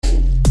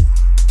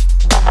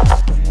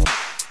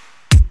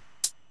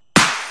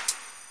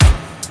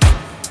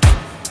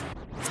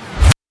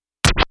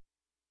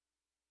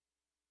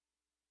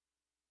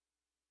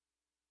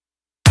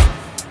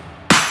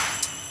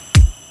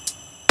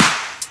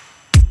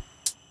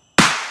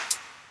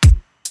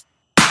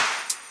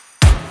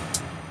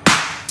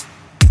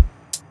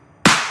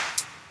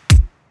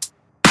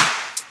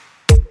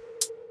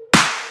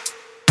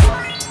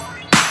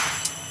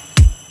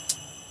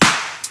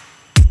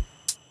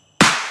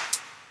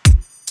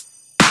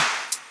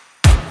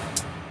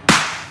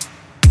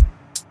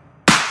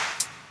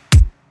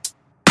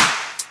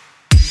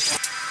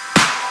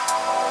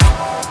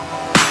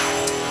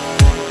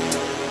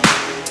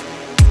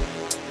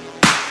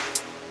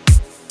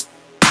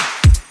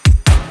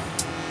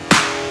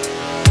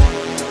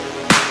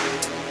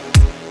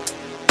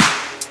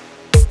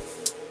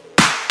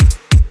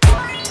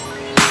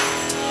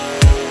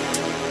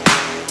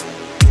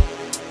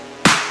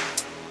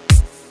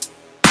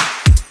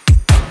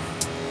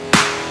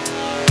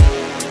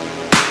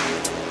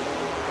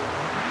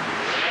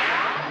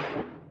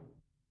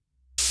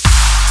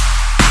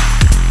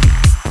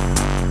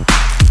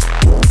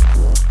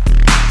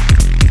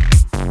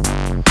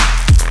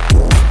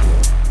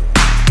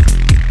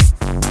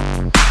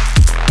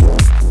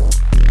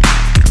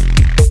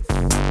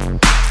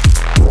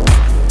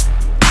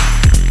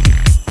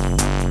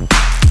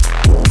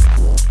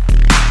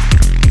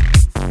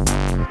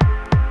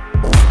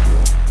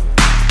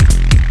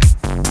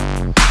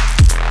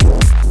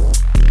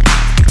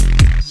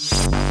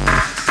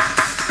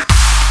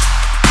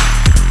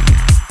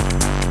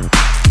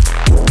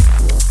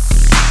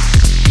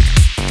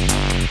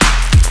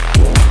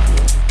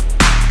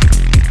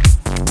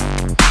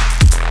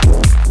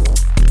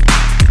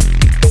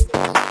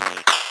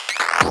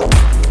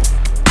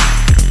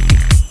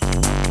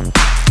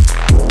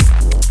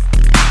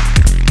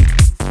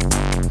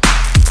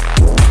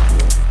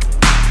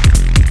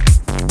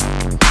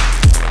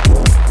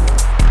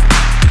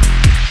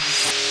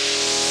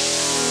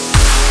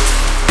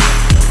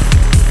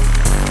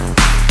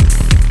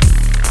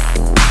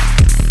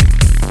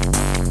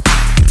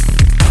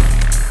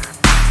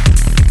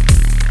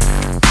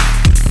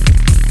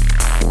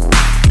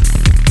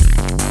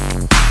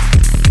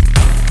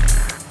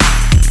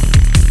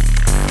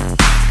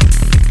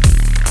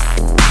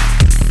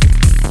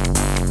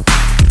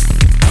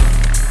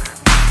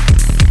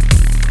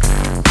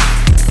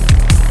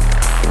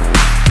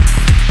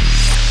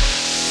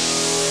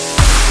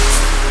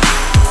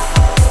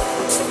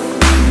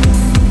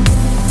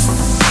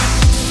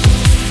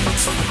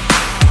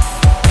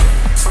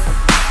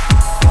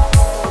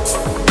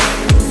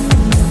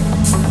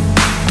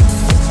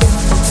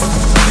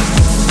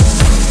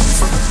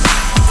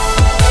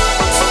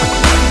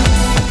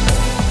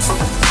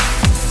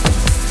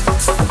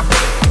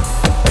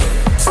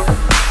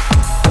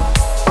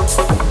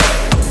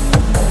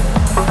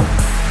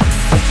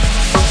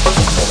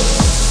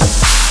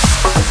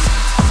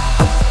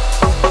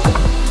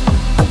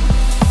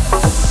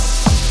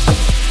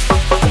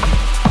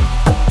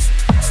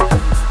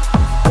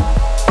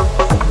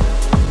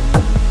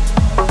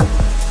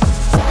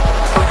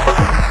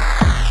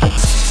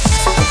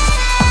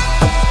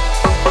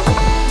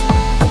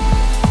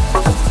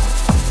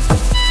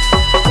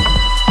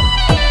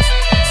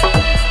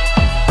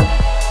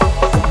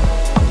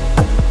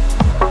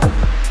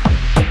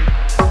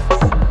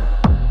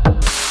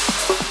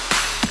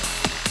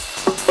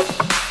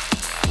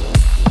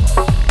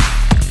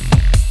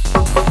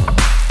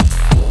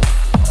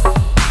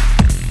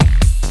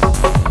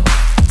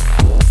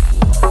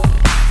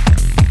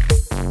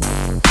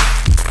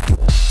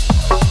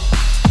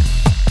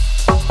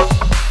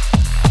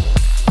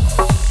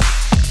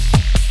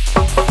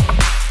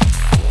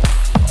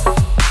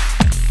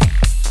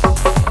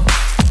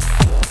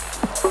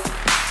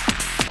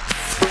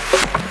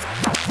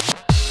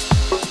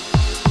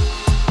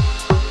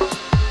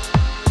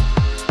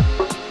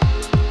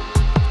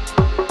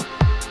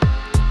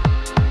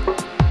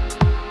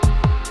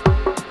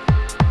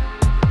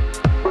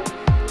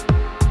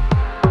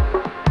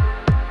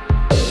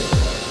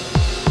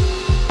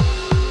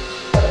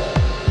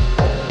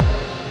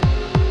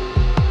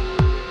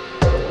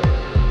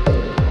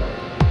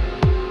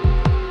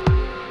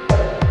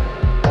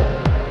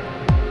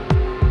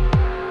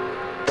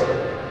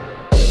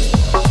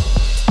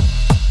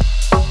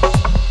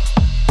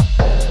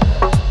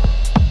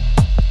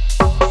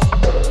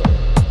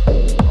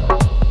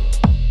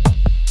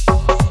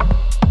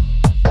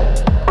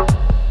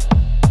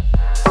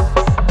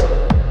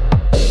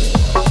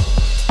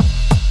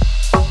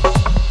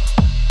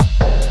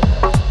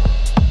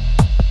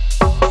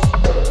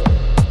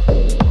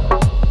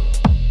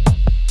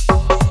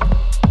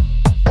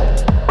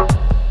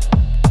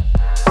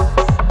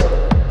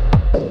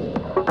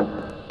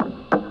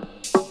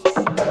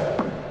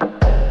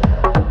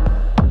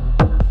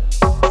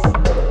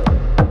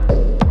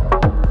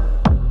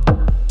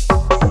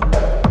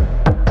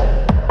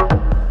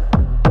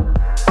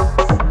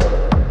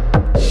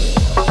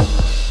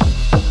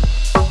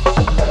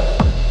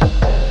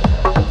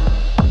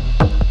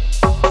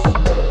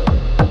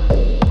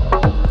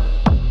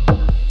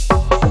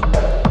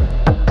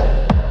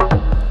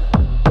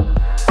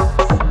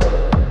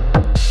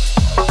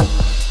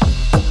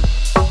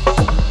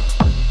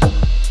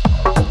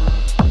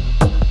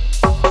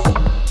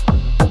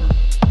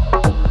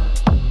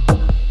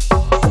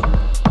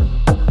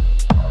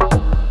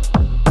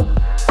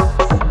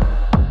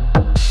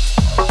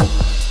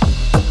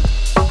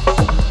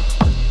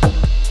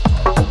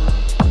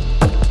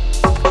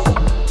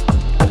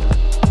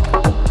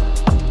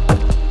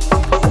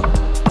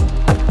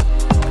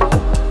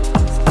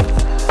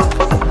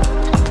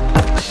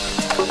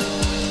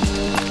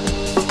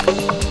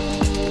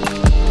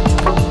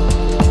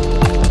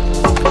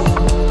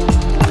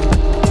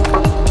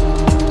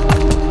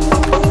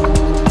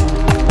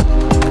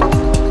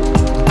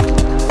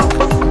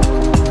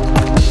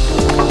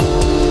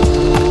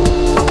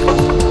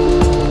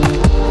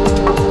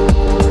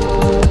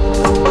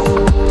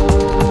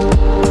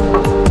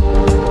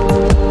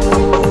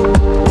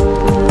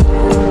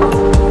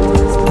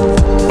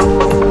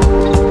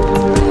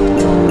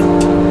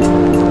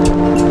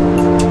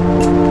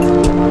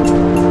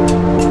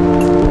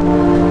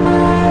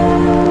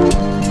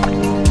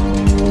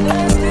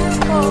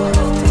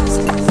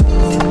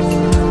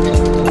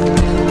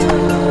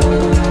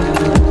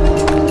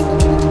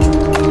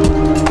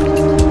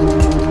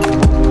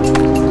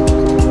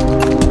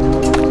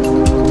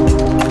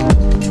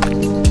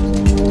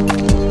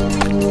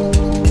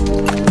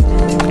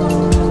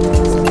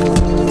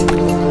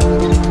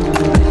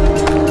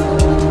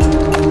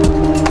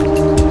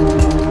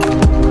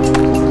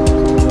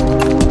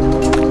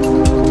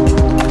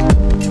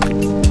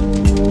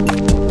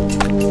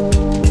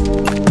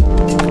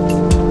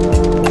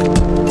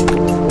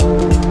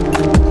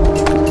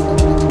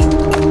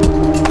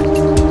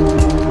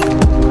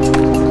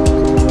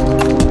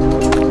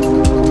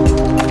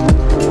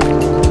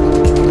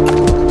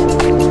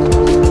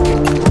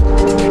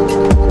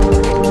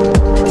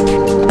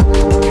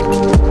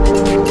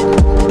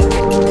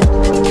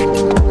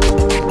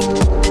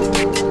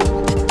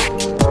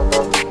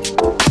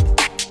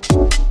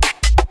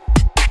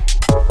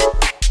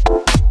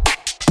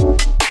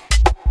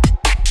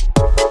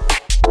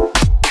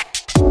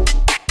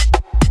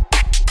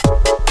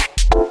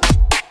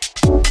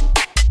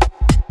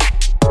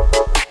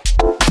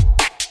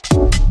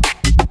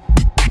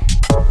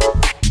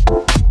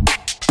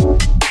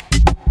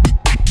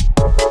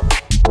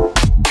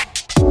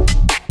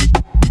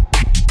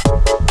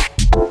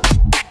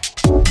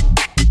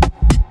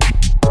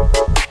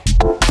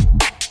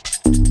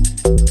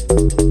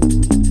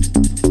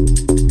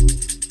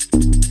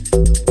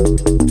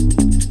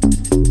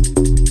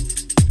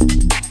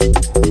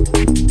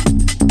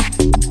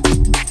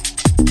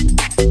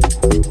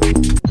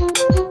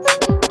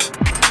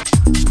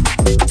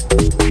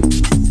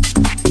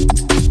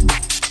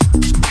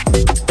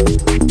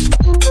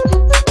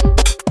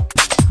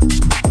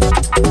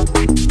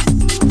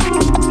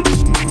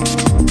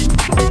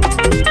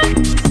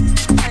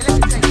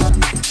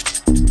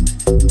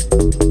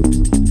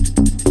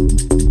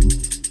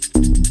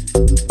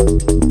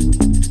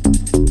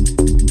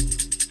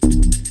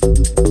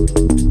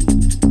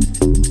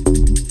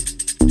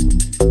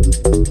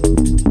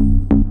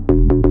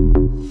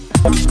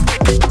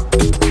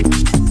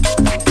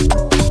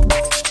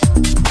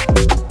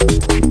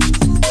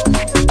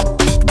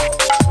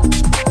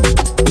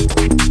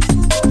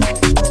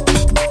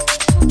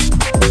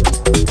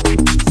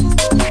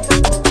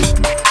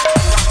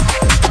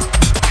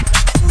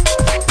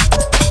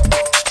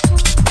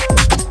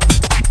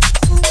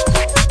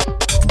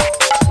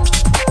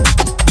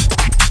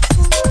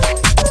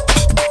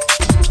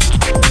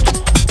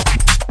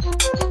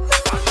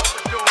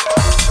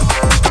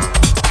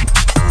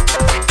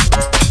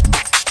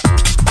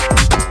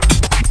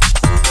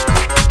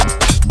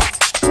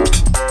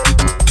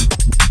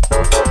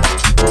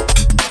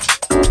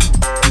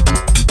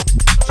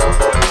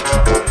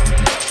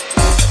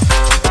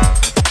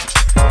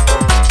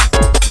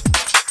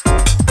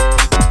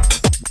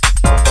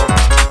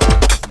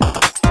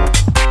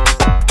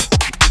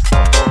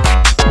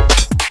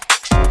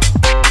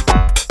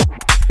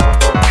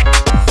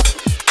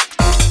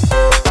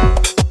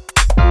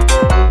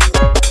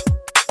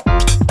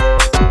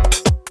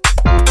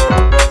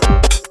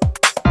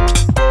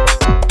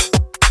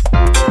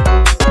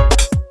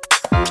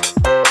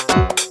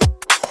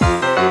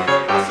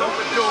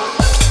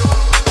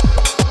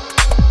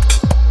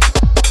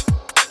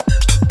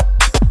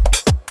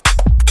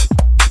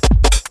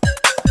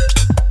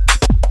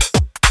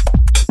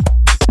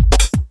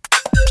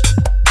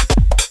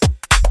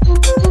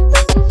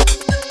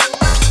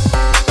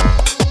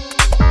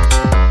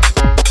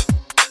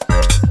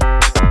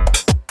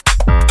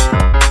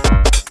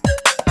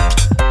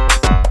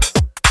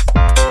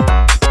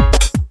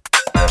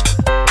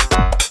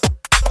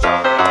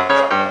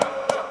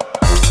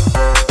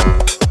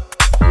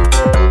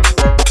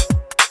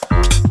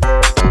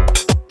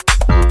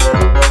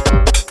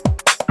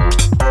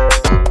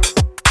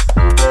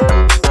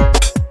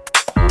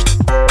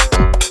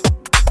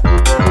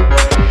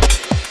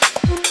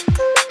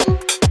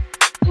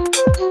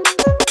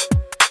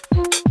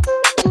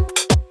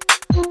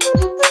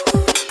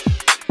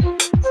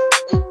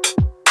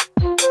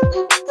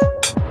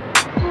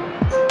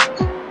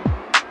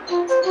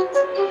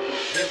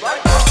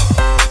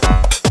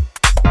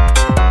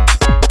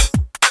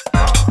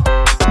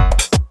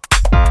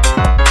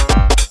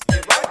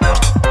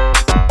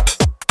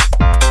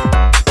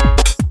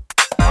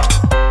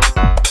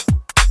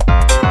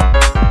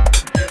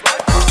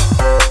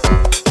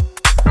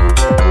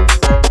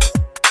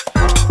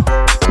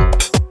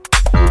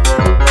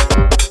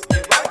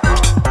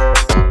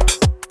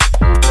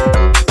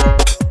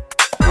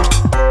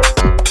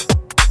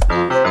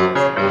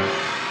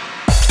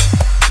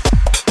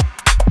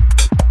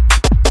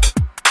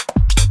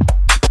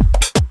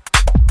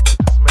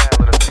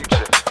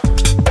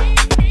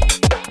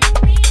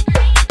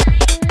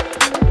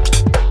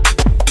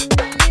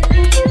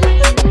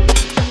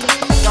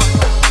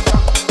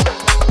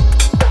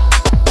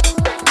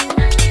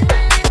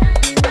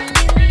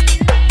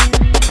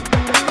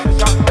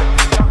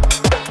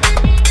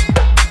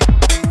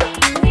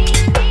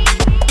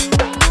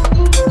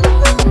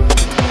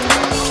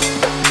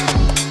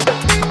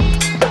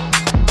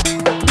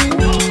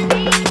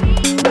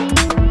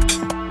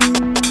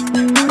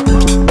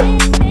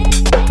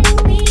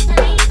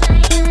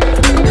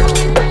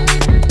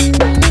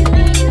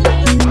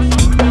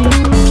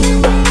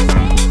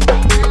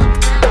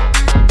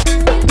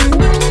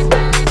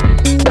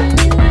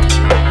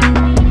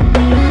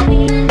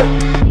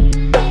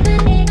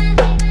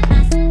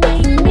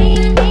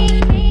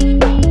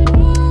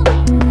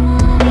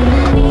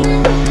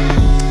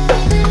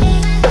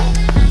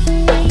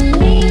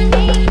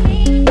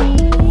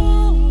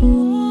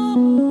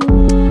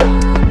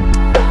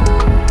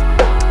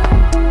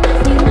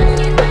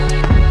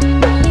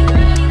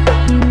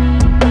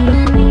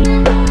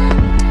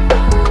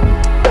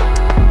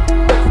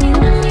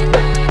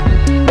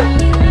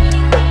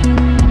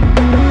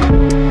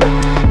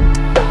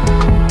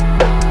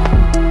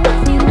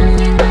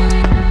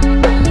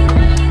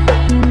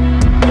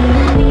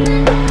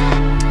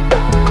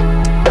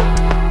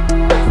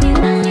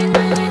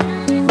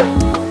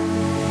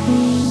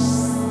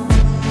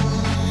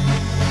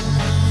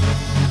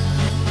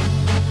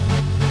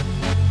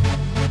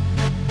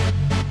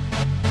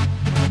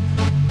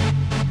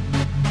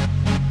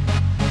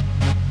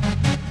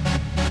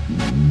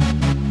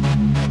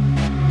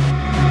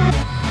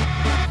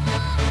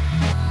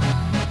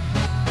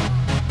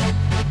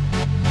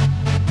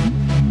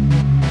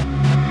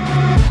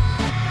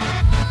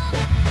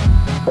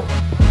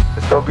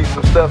Gonna be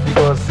some stuff you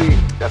gonna see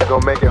that's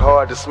gonna make it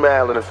hard to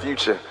smile in the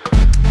future.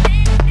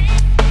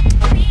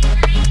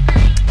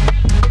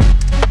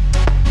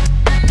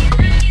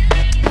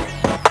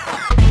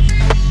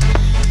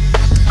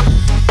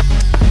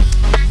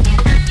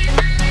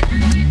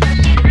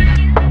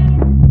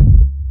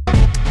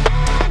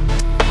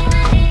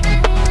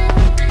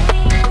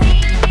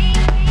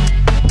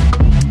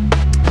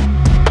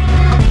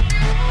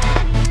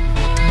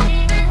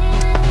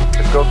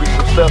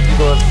 Stuff you're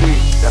gonna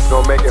see that's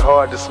gonna make it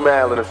hard to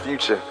smile in the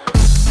future.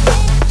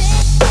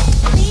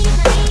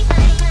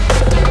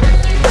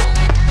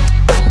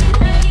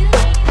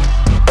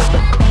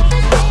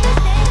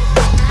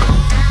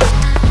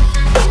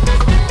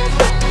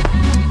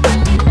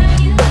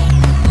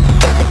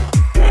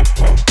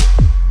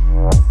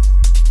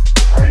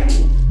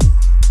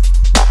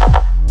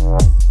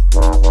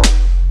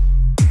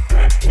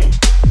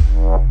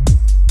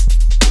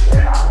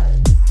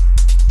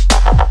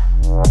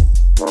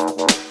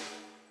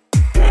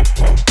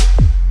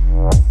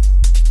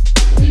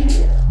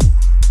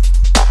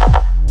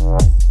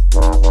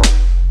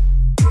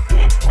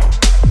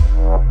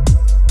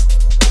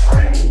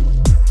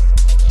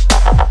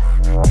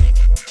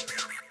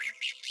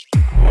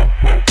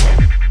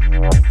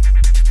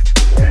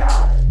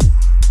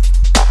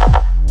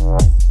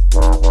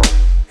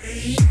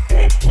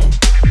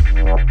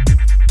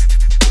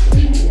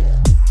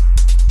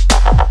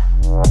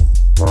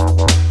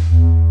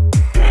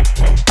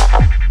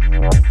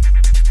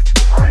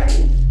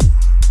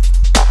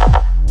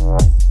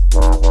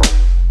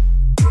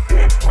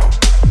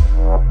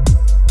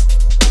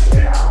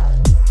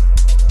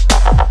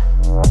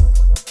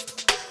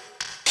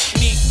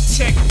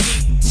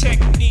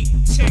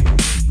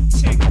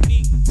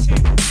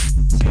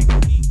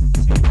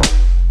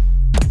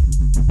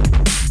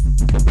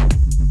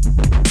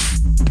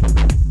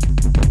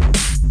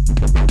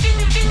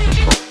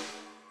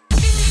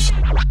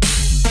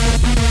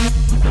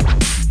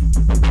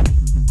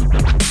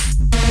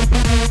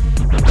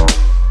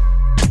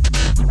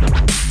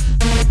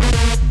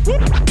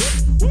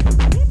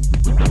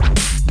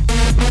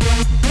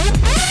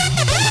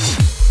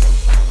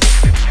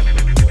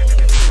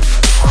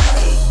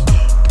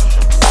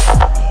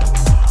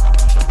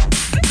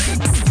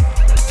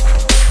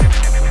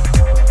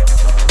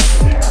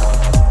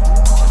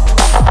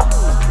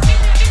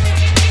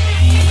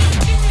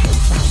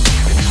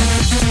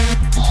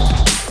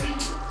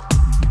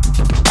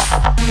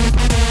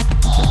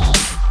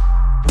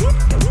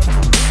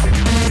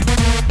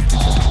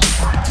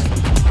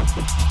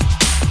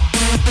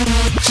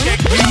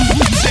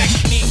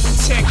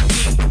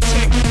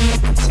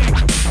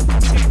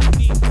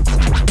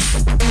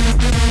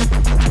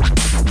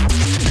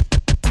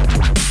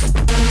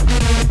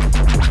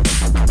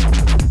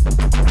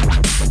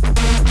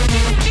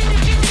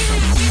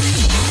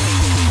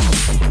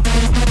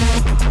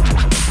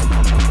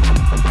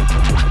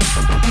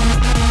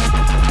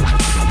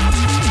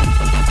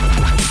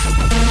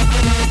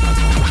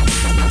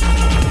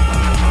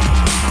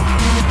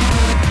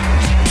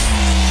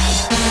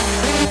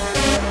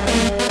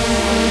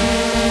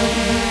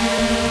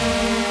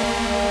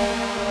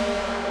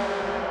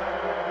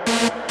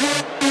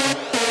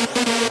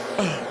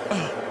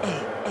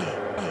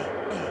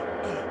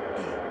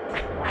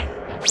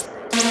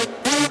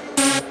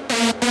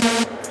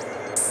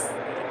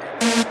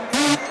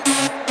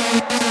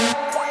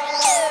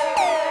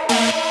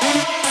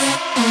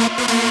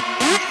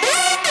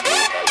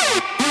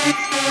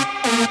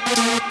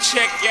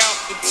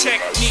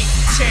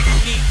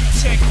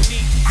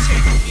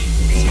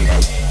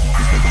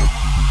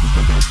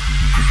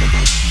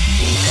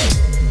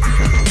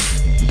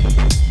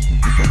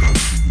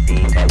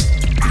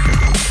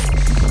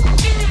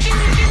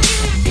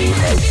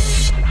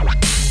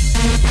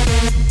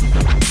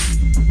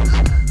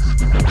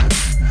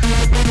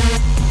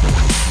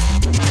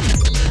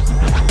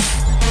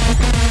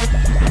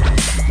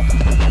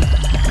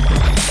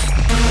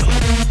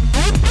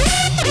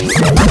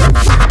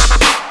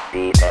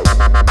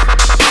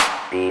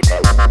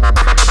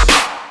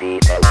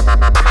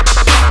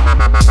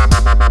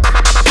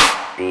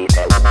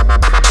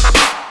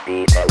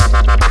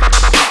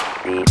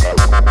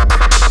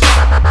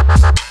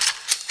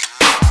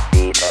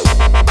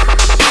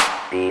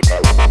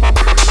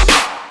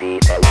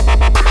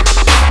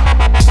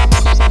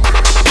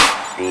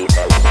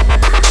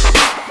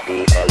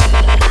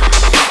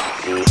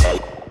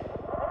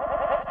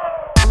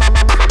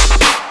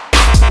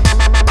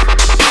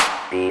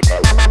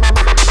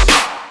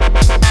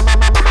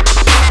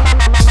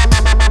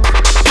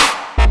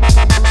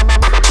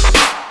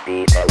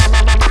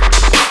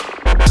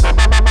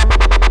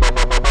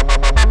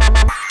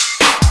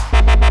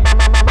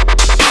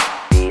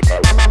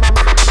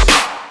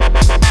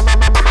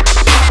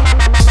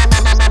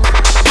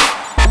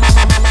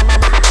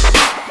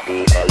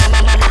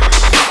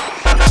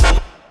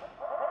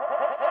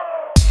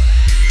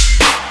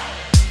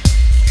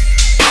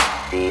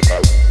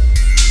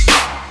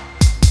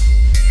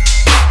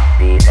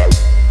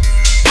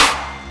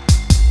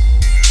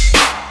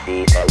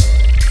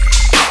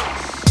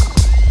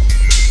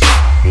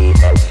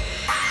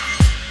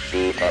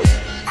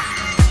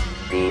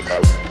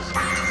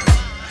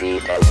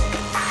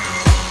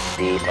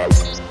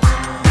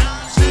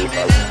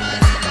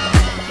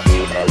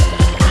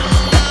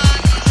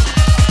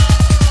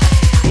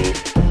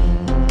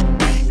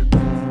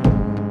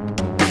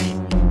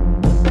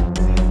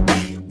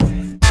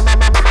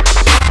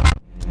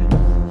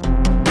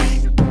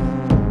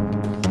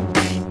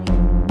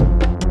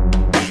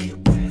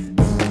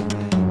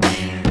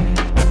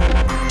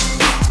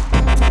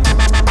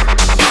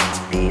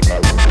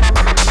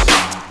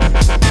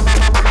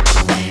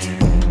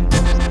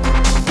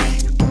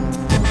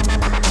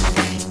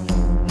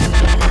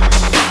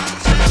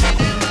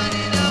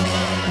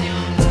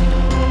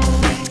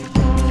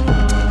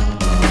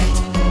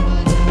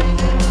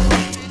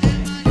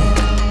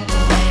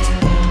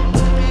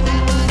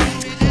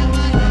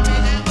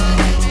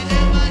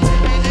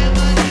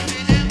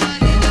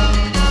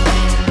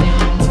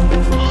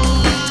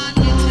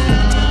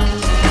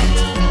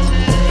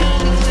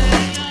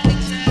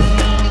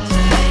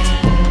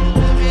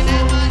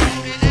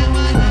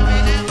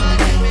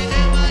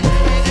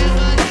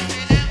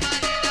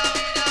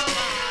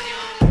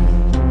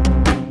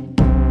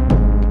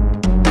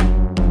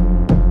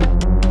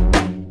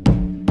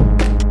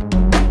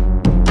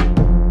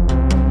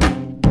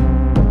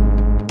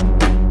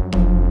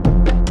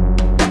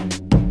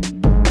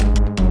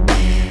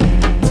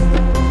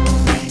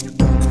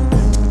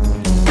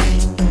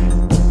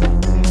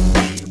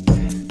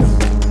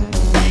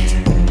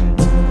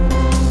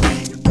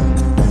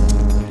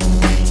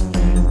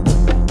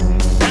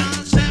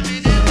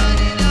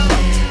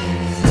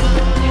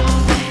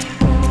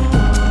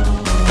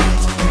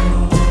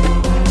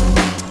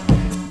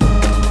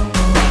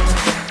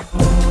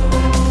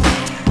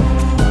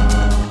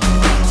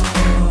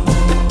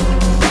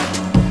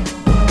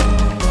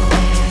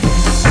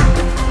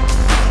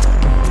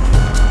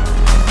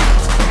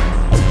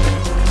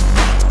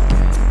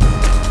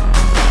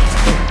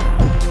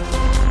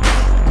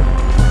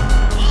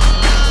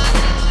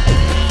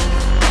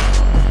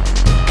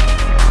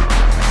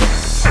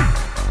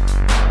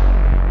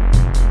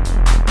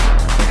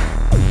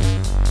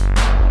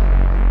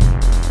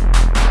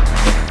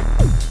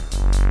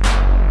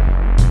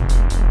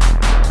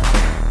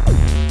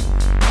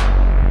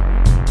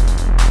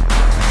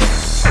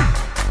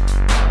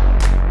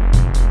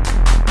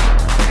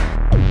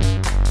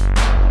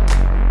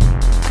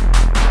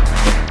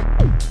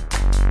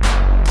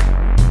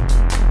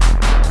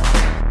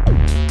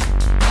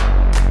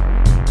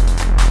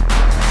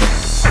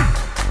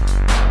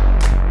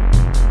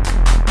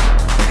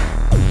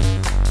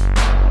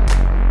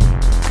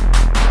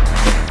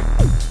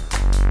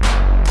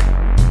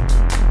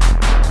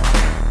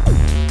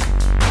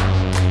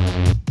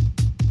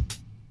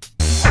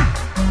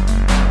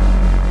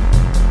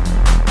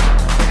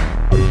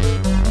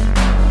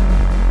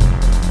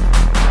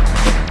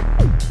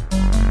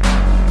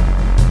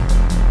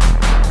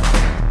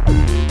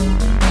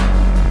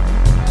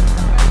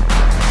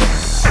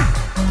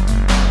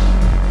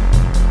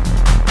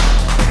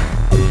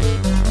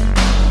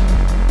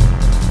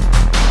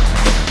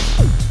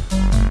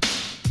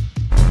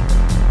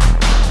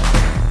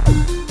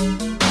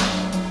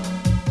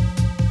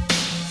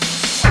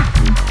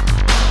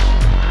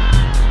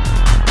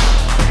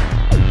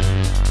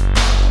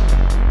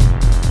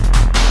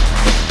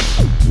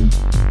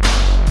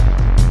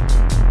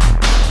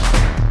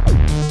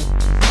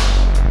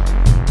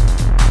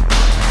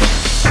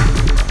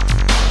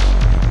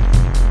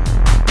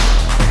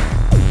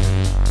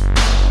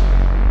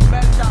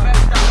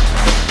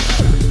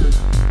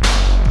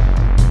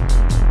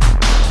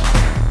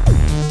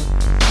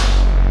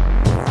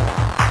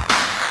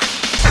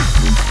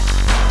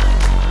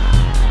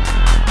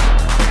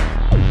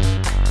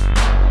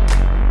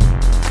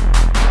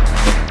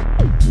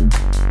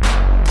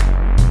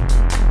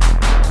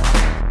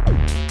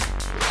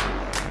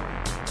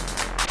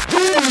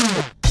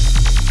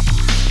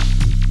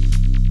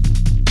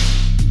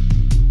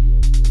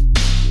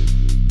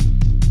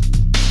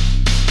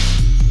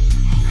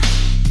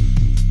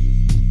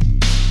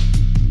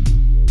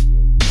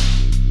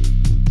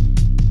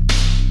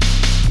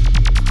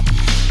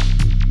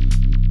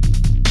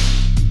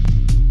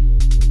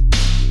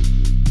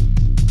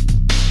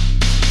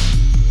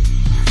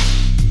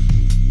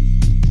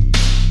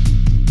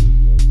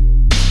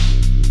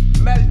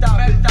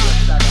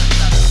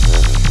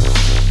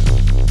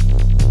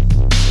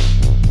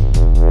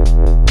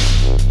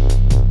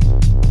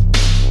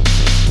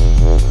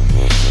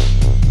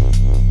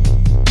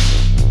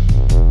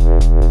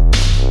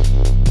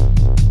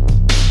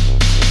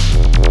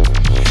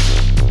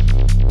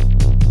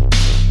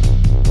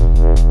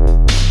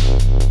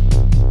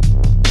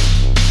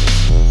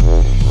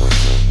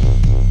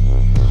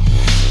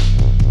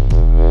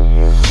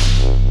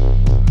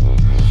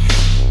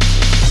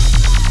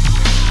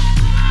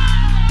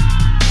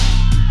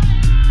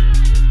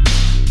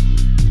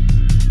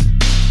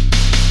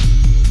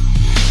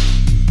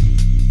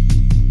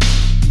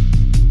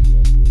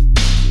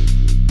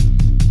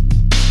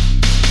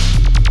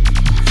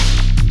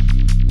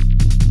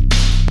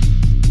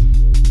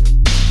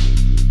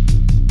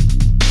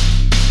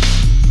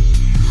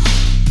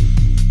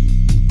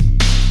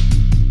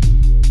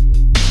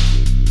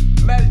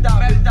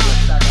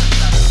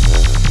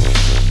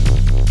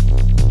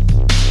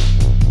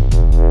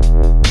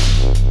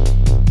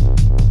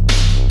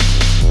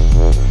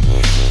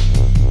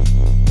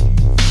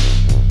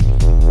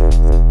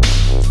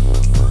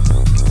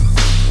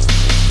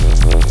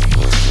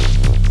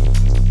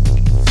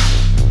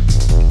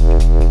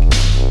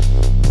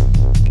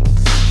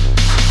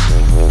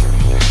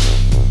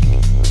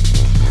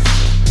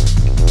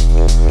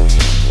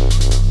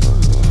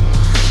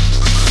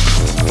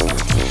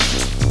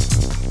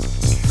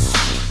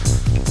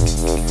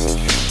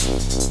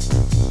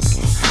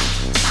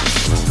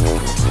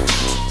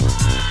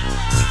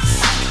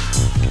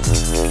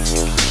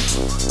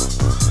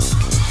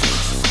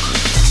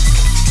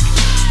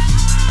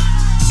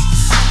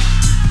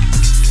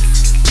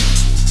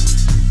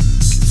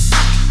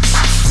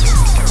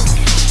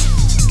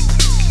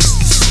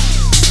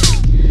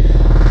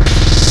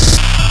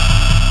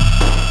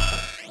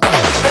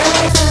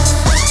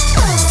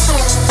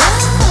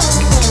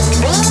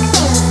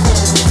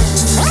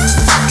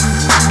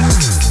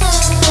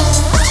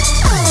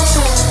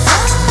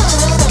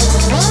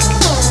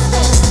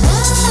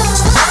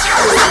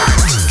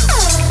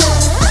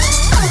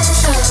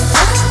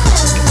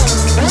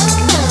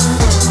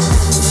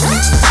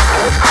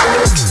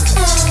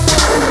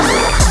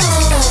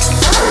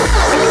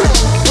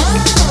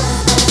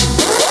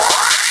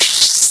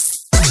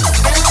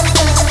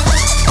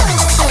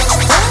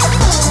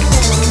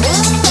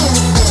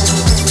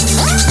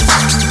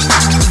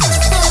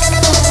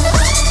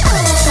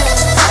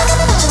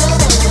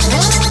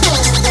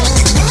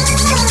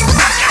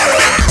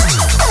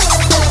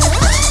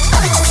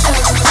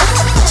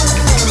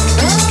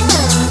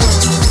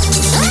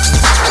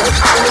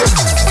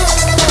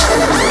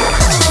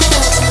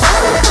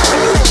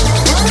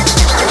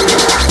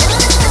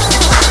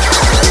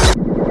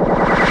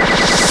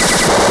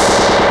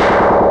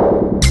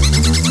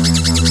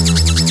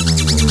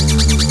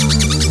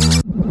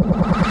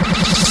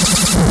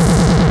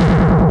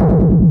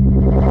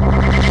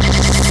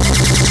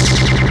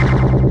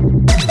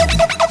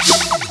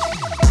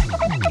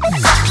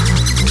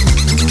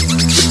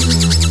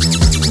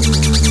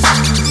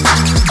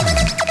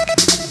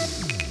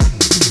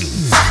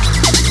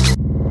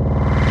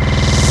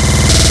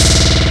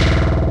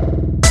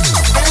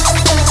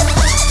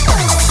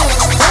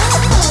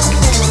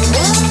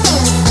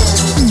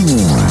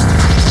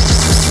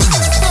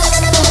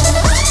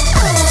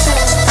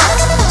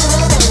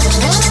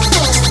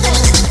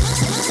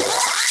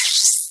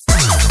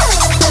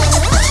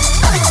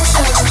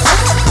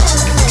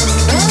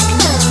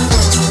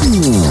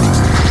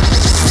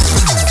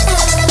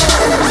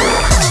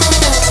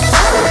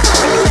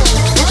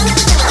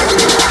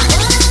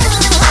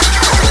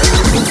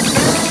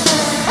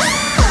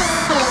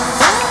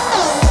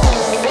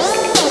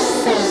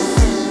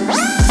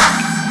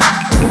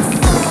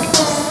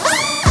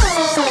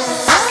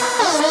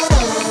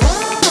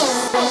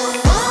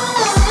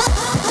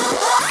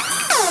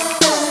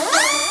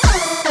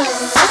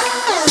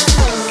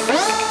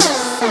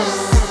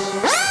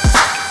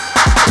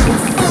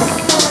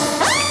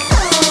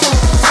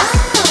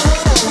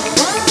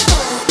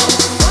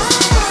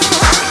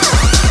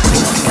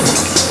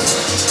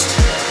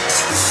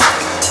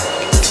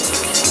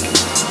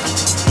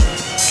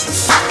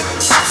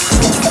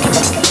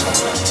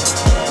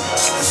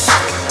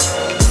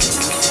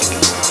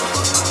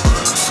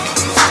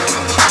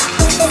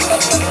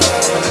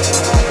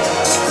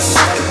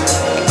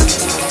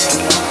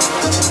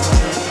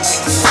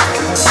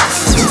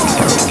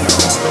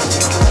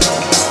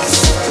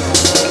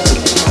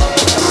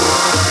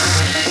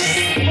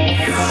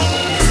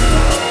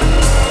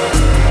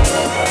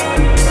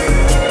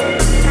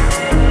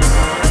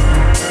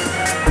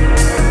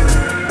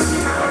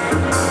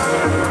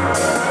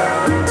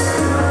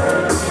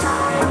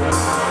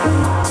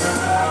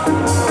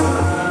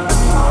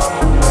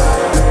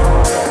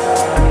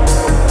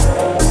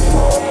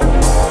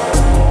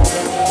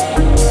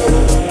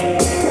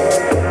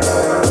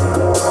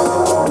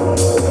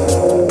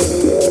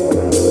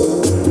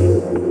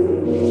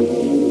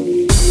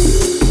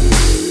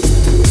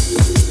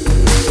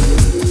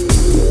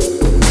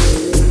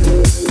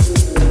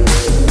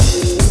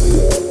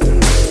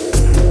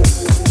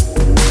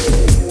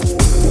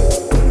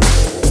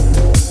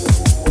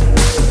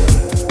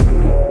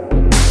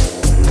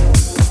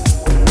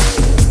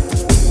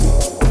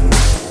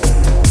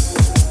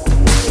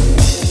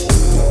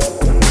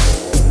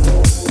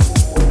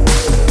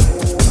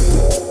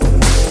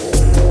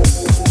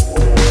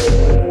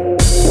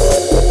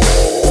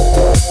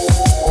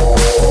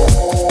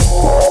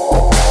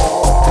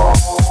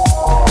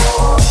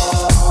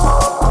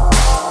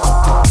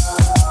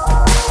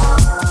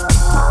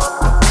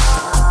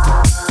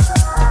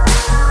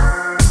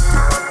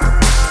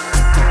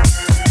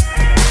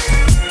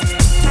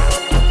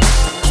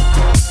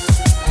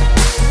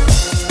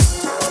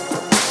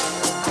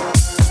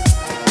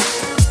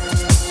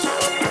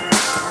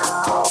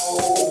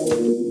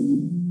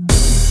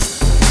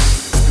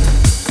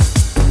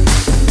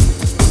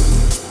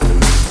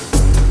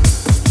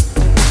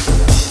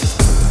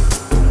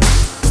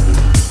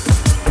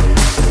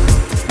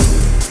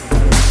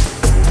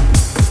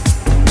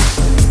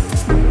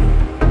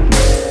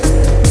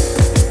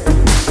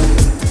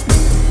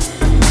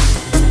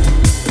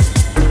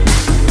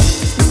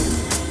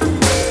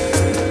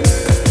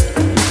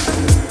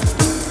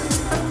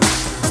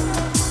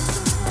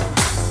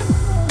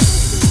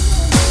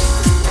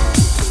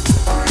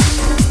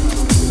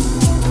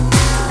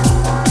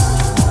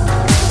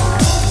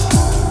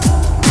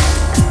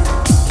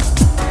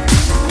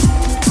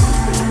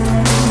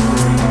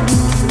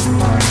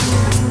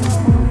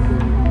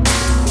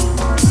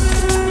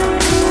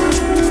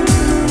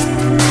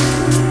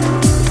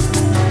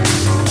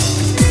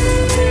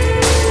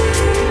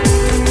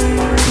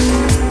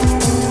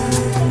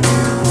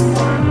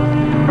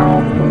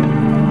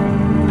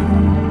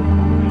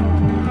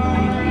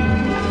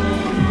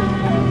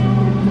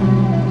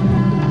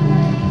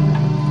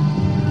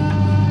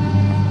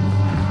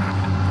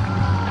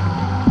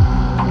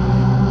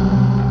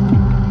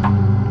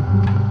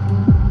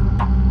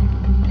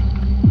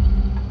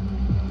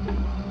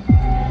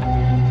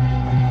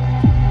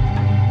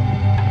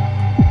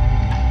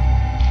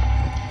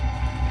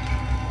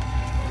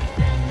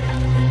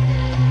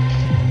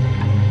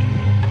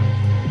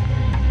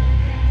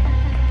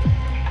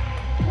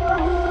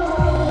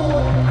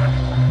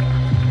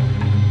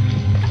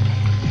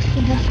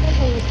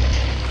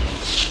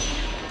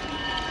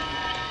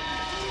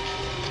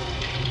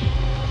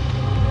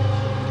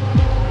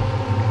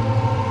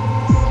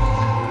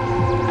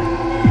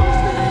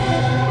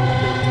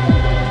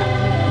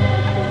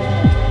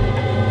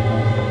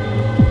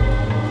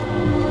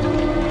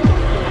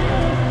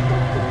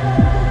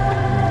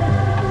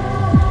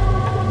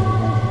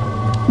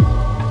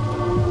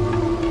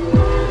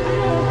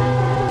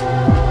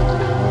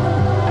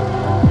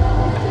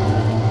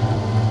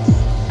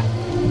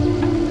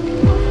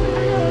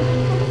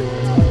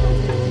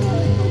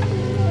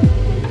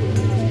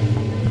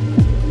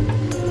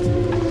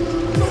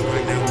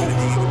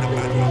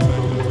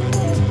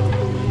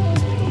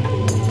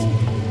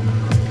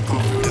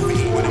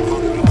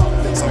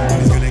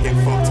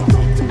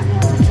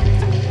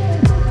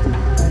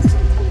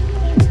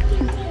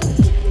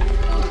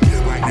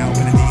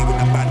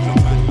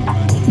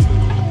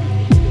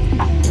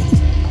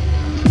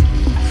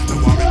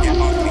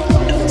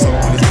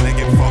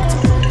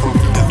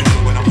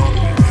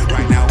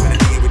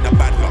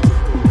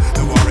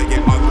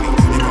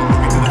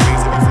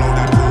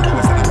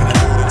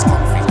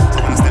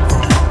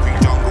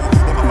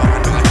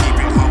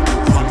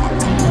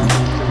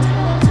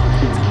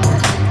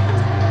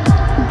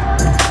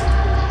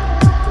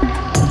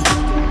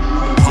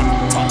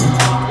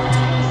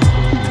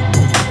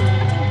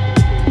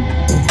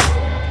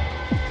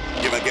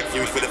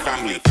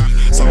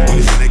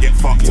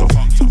 fucked up.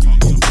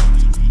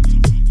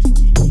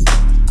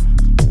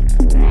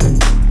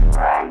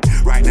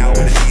 Right now, I'm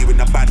gonna hit you in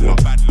the bad luck.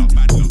 Can't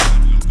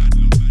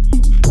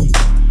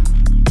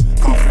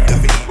food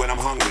ever eat when I'm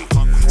hungry.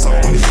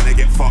 Somebody's gonna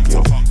get fucked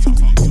up.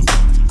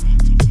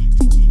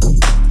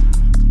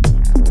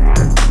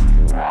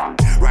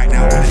 Right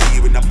now, I'm gonna hit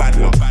you in the bad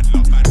luck.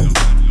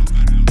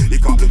 You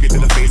can't look into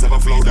the face of a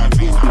flow down.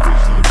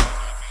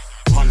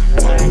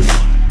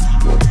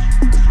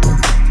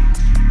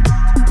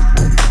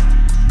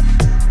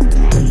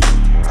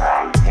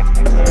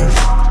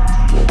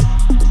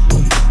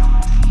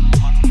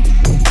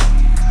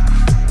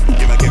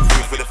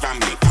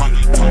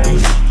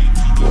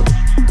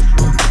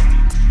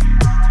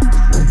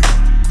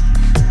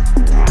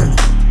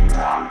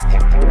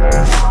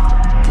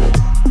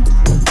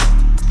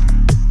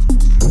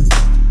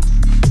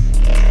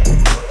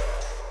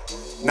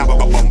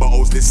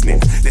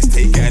 Listening. Let's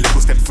take it a little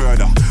step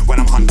further. When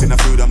I'm hunting the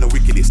food, I'm the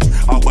wickedest.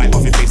 I'll bite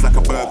off your face like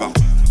a burger.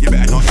 You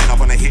better not end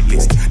up on a hit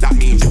list. That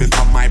means you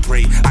become my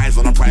prey. Eyes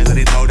on a prize, I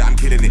didn't know that I'm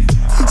killing it.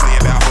 So you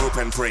better hope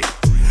and pray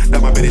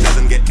that my belly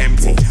doesn't get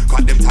empty.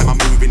 Cause them time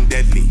I'm moving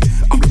deadly.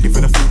 I'm looking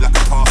for the food like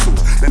a parcel.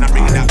 Then I'm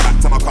bringing that back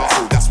to my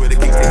castle. That's where the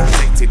kings stay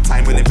protected.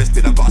 Time well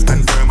invested. I've got to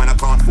stand firm and I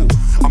can't fall.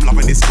 I'm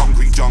loving this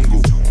concrete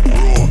jungle.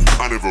 Raw,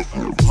 I never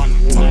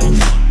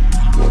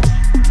hunter.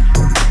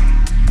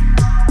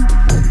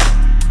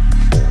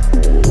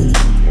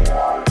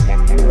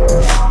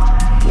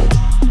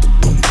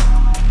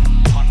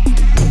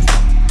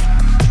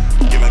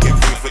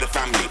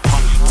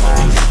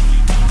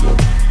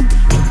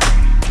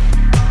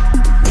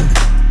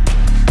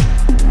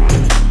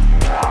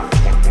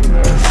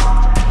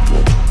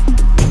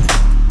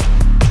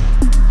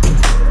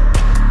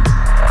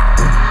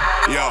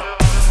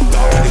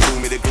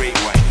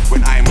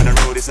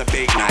 It's a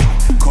big night,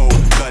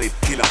 cold-blooded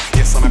killer.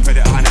 Yes, I'm a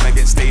predator, I never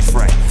get stage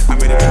fright. I'm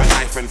ready with a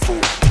knife and fork.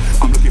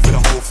 I'm looking for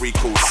the whole free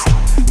course.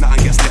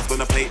 Nothing gets left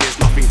on the plate, there's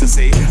nothing to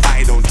say.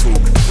 I don't talk.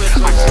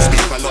 I can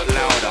speak a lot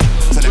louder.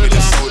 So let me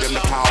just show them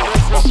the power.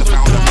 Off the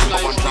founder,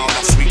 number one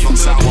rounder. Sweet, not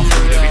sour,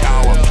 food every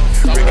hour.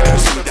 Bringing every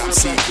food that I'm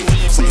seeking.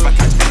 So if I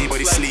catch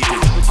anybody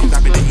sleeping, I'm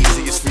grabbing the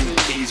easiest food,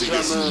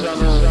 easiest.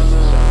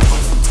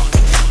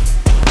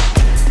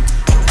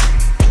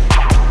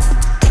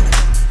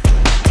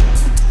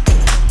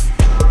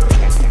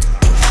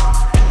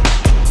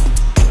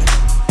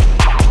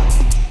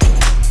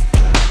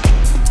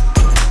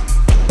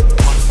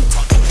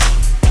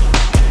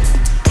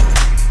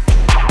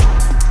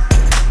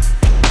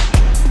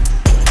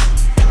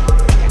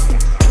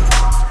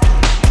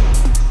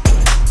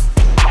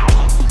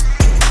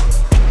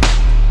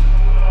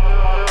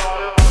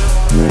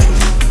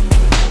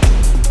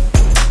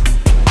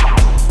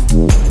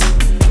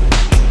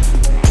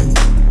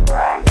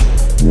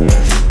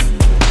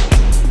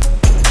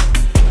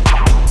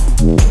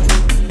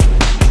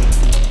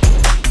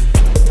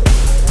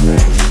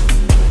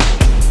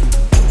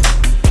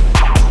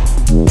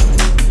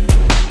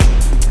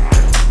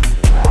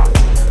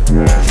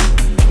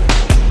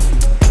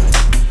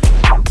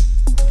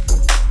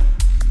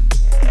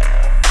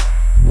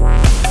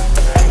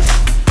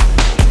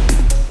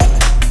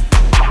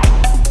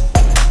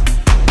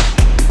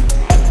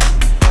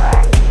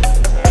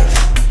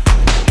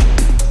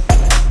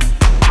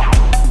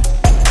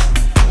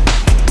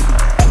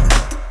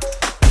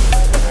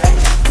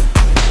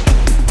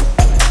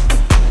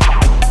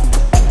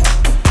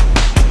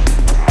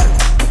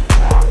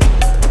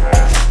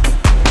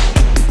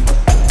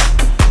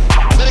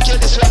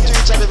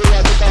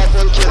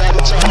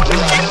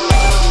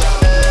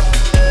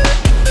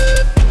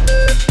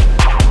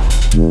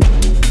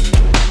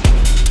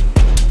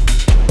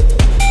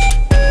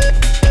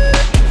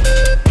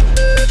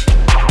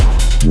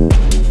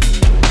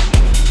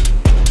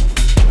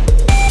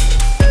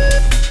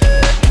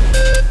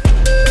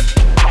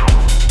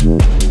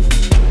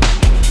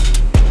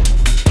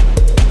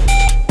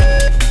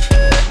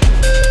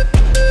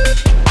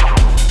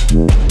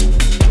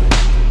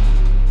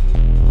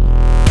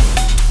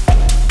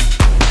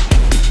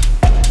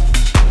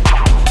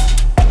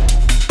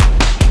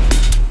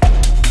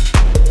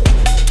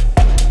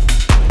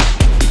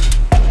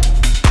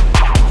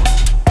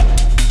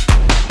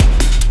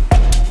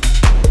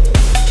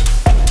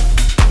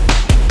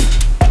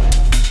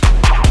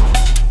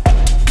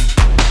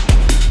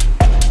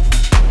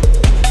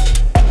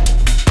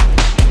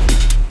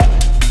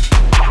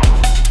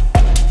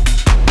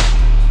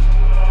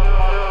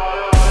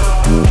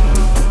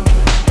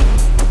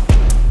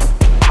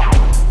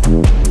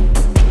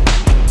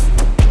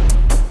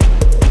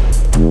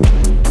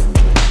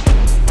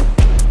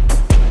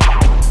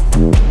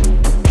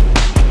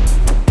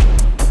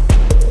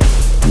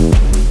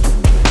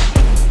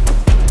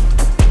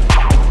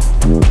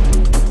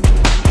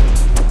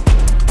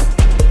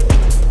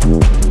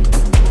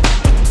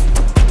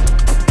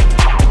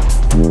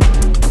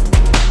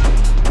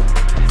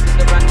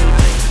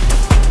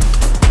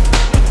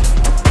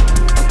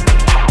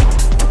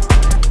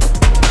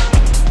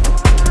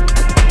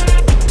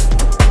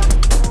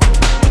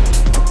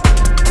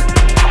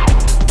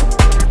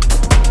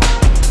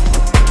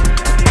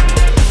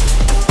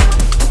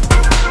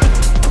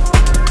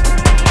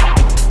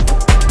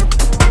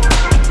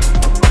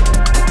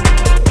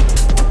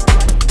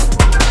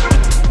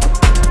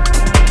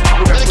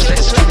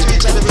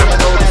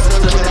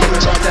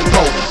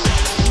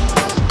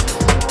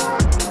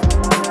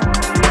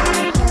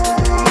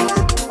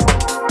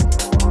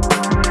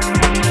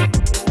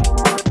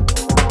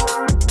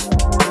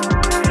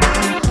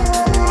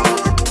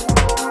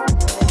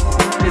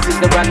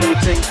 the brand new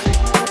thing.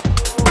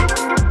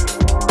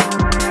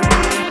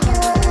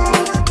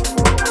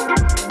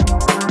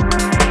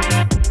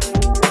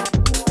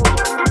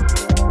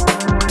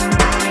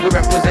 We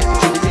represent you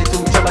to the year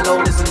 2 tremolo,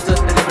 listen to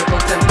the lyrical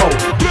tempo.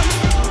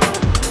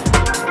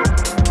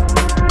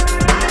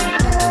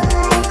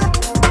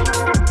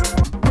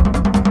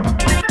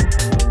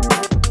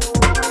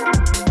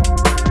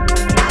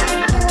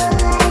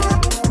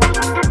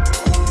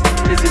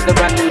 This is the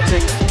brand new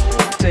thing,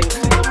 ting,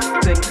 ting,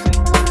 ting, ting,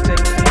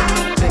 ting.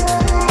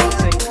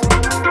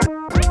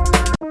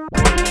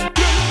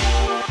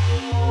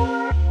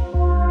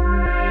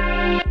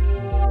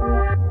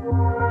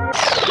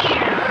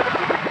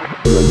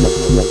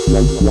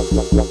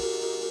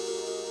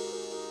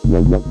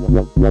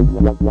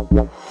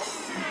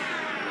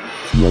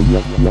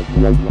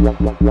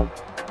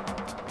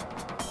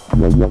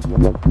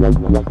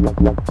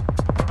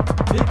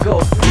 It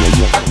goes.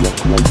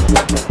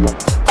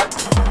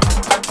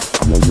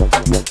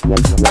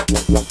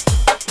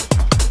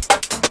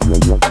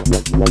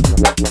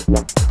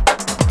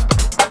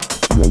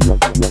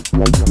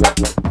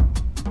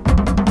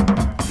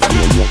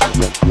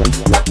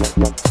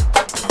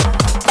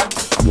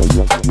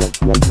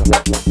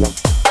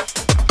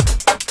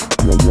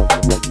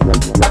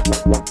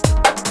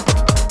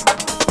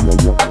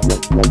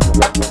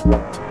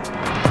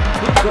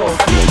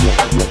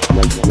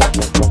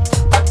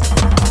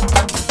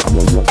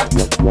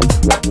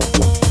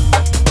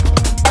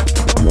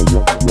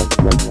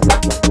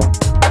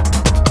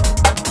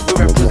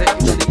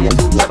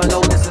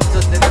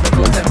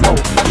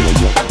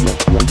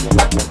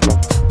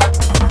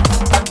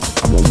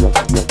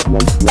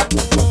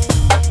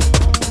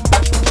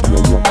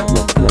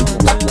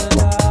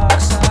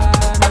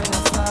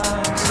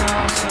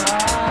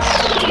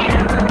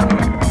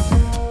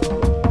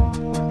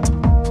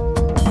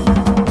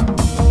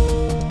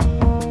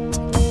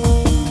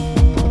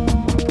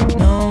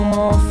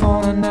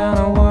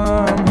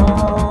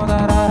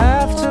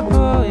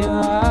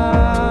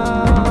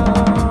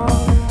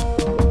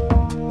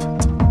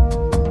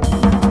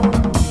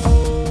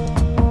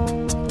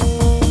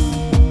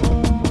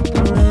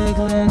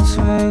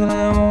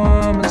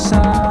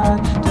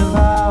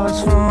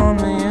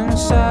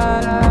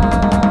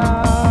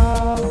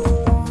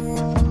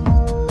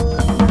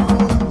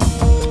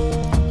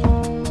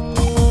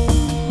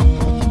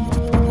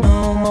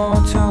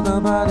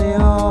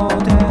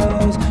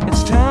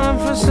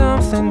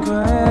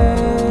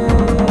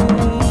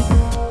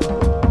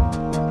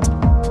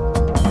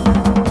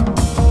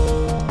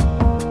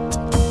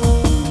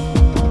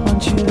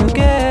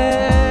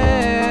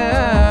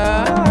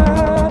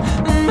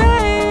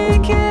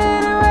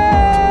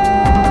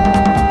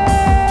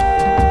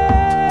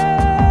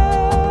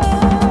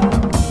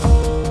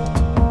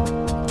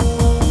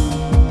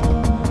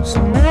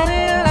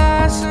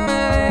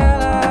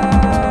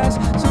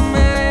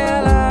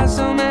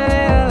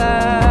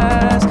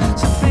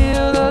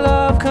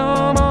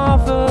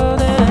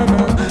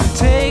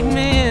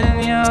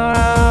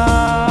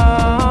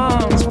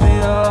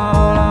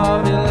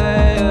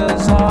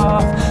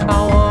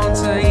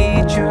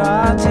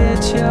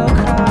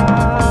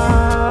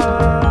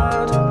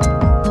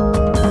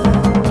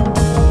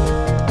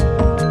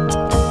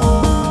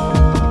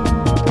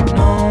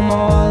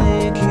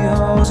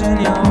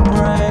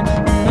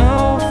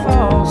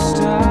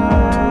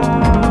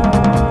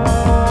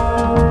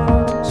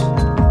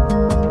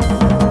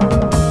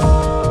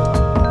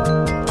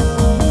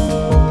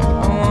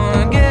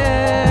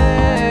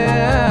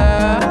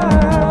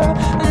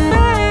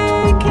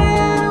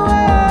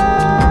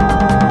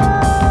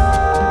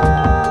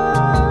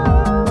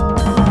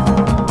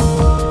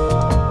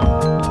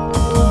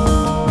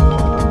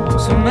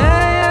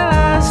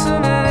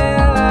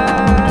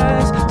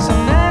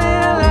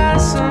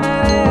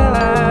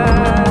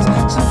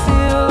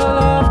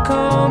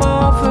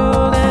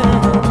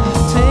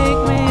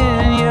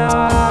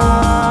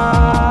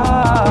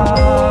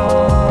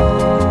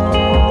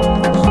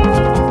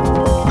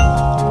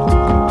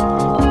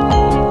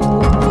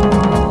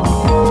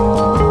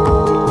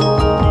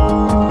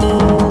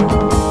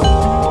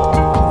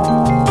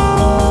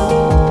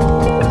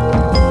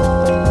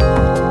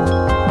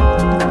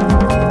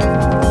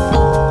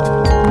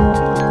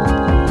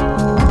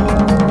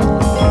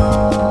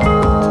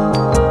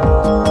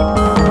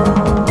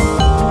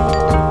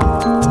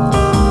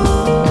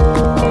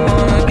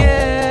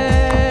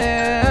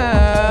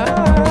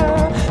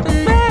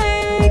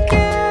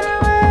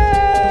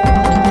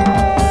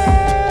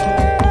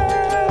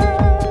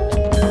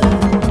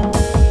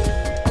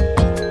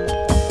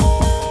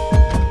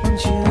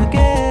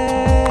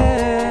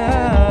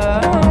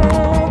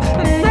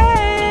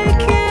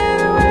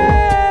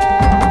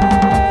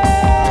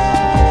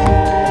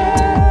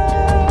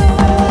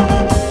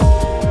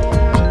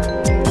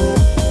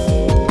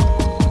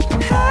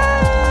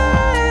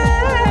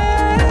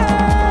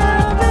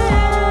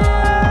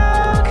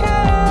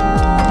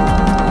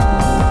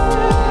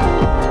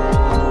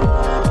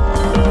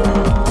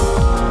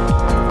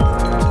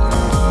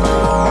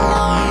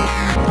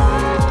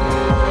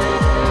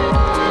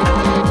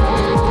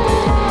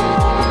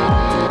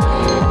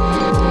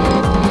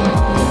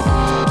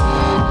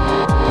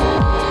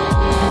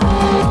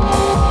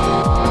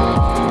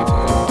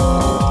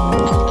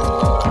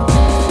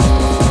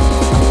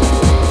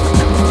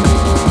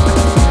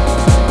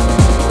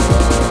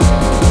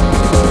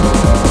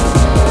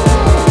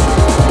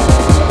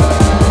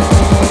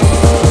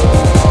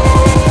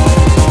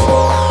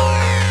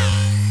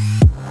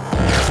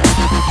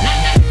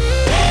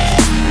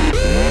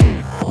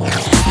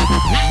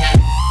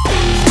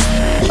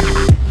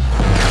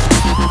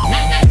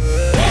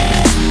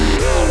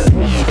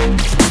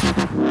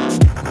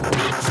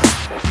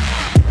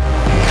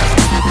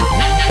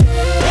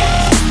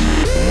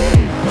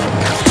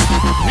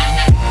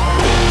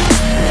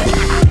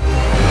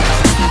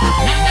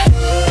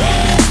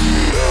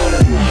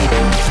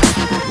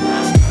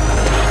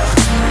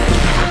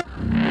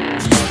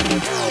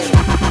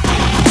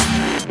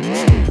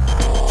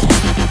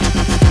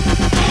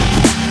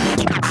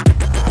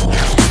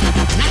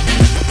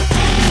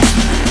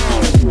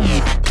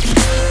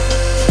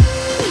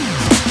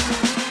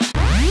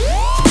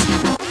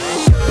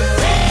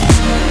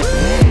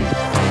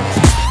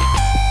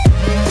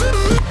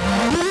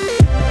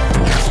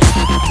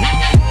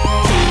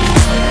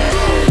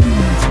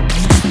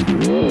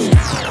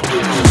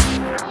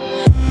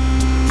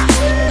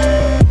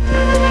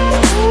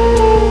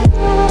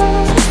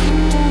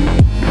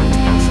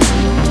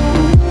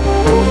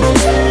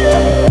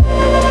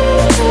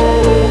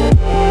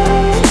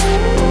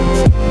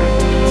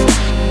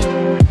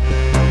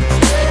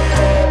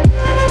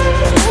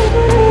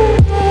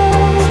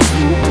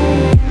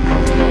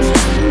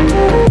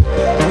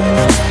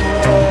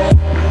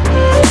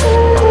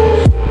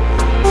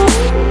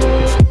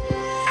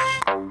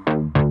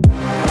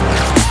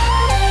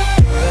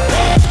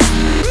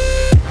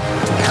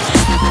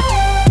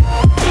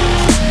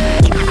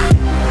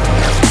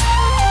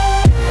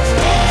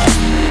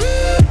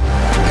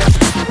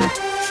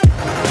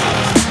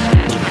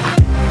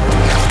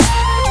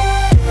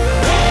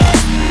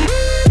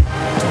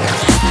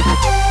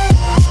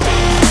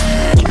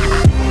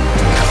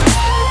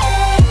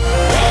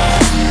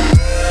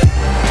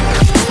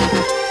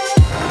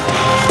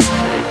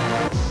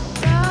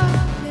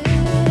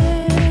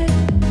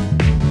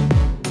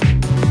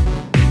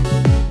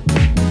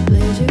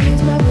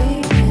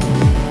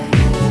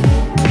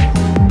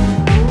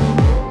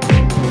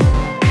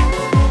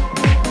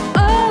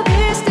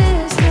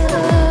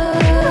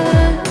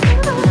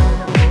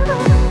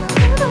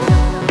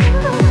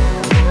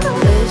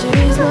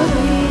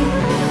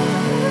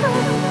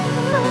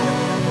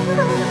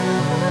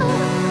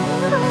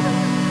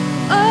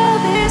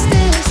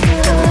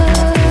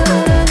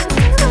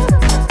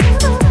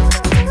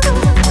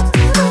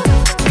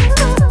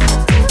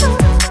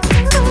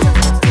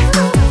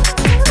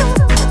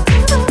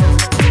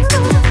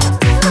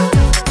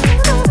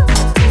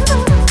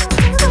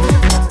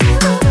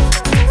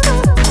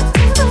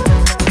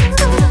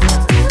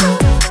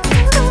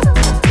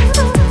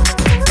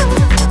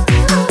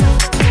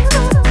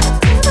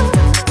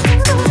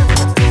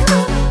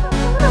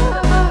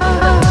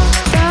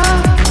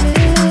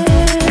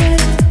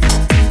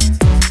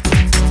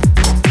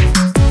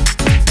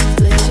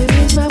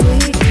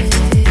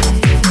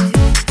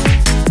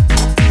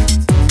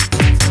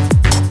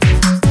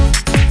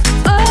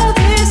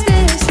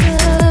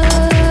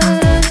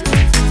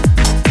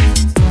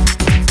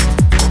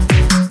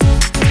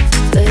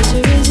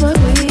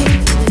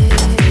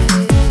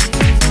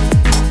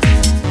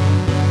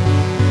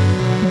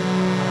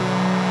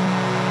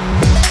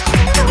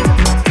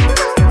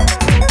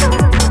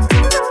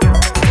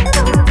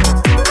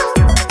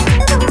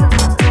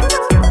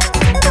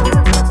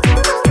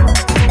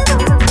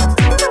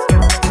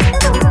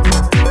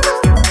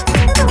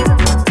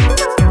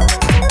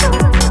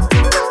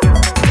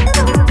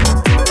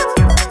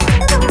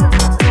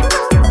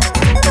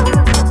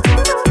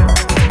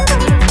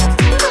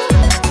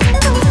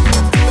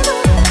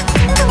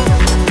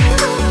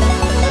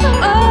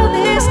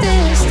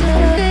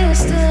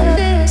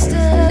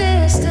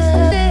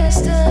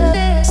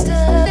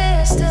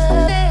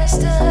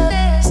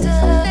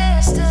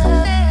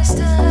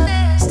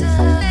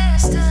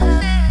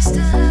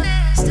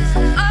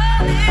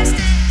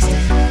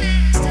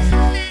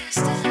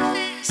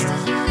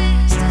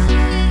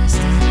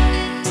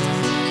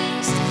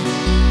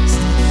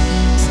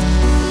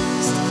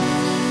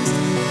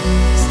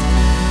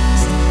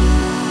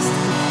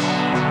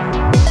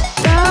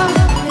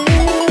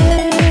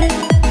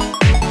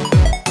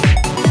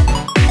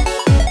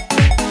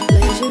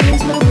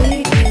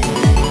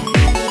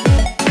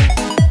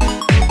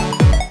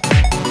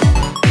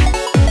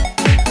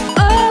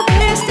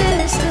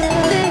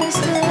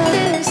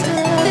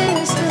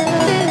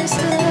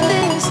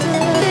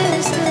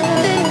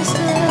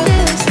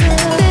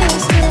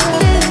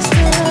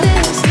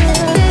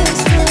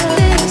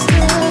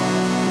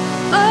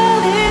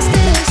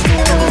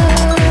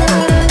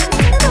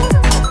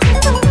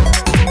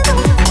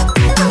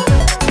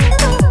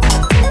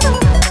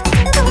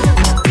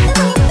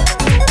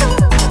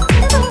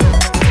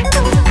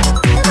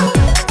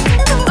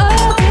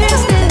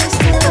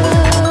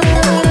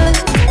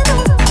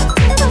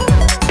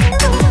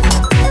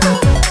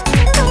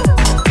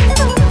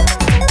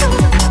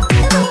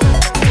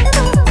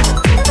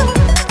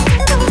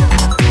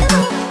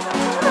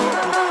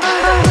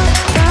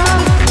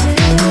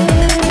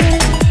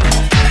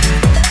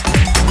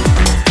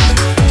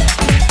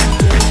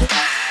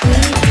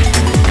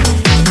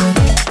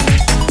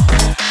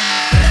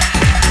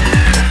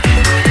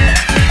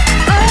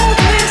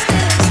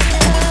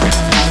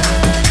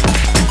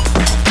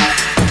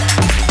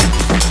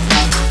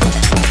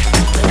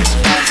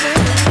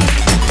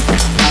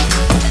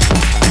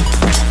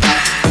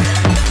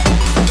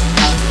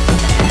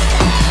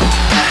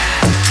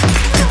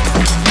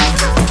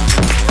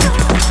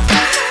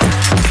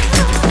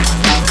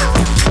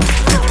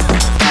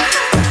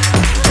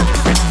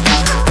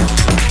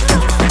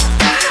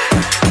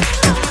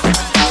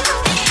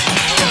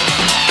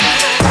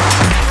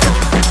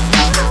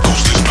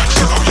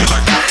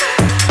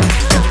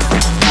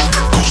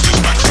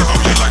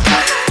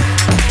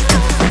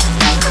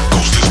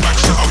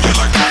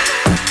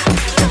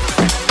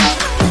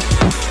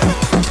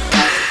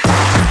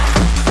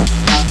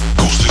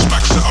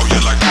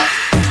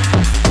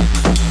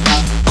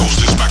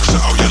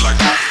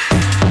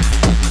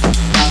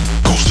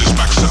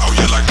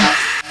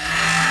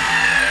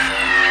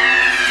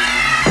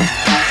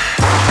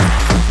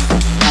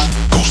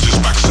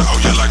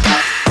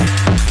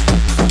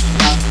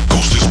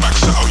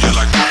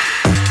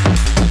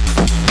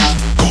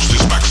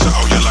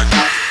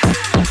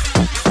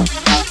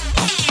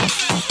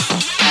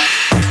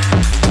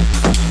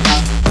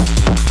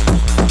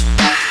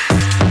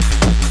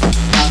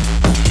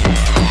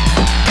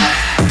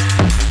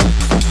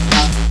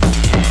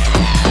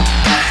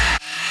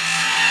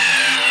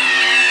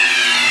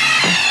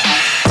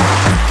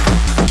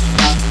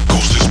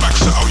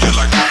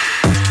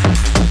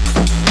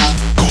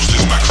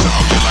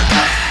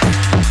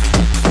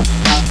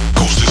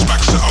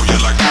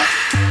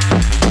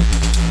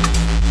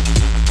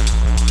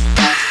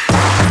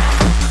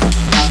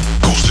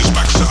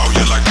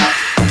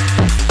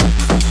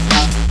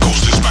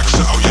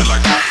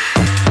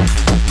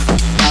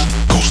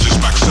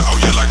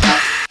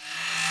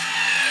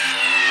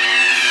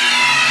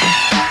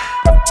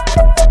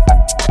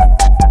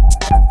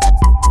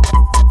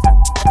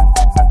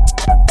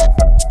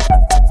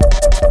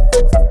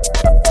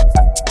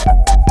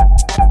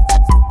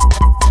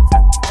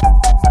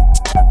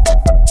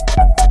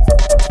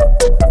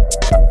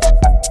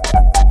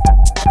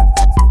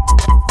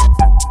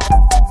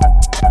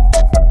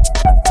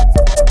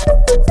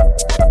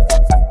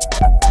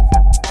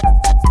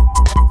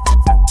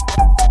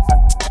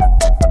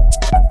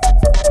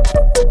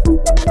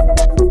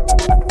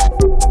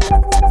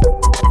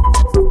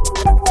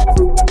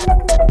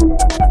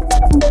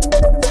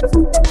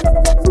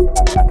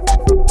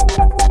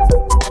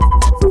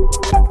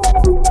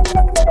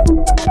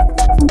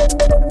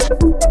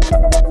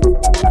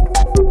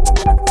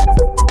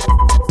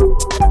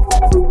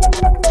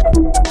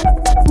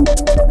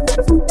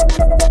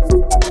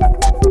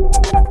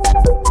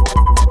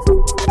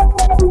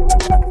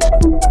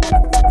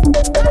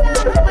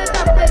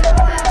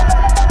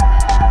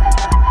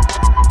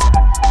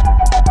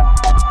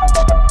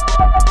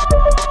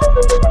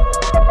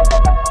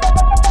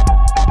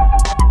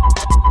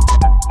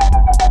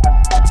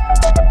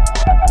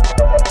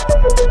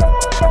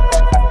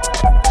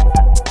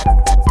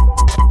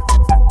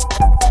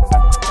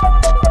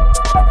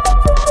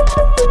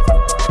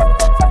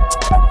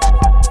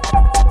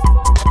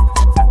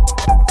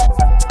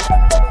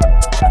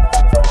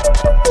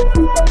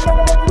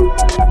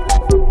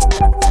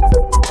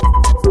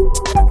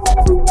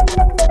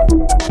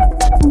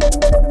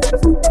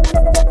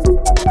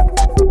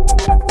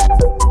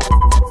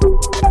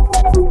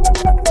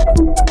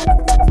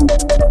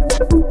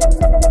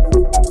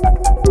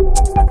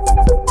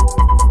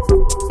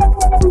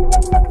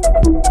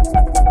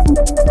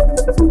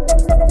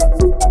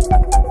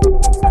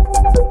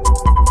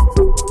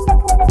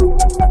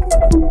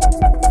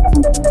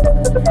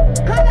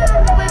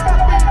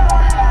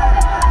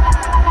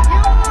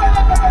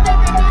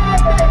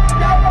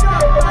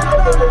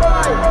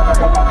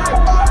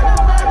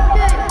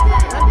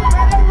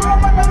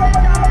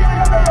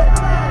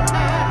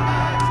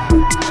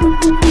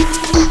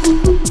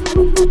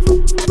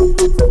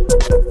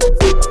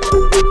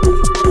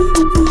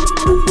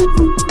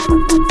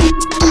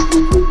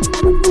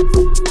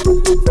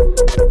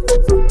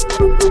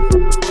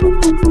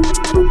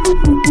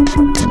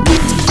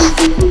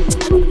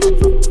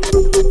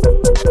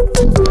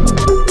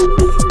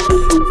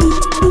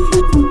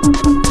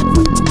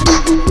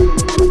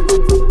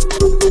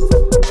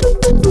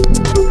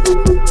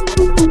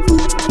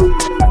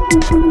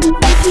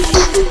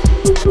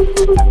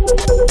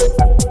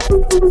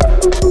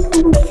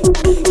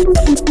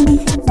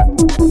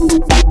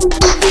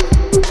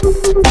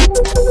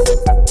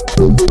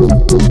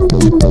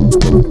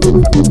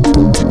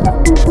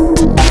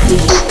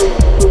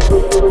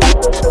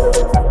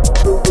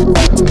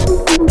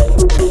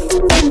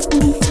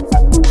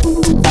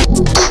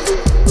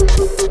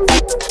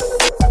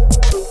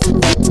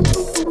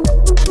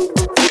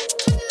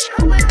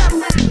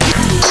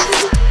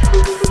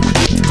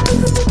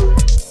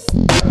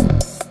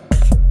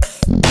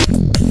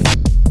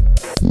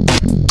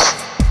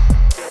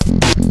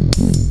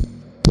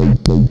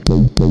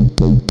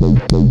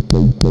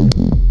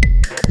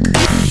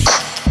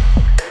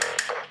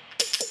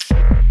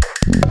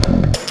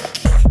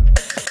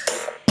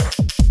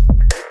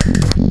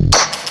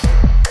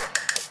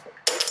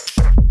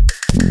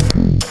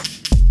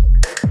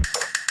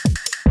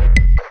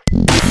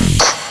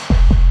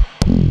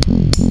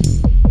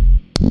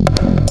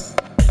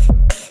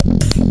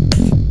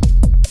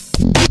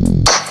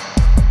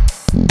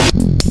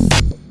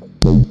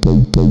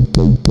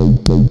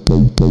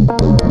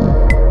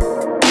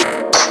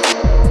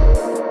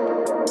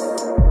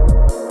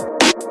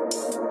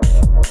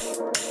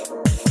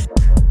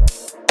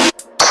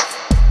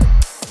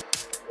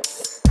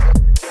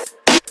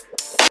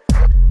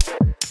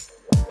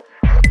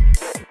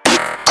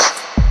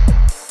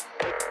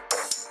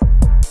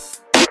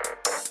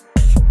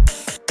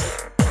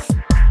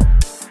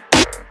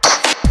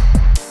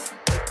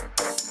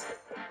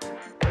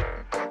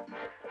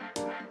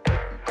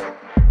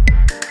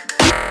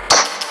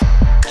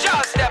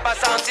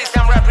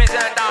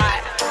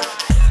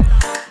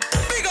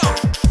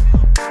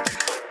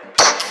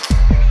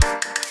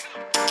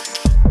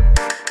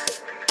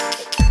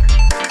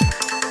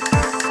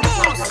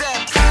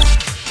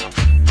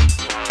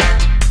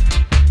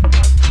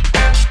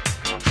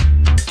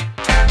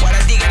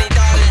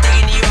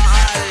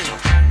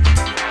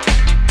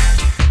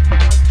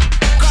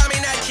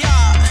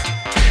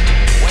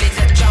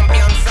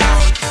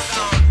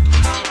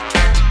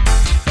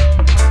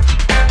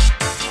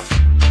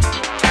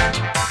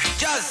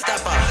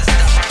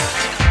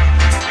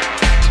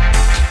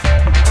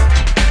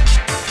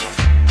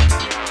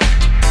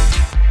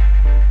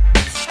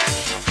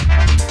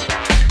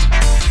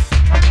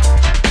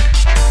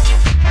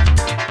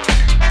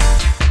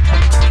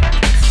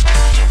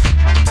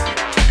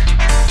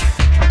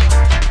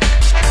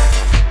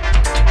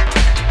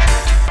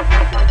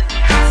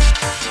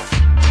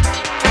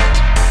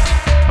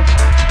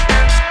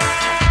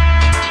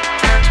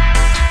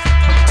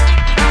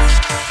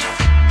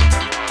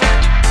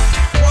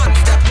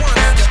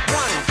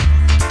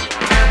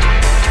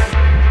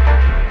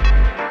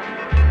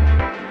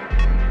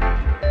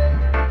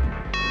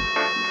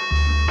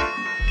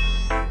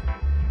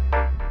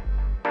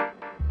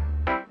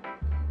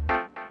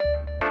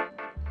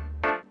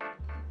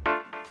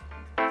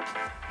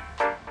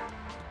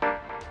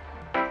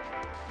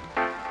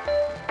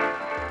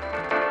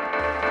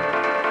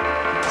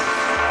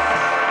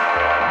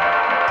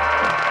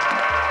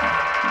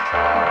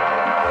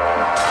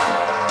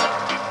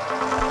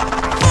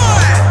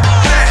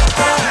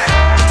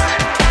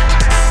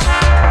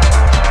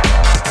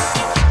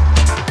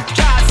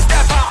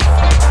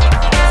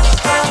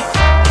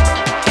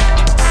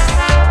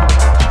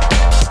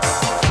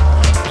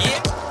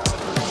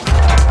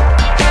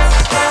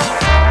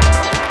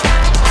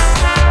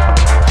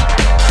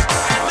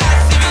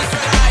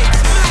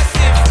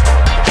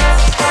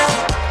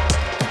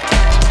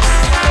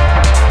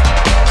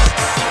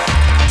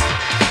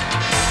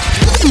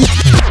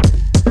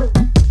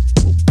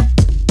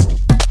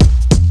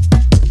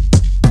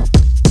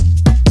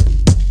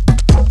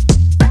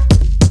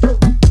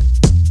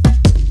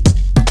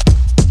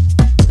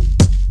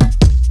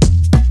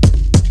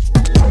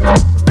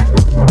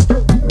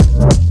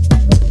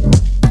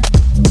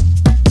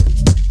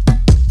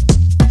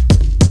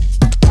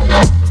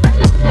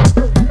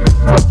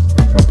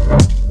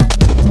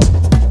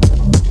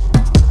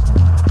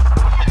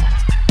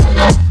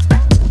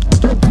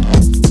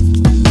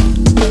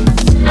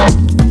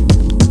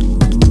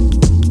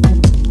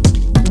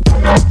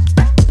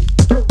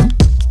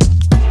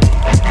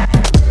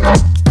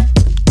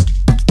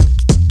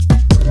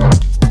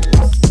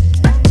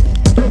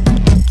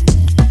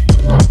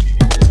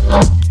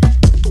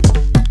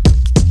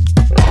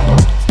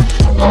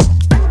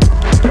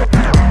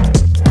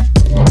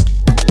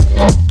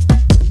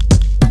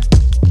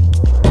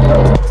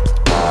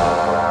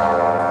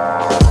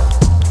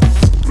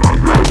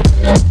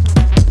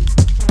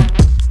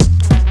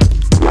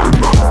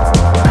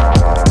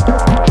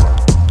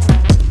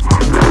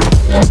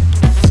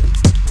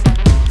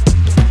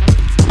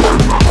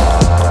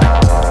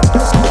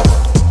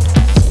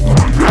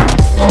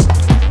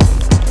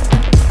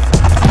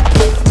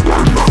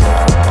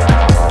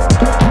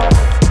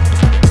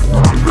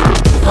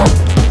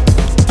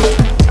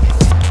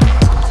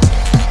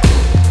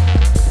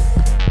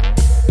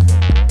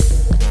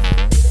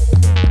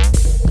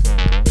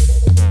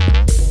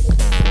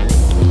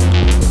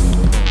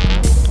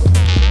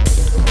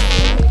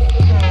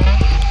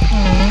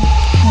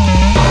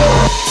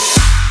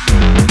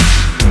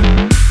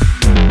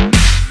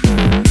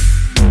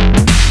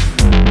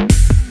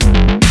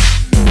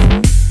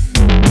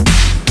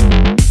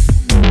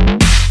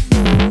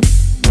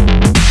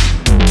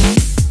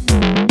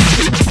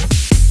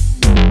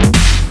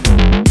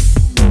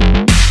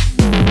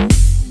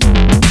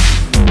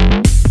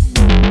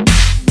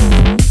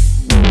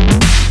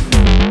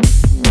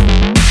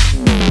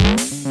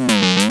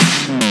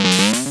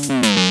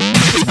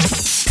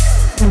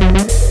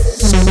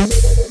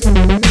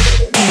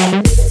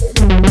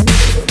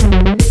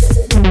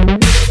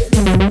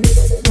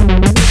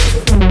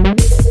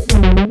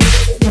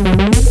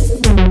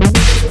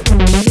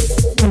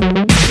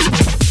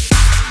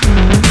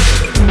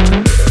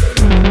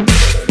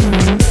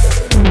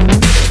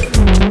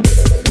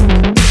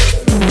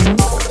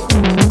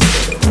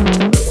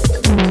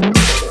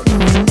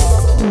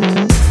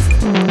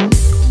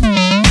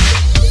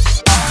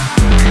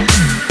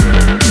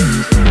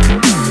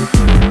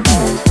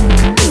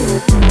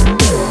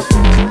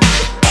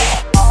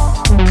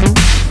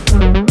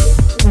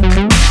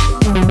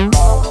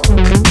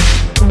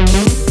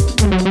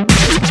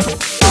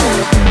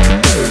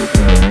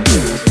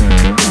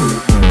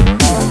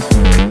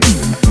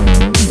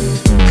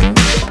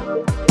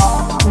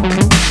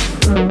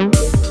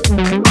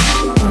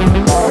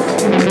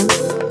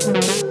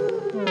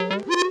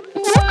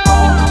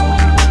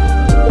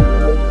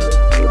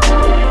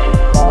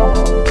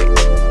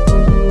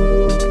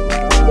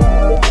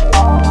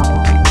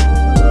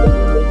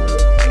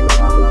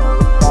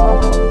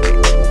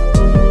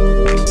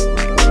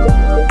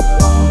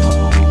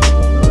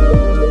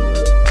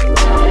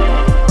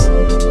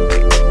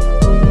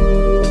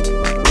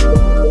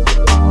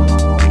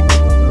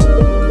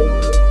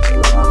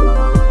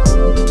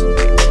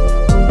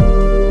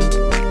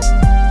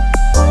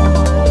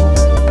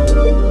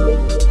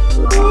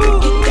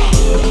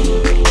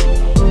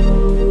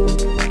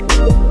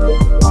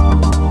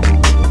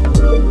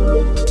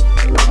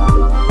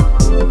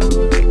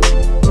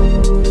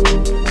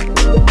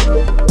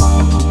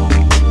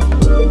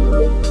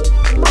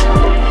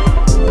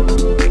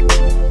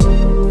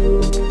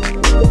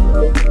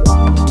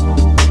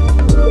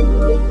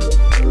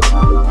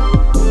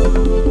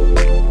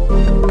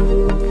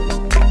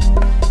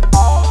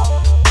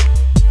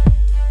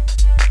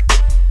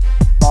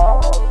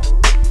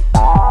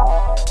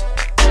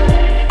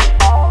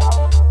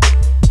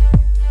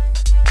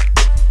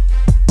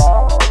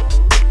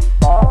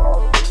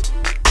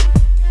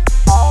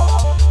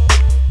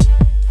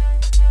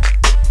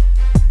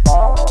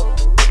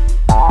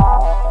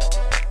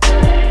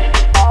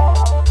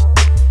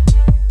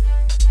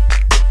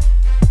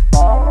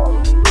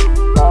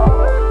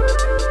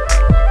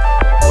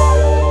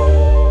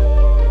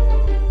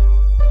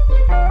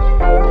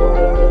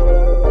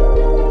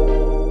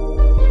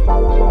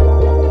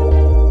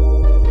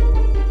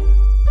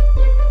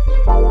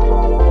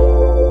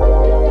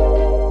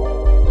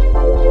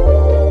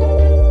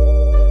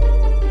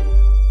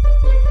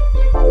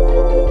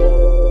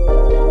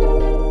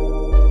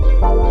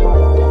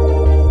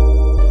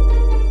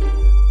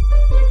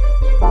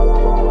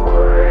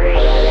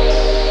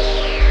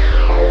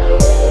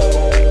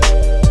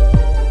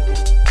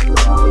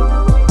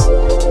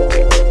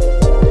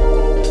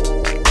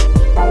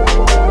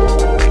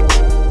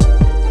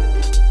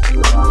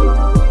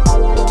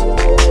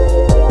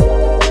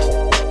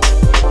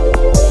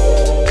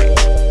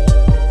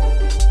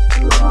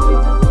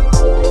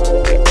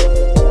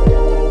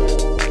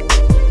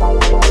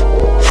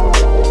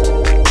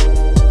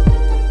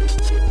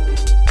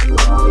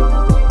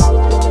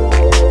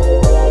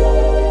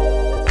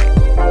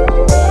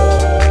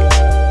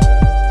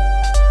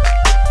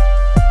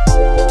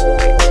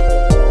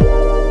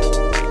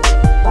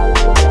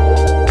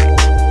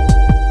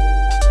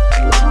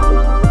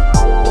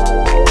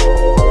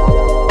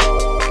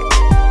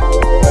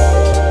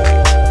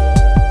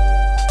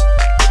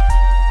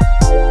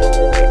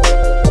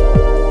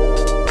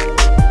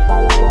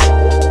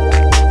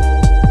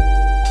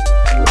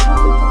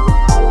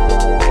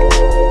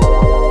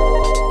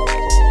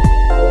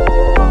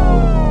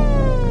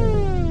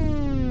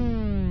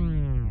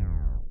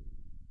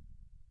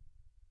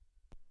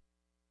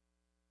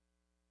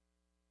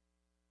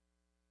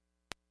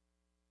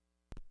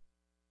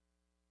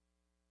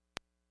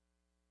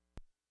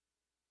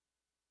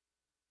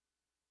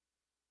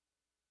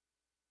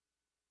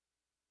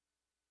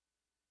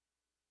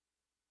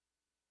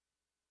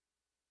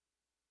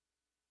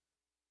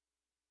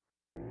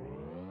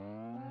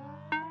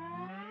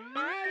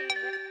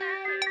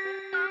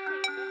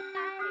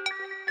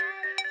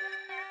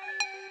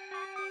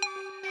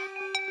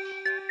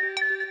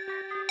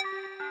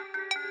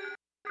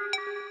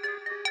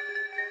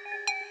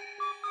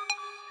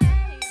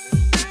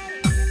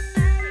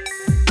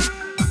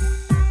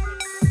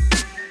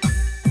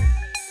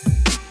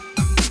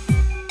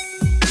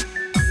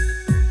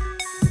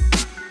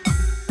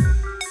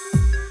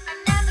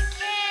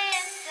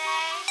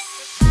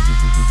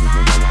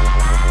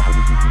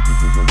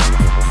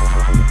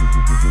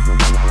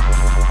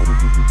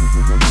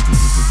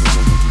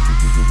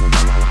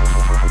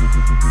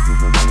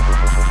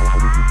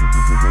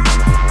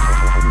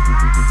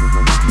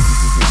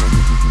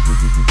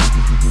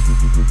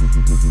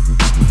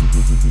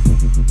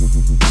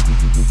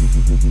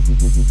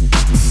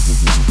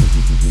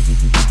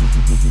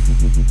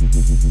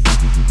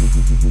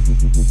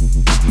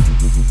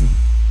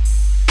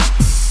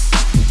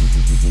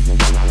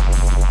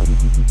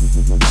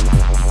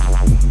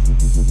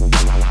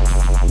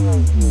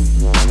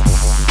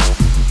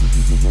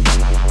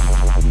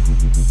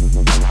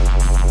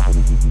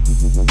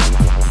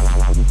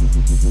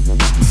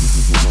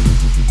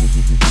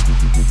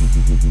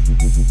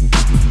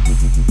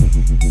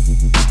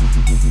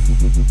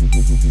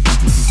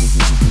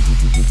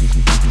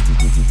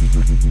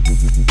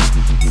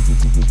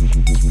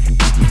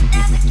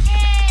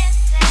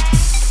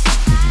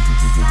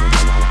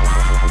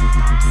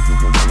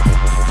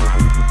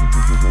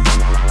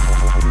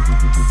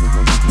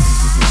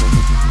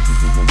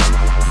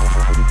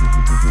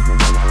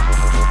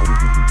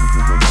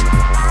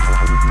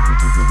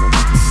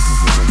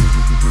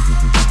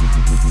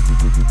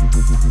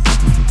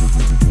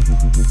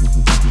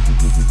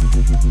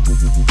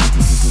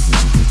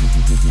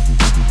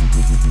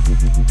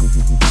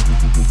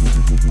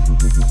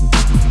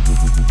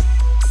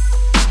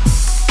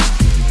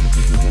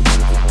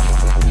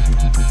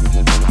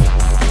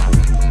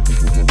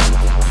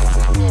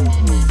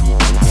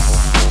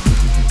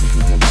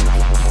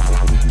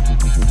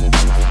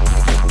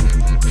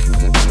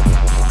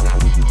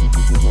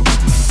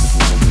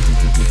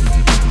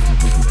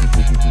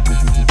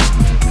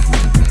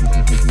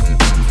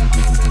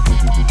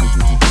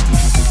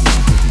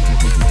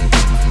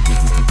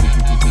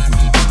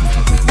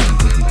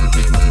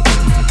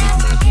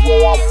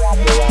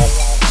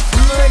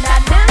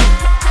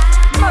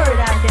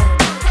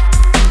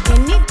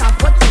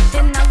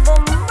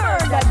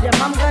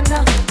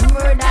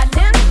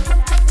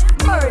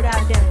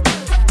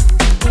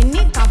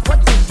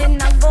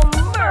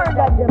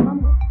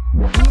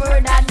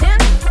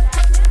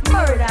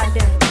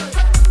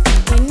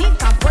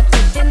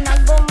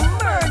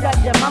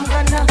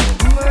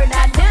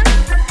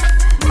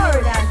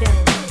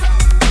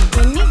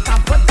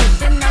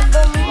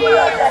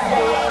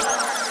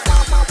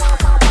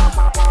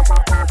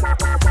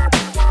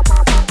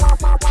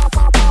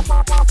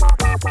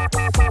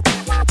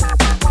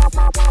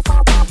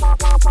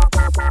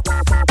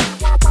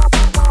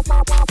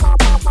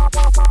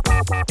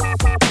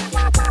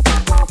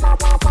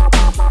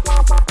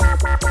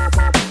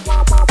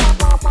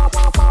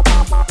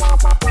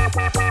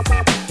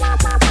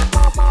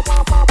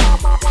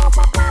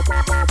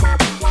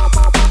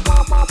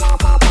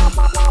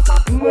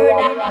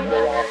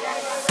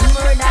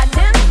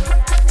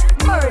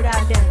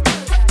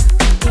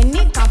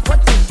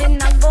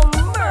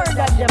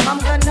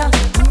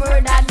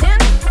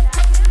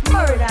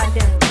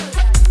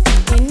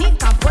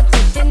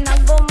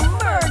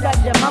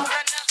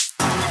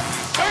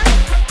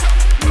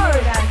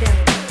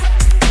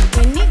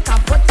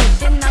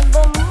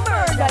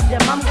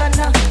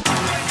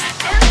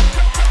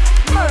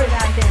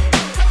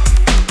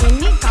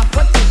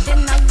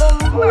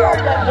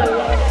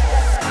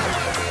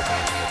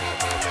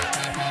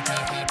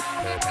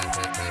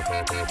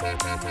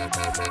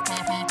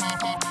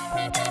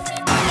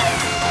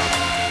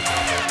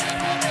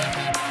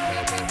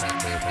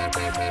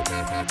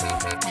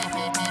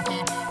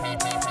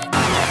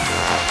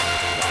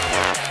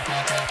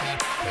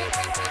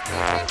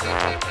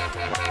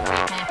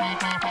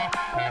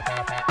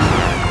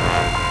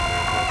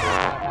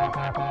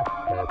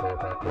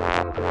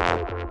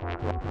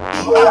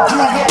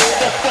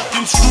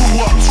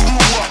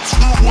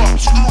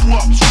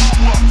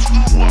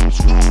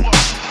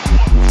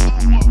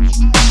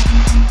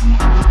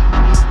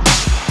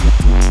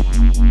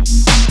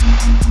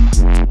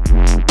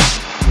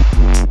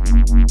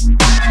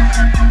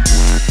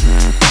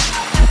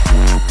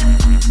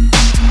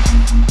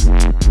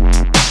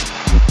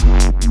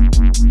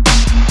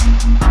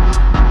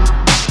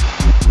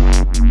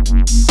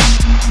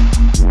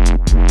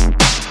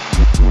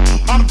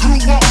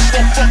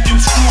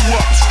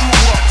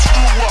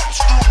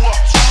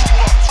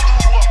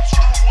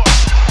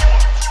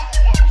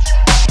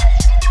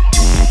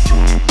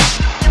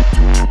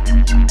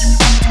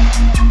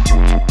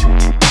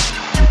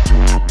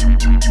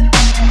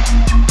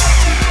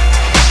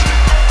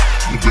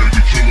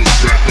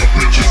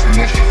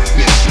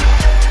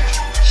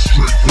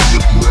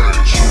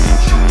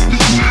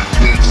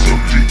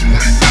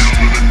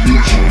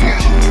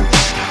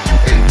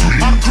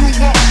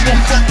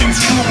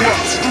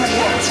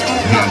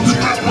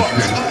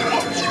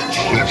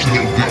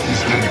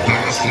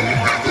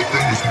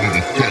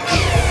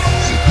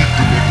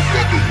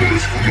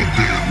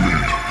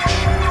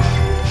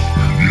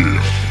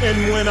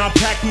 And when I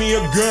packed me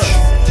a gun,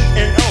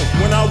 and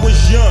when I was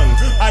young,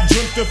 I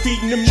dreamt of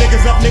feeding them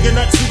niggas up, nigga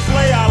nut souffle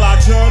a la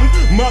tongue.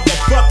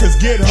 Motherfuckers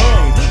get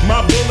hung,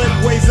 my bullet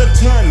weighs a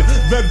ton.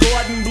 The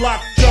Gordon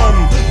Block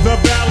thumb, the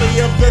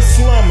valley of the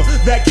slum.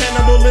 That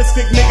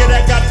cannibalistic nigga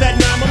that got that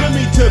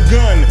 9mm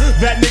gun.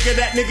 That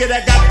nigga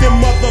that got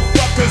them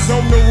motherfuckers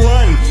on the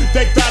run.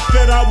 They thought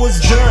that I was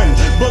done,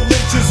 but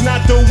Lynch is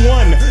not the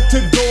one to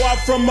go out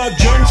from a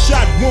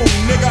gunshot wound.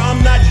 Nigga,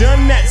 I'm not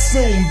done that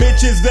soon.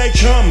 Bitches, they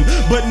come,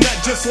 but not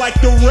just like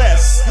the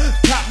rest.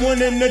 Caught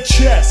one in the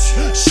chest,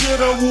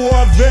 shoulda wore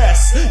a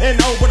vest,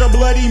 and over the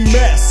bloody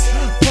mess.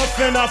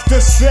 Puffing off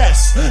the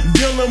cess,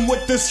 dealing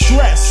with the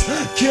stress,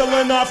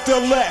 killing off the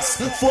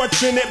less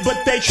fortunate,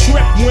 but they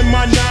trip when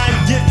my nine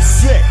gets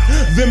sick.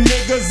 Them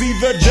niggas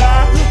either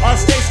die or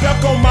stay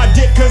stuck on my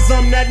dick, cause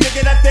I'm that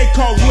nigga that they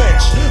call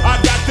Lynch. I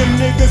got them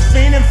niggas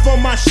fiending for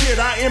my shit,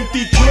 I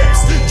empty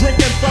clips, drink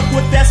and fuck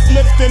with that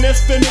spliff, then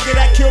it's the nigga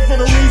that kill for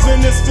the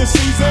reason it's the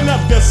season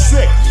of the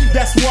sick.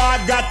 That's why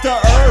I got the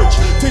urge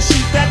to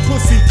shoot that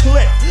pussy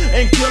clip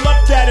and kill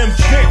up that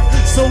infant.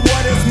 So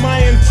what is my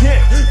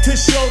intent? To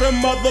show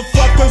them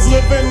motherfuckers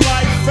living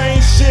life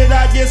ain't shit.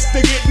 I guess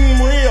they're getting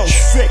real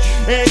sick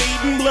and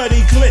eating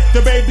bloody clips. lit,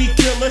 the baby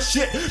killer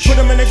shit. Put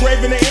him in the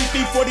grave in an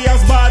empty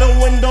 40-ounce bottle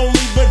and don't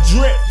leave a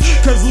drip.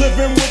 Cause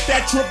living with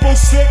that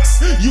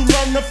 666, you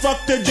learn to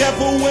fuck the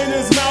devil in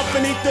his mouth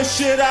and eat the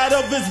shit out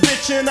of his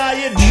bitch. And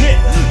I admit,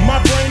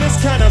 my brain is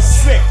kinda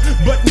sick,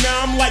 but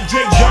now I'm like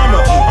Jay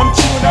Dahmer. I'm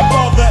chewing up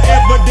all the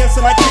evidence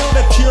and I kill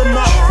to cure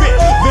my fit.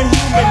 The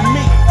human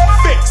meat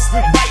fix,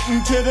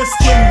 biting till the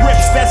skin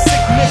rips. That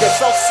sick nigga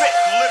so sick,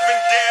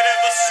 living dead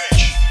ever since.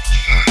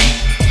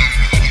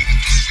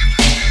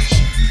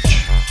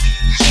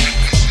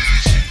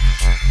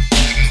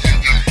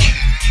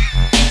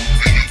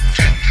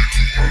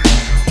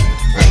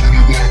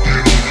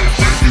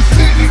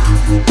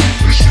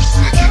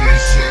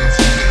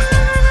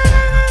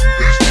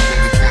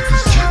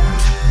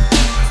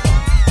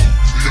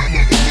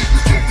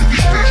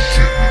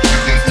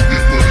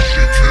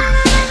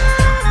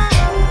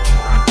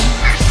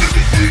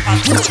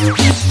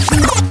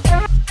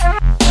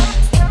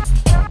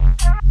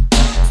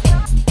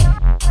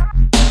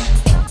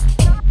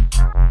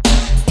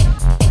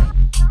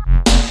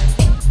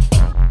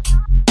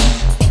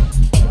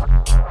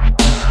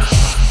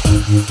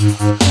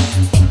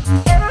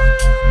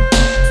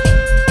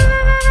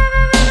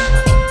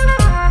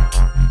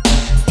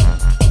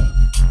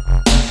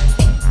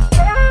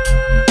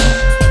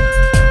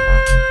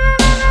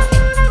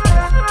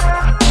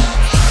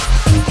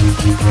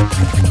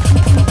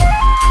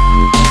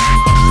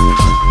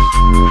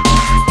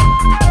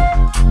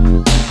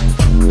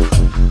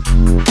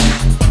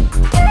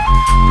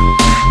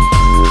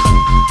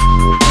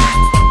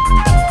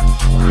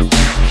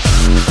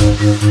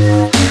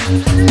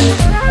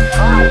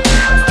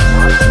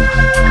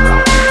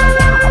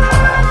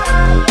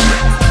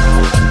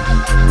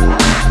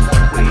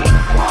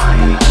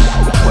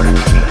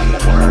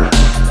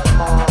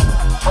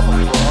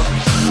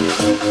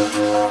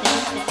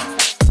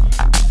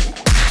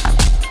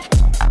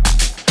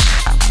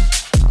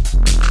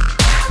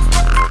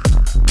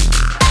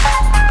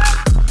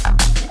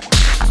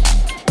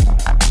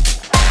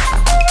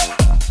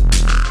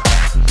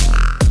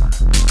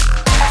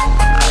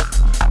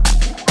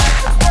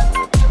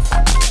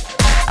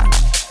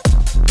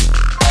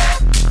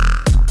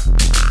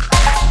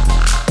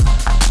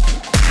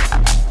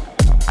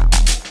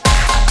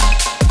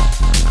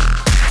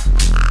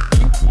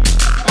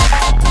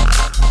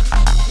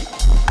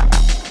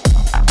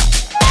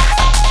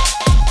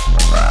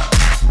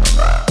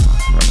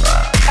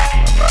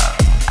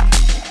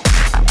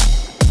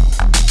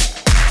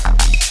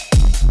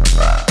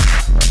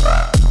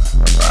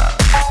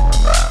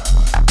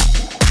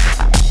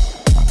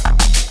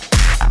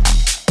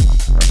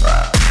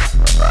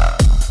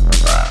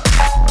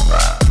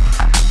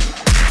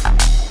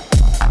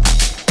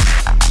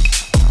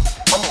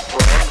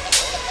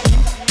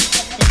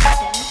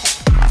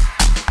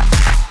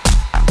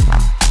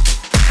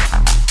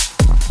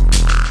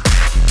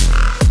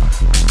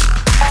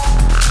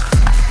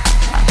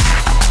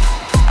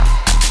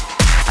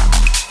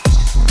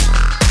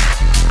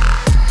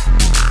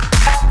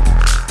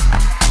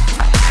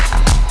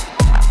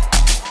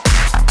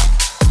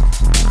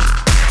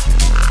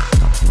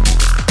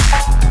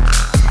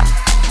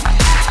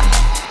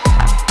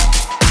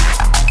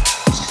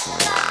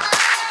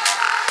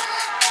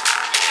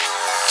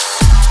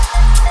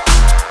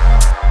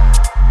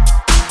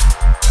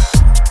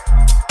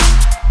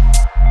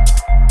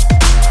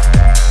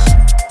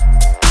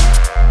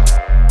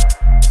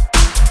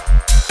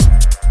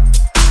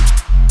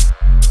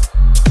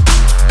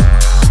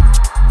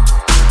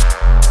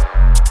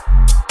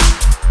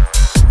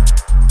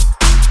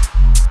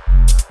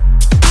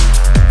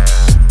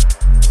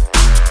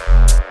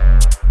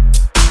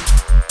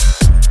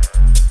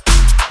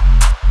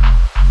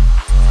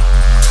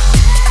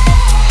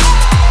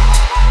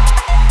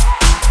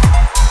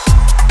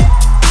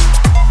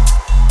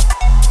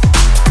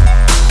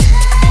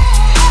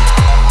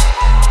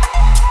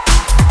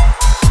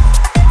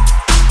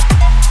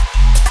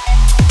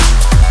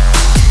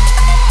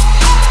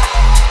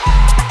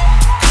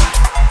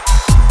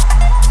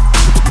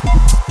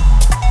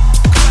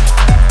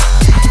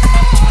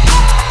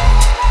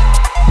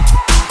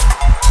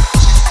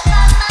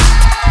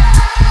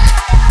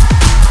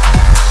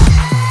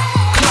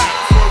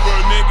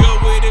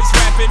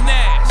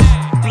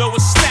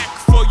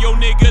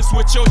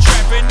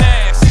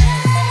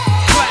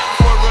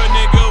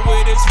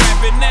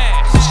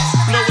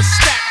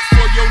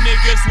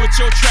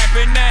 your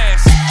trapping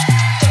ass.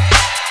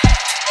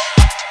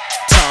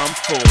 Time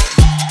for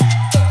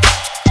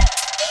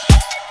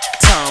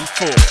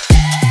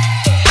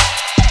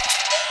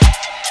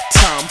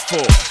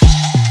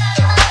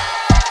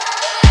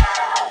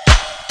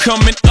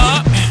coming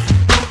up,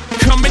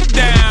 coming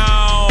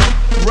down.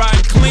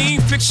 Ride clean,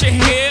 fix your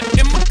hair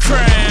in my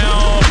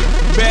crown.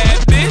 Bad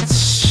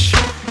bitch,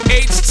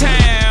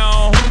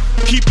 H-Town.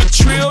 Keep it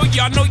trill,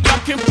 y'all know y'all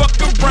can fuck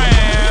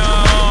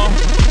around.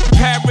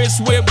 Paris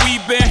where we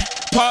been,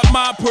 part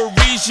my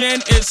Parisian.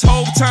 Parisian. It's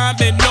whole time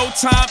and no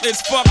time.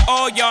 It's fuck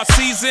all y'all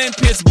season.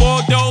 Piss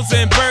Bordeaux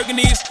and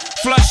Burgundies.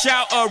 Flush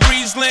out a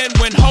Riesling.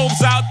 When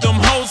hoes out, them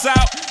hoes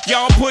out.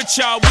 Y'all put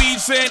y'all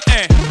weaves in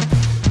and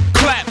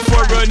clap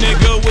for a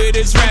nigga with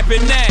his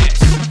rapping ass.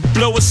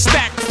 Blow a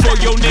stack for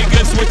your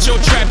niggas with your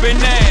trapping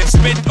ass.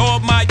 Spent all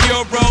my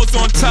euros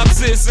on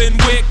tuxes and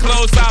weird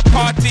clothes. I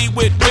party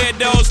with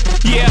weirdos.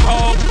 Yeah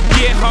ho,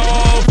 yeah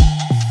ho.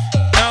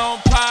 I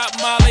don't pop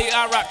Molly,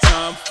 I rock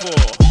time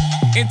for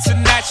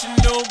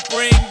international,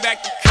 bring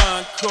back the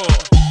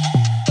Concord.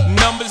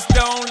 Numbers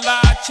don't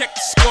lie, check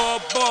the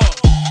scoreboard.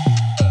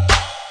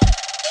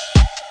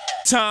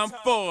 Time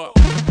for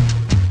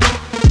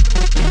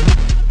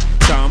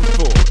Time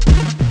for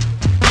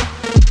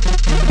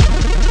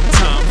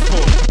Time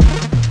for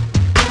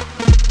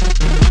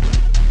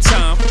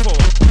Time for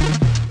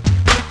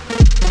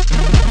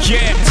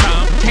Yeah,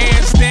 time.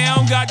 Hands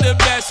down, got the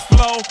best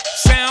flow.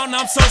 Sound,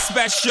 I'm so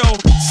special.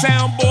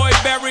 Sound boy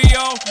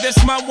burial, this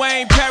my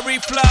Wayne Perry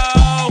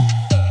flow.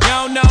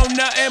 Y'all know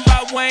nothing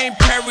about Wayne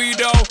Perry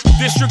though.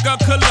 District of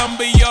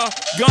Columbia,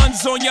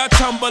 guns on your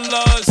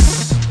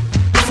tumblers.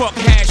 Fuck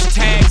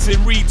hashtags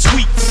and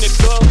retweets,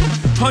 nigga.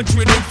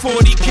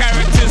 140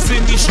 characters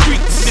in these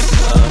streets,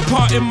 nigga.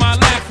 Pardon my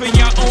laughing,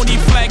 y'all only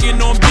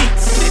flagging on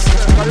beats.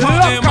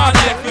 Pardon my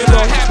laughing,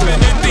 I happen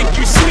to think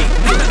you sweet,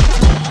 nigga.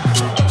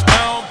 I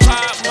don't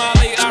pop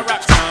Molly, I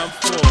rock time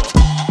for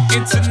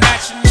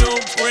international,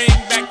 bring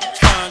back the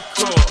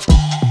Concord.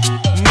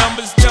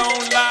 Numbers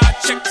don't lie,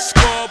 check the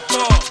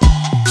scoreboard.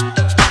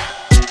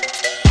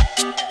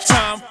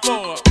 Time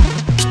for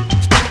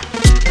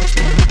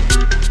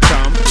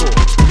Time for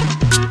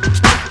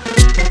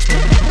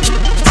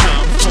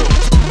Time for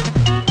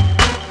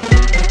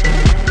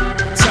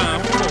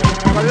Time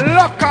for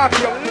Lock off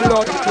your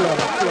blood club.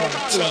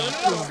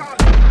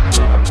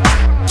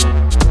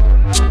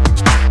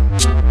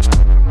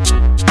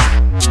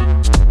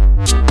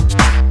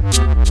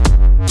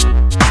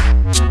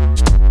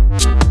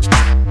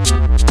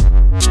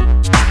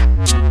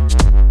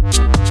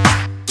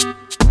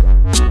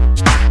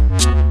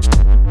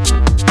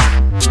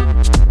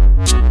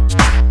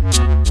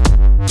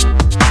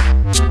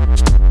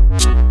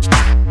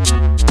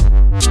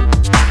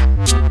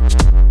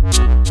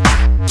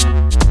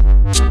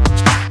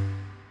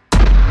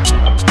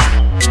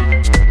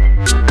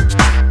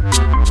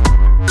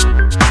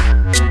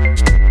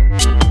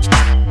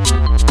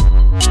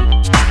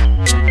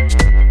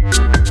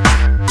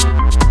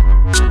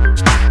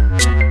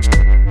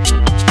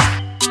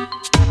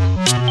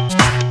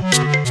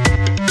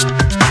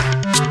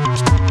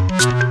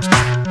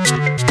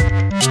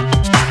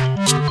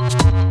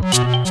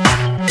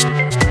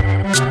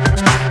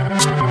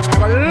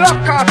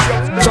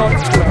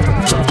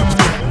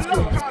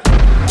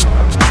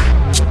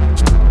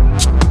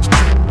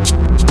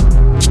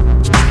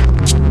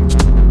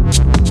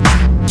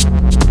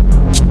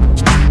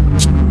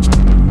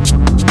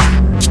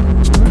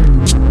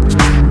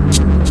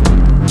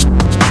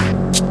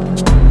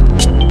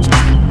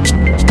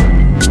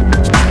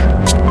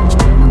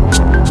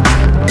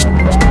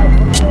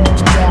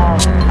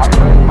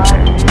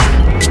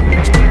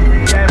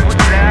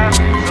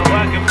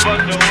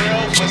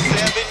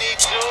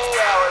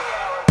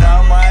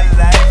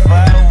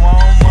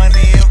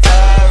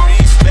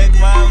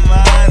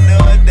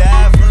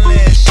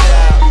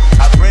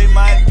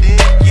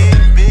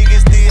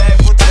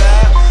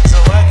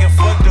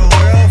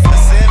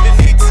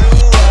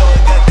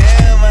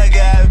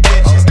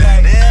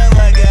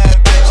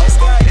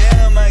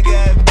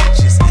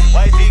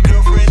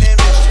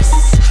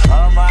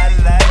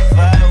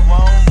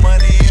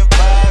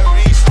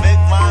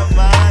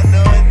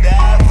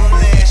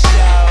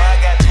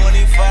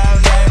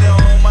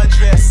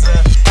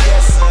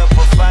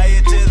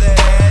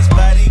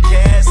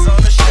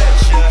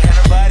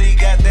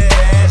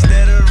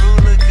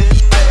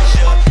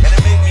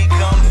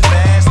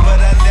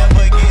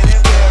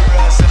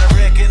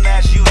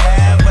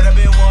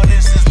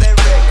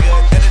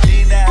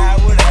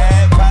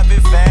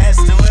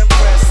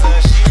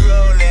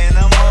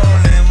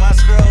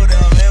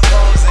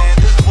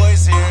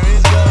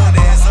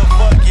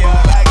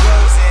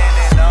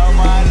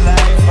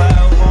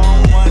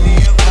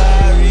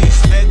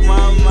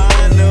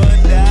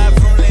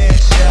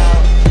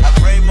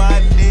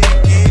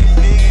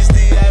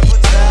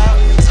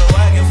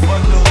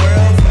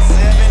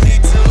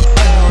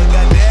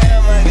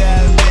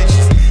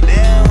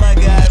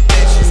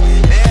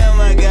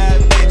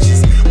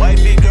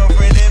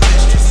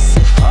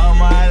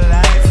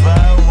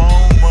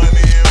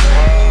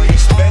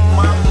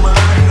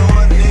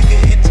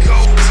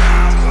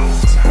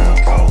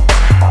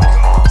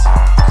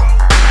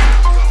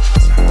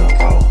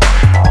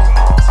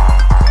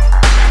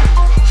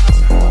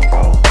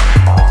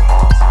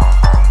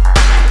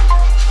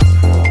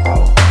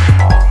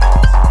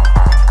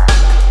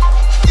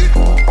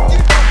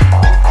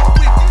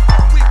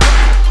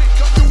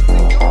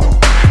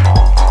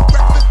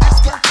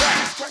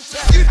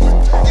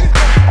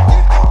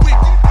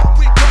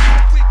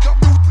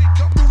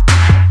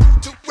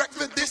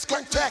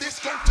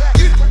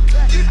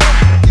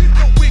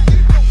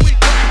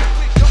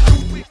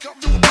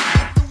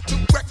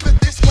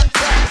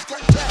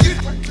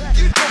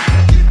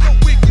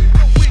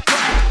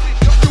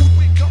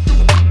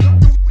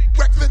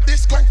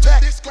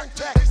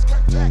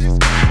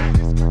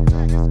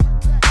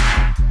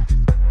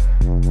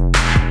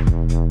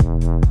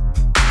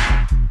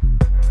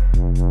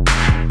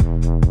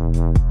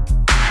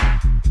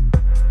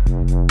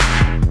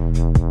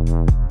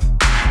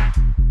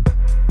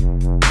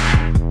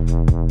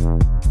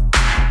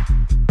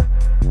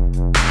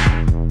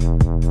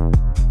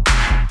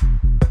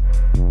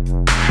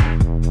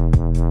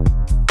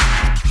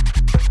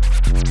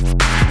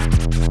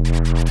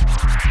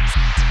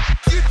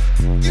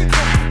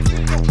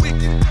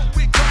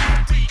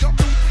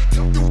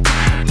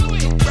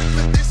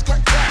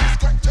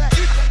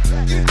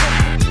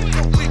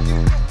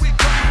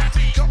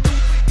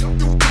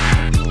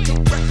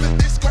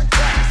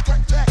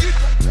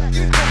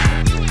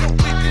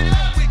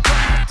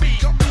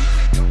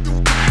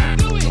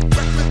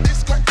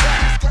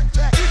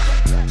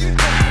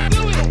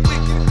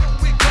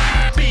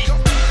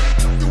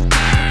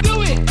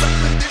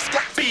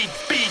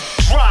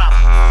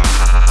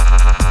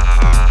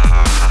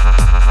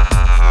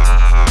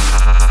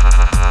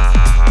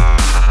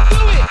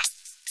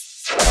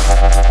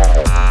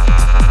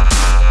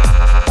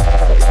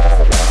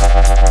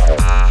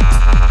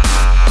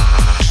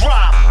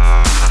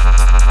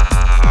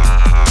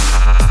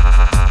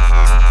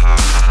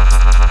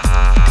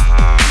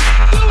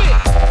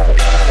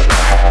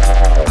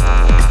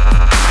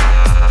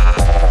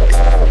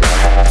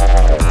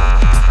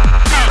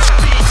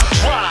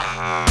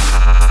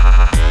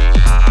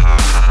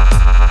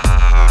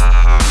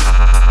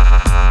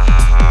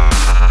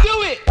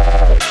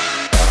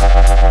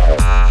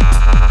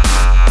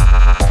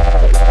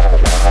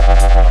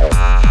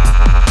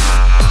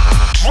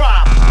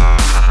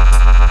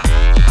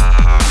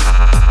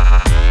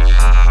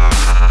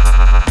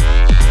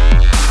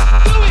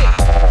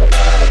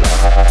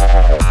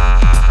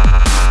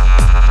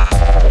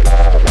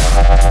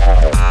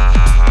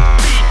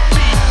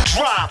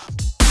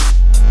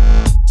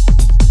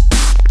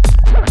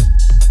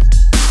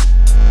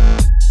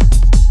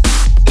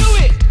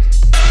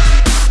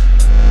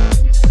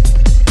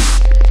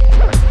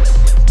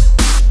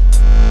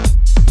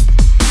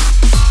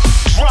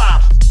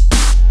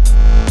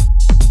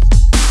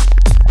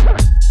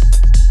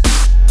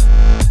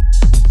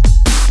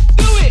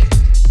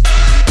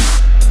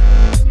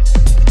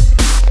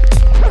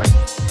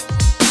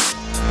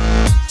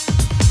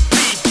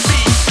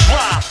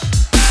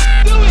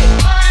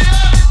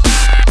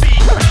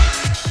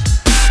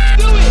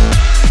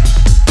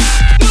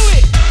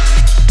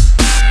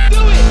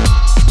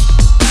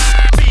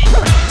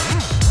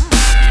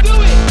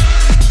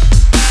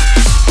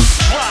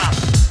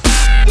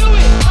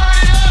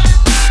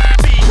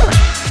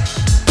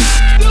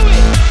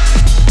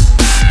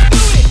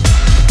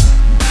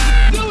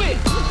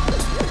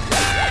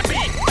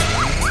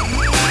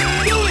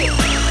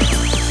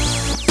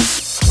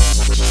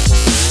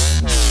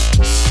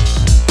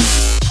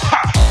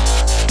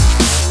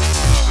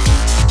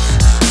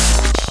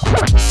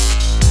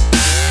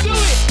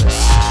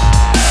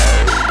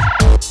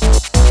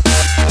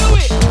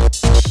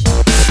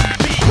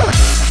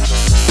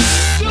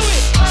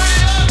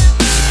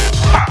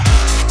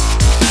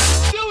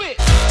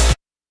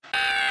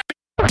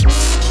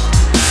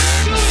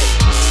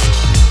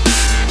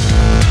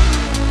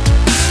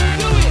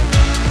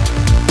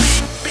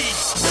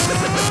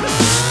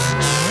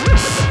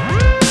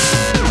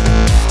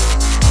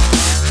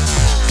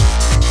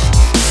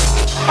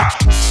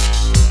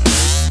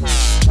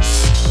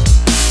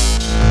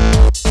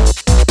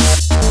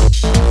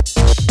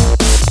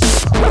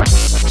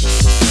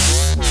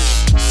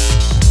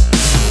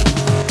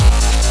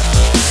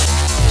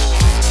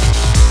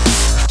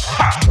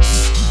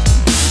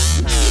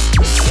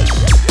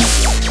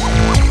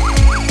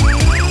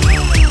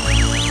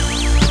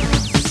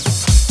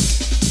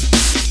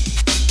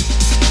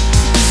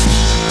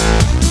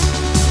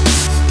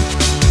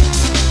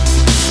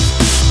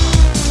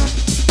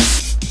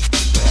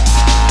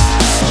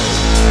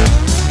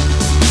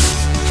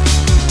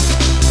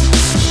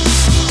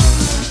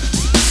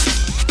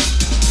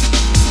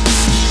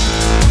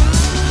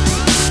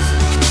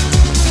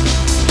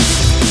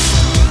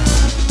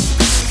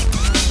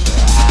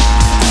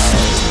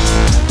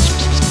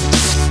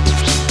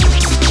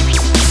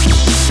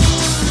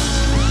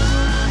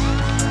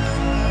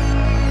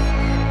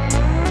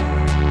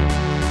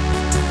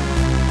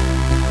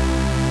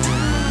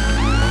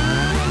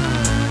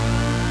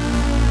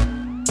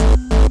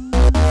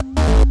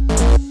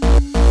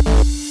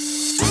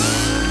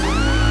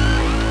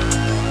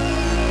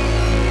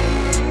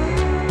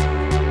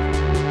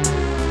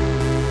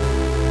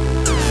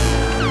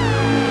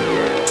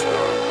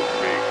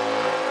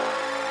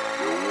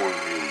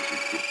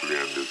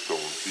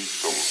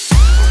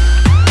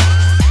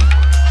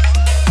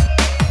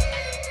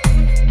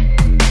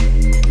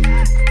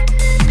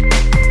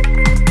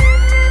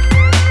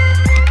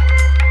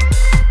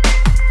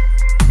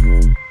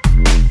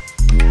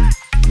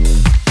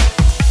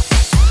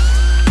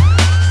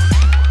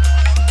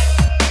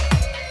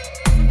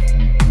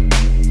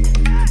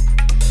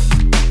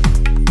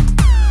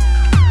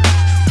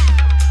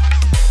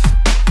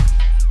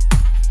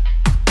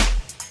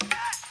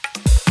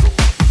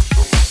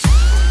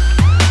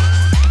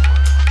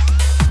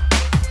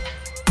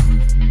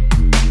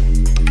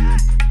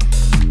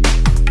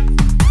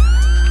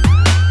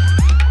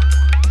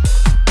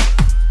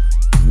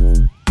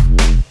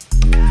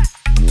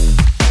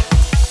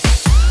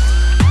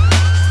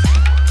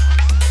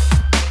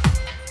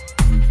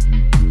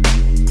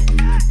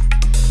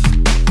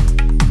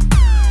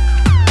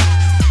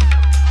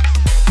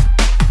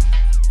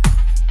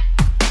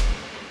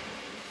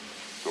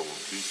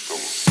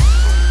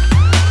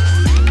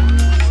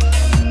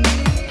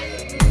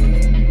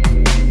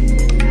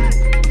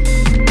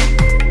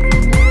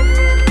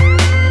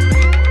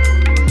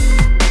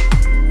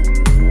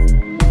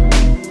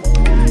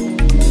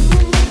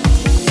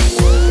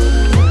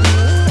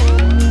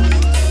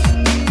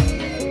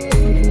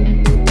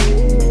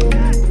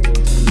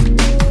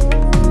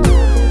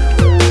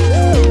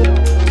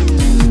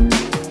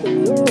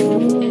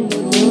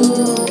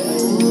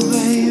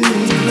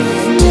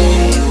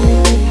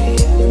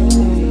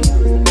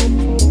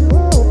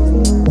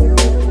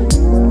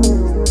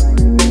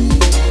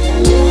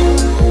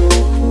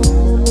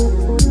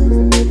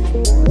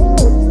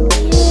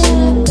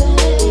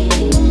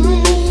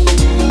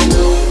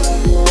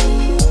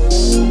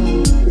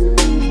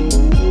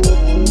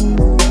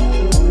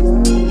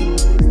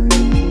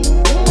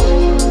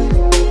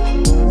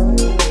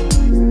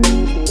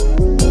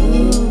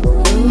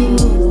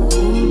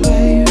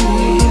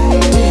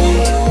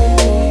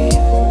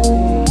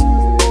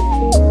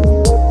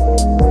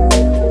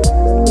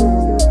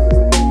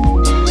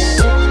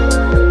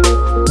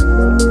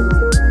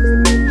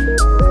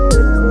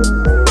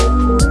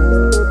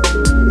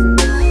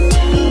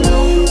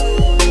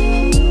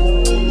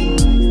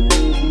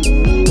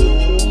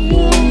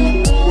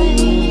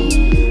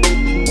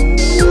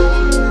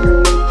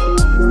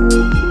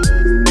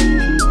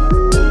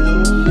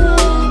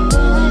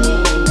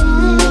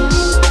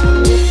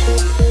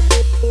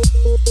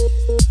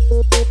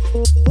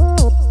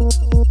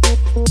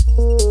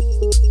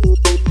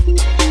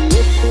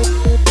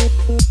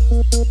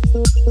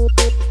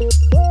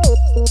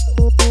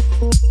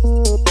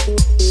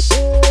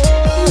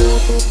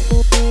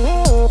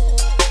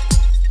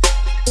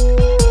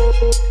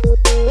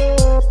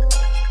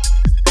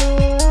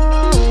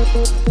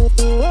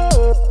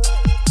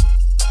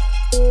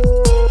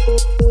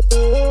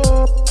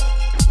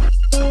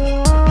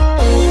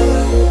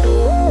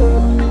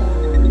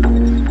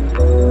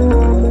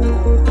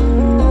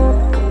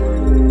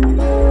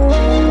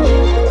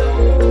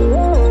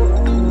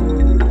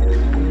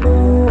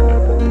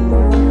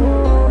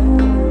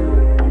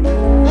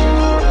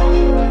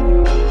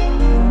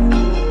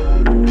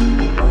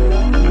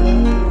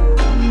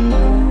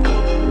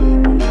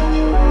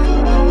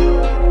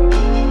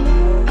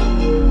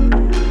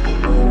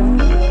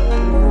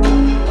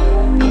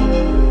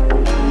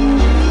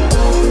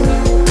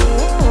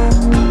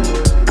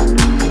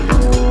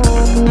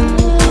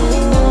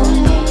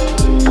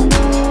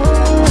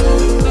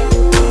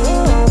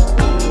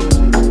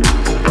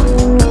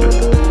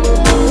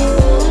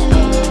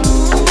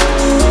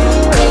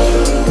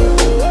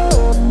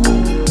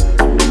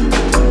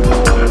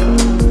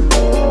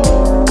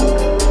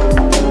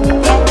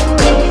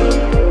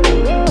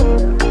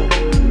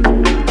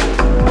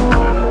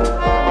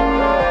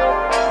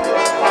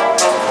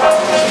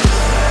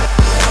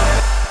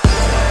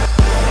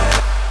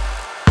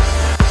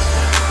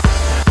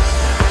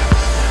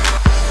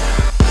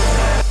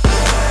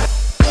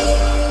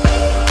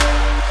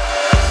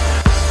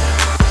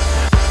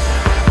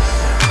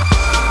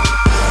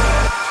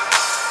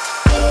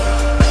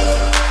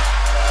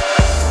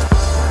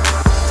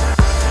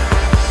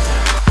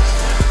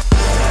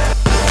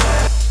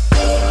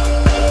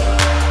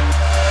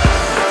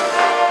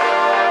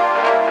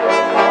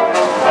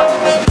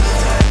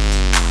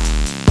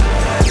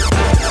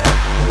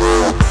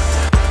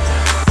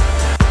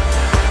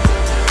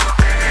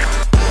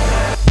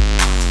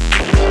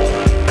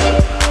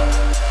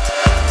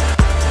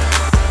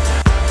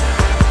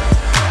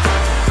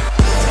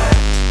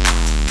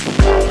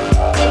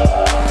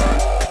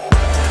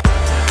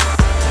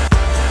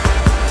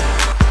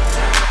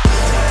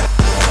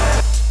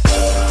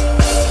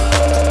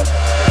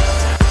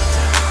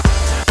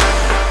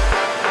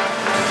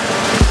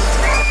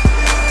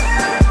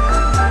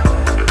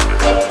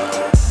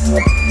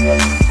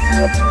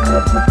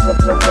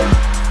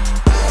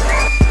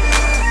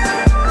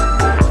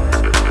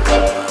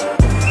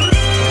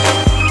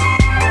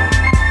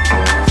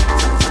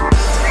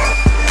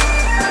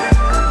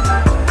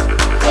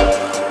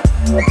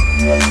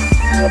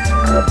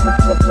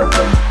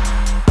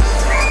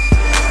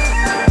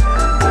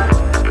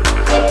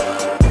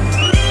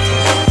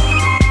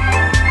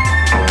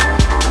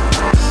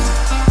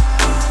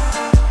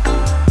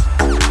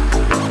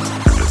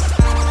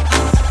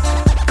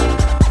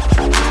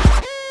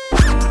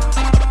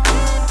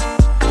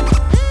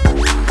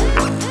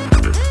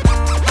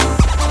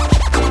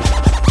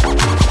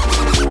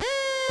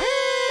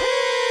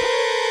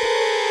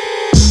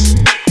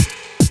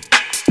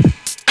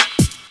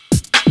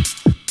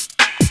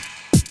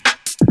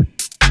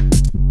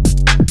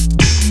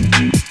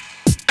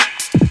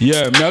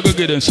 Yeah, me I go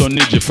give them some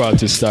Ninja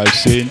 40 style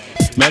scene.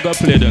 Me I go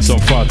play them some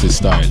 40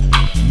 style.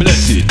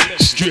 Bless it,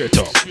 straight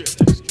up.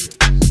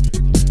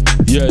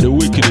 Yeah, the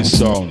wickedest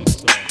sound.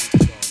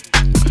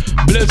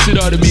 Blessed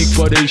are the meek,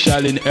 for they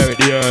shall inherit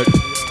the earth.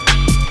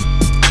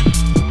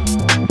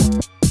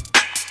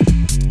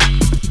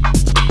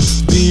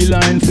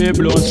 Beeline for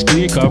blow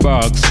speaker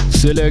box.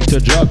 Select to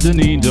drop the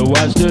need to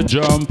watch the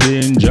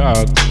jumping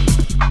jack.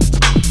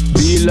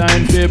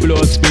 Beeline for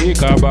blow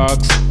speaker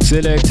box.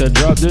 Select to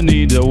drop the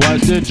need to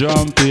watch the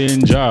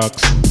jumping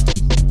jacks.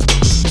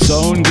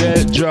 Sound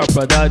get drop,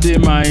 but that they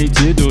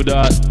mighty do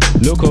that.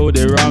 Look how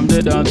they ram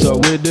the dancer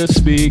with the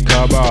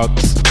speaker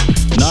box.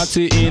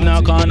 Natty in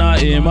a corner,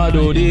 aim a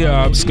do the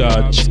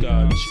hopscotch.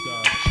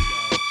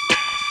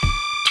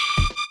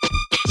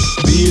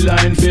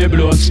 Beeline for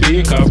blow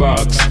speaker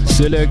box.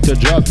 Select to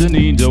drop the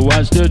need to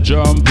watch the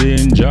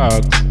jumping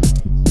jacks.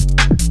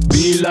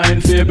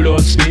 Beeline for blow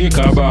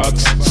speaker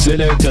box.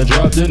 Select to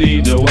drop the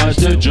need to watch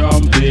the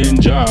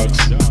jumping jacks.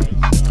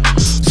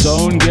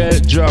 Sound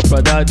get drop,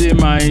 but that they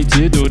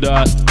mighty do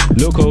that.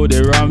 Look how they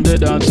ram the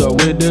dancer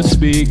with the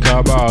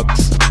speaker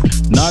box.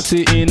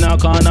 Natty in a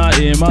corner,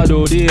 aim a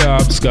do the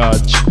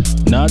hopscotch.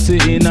 Natty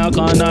in a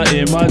corner,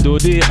 aim a do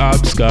the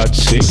hopscotch.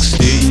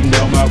 16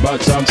 down my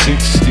bottom,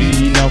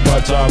 16 up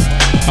a top.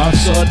 I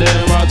saw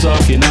them a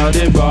talking at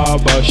the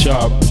barber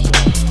shop.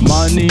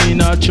 Man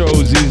in a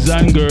trousers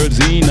and girls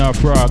in a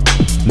frock.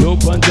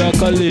 Look on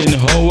Jacqueline,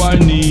 how I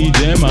need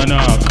them a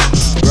knock.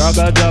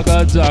 Ragga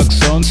dagga dag,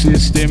 sound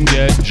system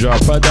get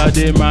drop, but that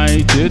they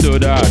mighty do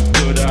that.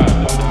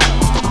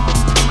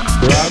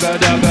 Ragga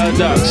dagga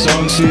dag,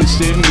 sound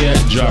system get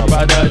drop,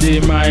 but that they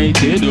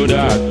mighty do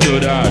that.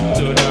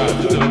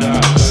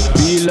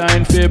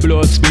 Beeline for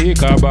blow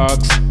speaker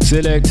box.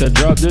 Select to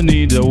drop the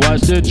need to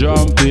watch the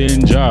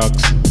jumping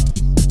jacks.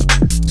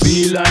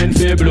 Beeline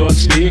for blow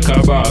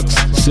speaker box.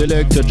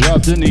 Select to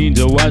drop the need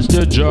to watch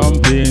the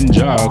jumping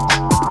jacks.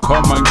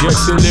 Come and get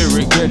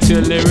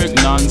your lyric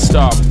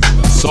non-stop.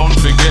 Sound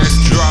forget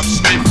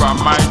drops if I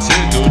mighty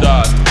do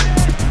that.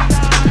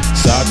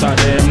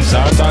 Saturday.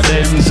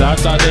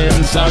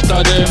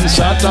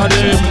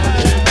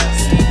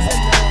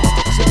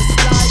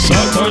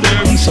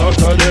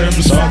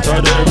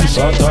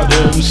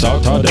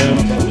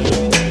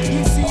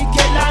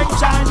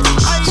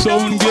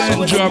 Sound get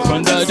drop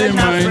and that they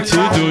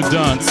mighty do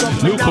dance.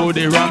 Look how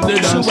they ram the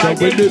dancer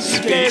with the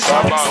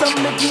speaker box.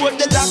 Some me put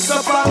the locks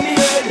up on me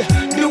head,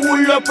 the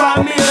wool up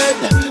on me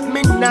head.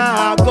 Me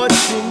nah got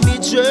to me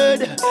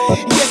dread.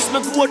 Yes,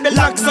 me put the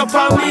locks up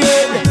on me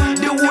head,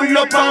 the wool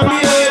up on me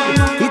head.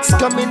 It's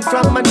coming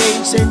from an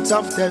ancient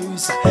of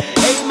days.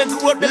 Hey, me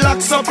put the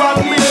locks up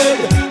on me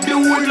head, the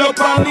wool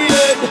up on me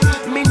head.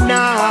 Me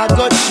nah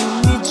got to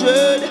me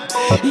dread.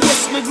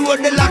 Yes, me grow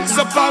the locks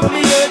up on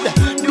me head,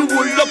 the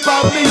wool up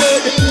on me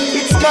head.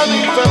 It's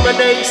coming from an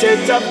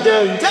ancient of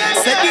days.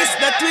 Say this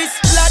the twist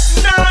flat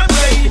now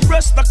braid.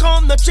 Brush the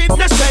comb, no trim,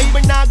 no shade.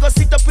 We nah go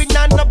sit up in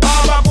a no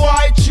barber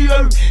boy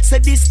chair. Say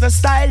this the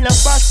style, no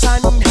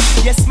fashion.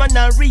 Yes, man,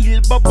 a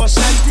real bubble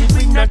shanty.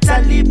 We no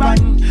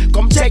Taliban.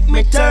 Come check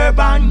me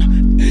turban.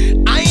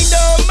 I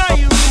know my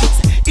roots.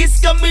 It's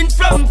coming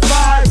from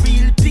far.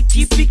 Real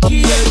picky.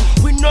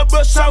 We no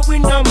brush or we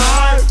no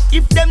mar.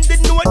 If them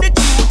didn't know the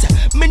truth,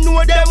 me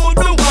know them would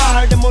do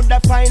war. Them would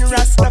find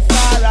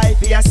Rastafari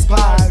for a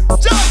spar.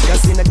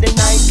 Cause in the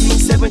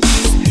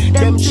 1970s,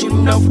 them trim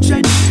enough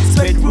dread.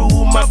 Spread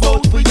rumor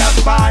about we a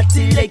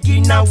party leg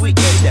in a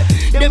wicked.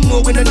 Them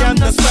know we no damn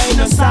no spine,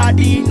 no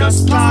sardine, no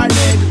spar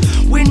leg.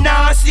 We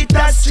now sit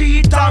a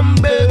street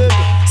and beg.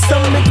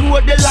 Some me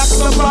grow the locks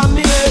up on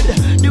me head,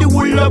 the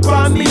wool up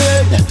on me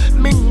head.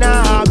 Me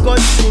nah got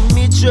in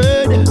me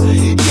dread.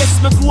 Yes,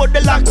 me grow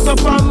the locks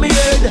up on me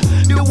head,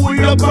 the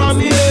wool up on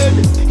me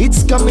head.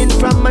 It's coming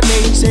from an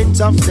ancient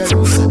of days.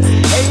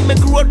 Hey, me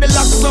grow the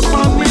locks up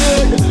on me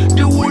head,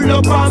 the wool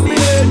up on me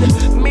head.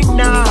 Me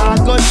nah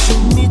got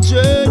in me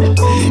dread.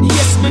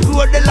 Yes, me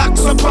grow the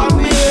locks up on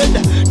me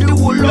head, the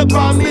wool up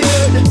on me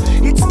head.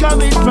 It's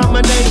coming from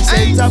an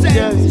ancient of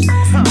days.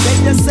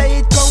 Then you say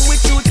it come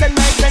with truth and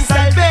light and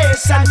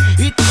salvation.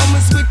 It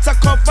comes with a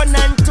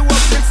covenant to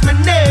uplift my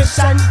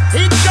nation.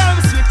 It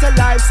comes with a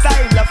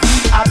lifestyle of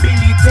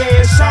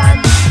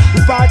rehabilitation.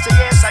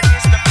 Repatriation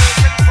is the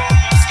first and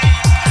foremost.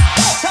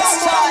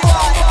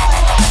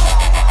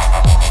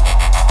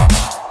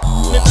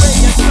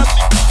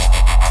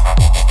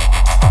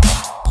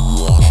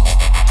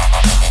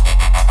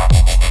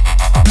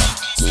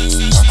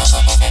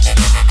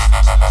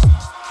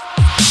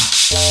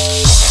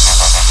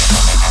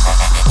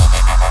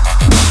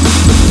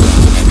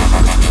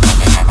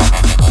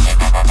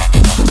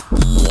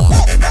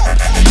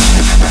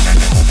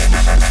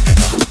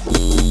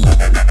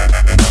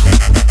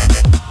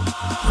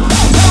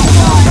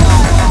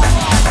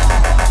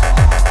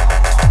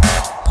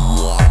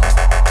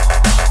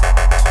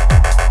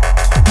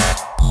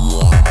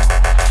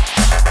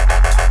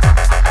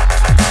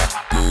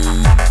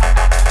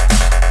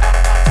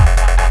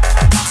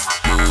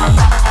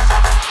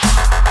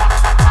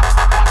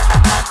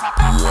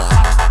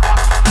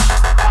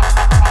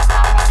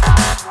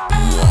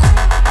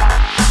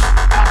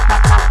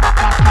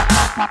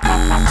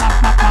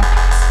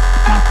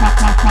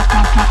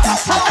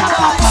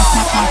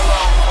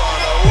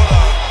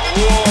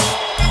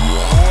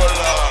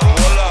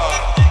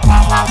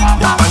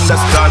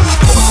 understand?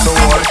 Post the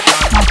word.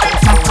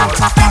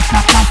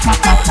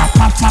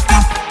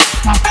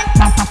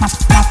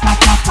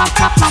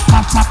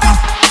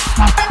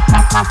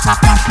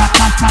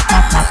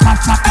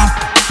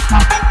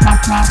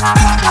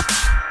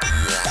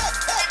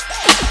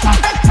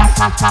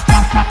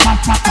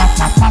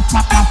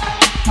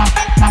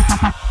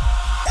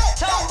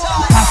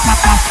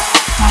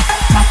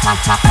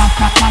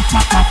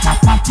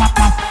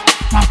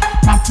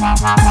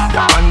 You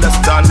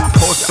understand?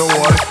 Post the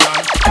word.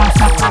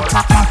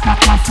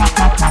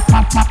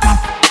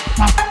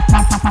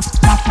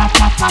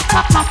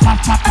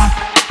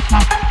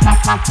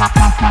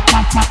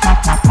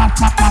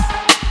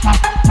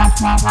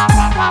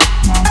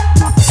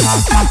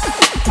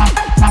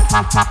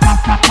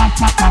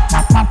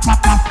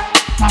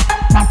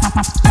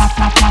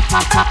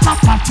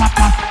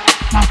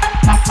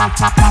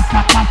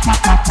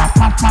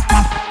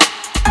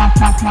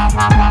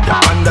 You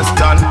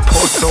understand?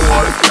 Post the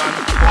word.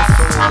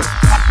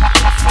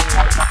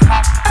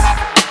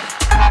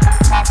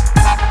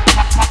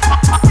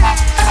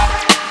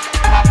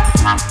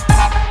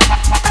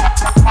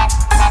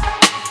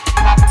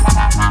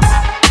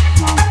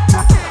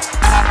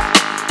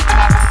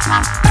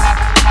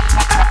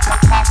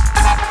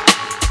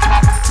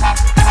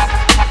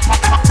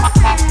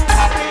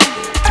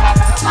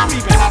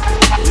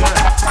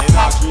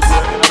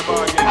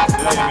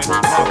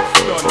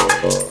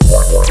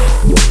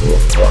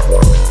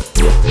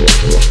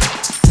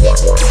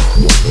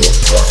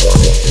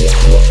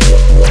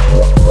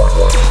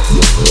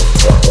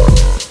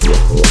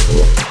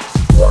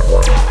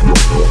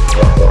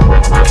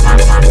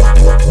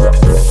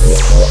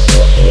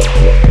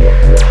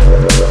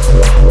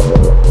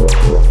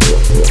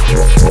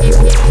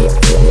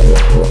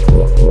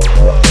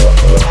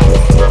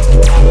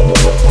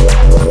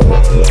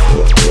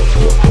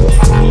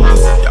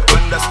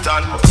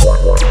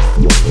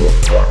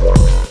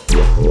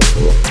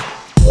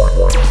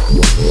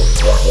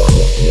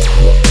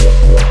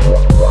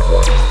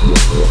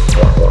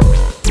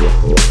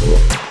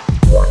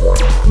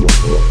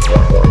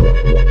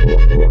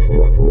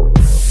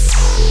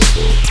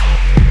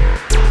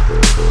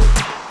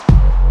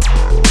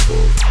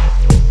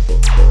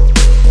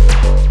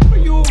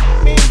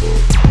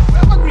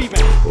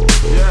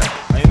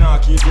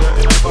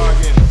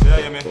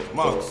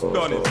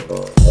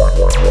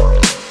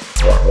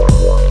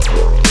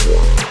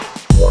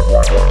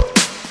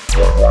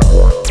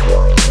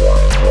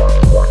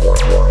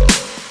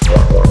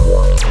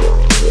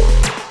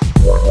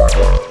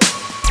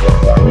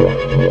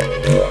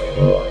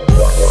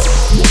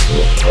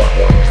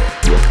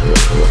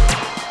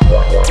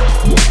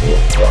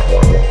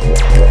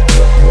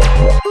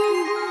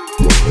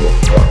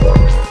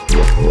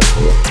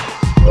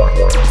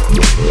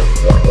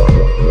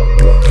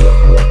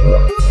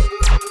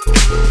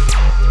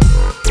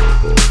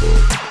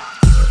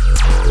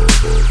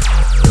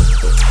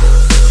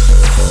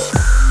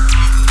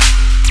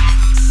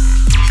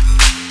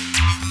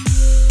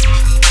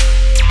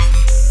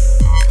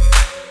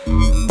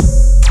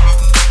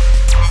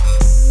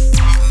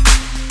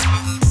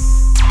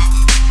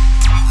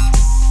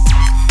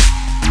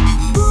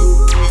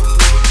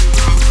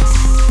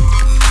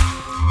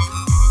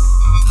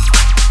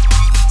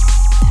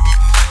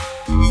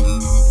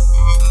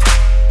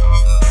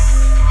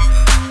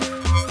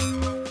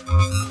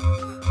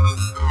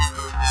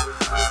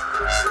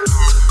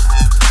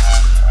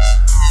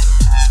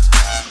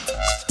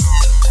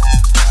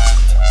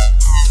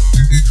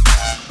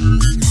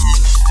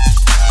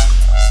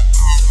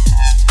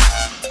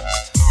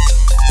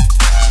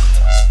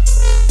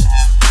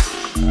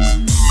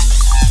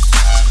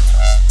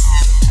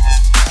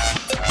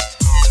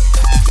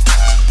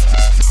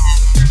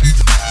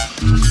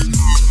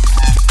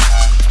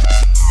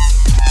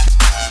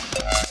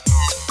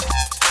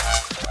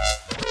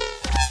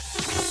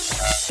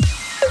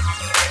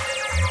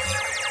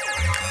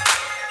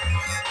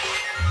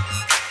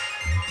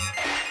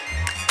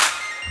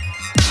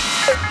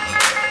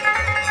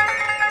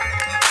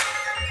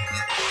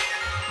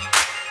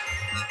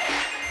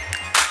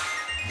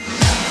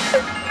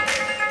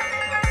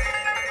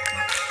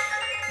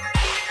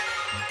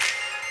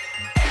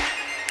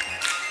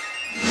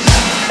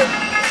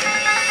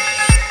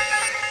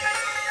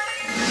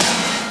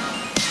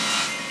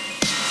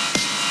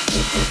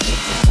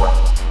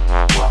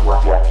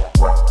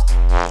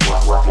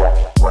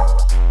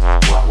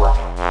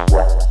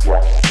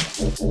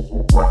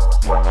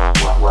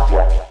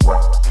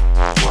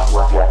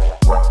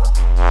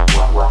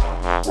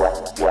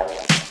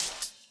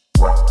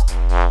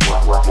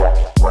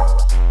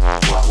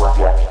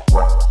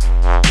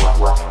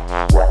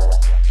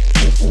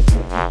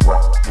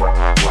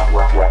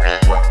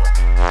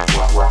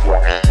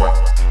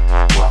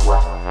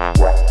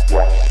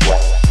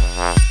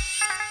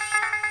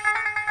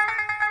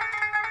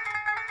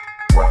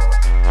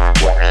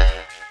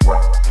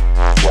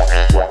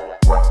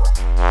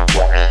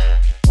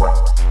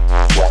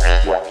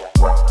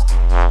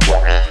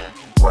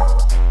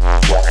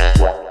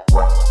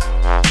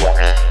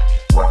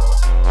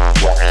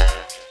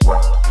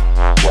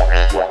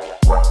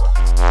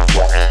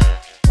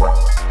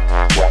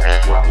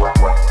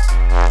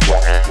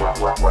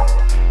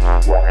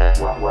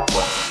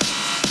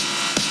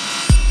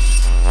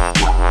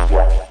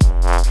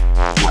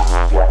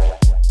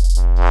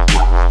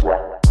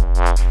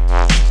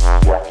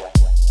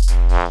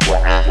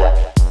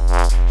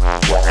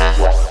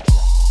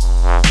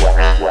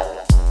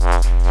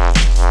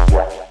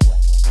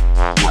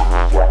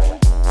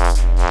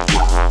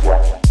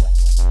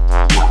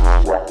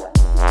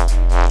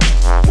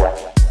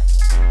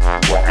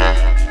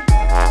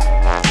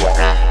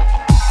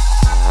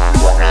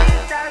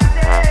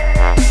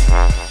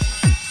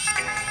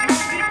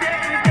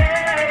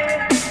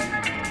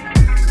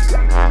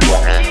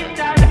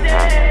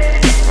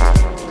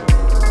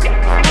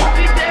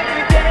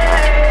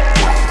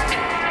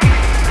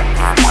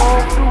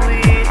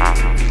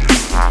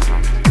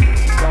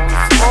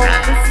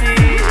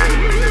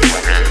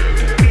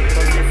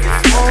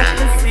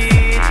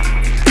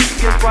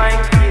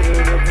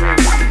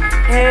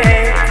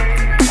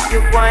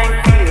 wine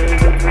kill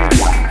the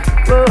breeze.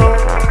 Whoa.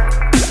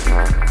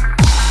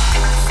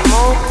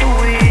 Smoke the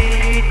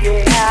weed,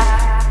 yeah.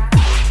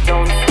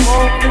 Don't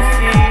smoke the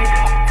seed.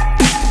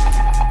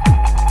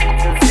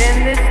 'Cause in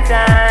this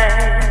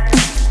time,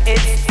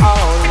 it's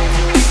all you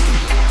need.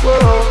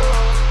 Whoa.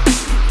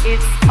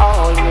 It's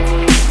all you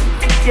need.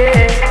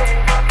 Yeah.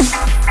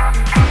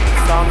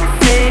 Some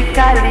say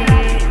Kali.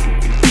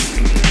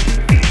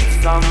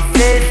 Some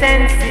say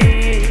Sensi.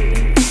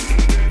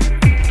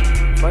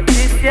 But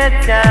it's your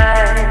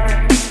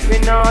time, we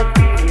not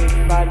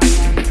give body.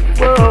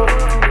 Whoa,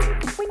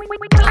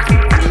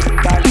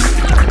 body.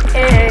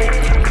 Hey,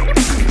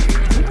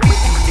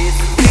 this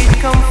we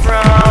come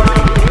from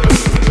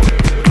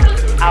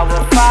our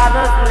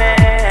father's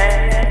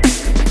land,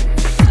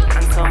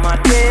 and some of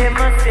them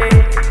must say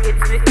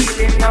it's the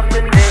healing of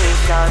the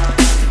nation.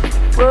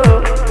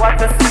 Whoa,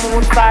 what a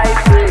smooth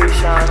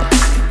vibration.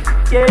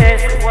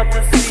 Yes, what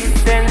a sweet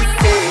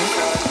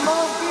sensation.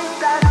 Smoke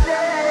it all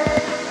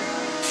day.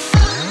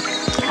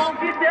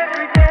 Smoke it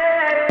every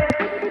day.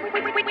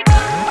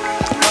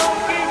 Smoke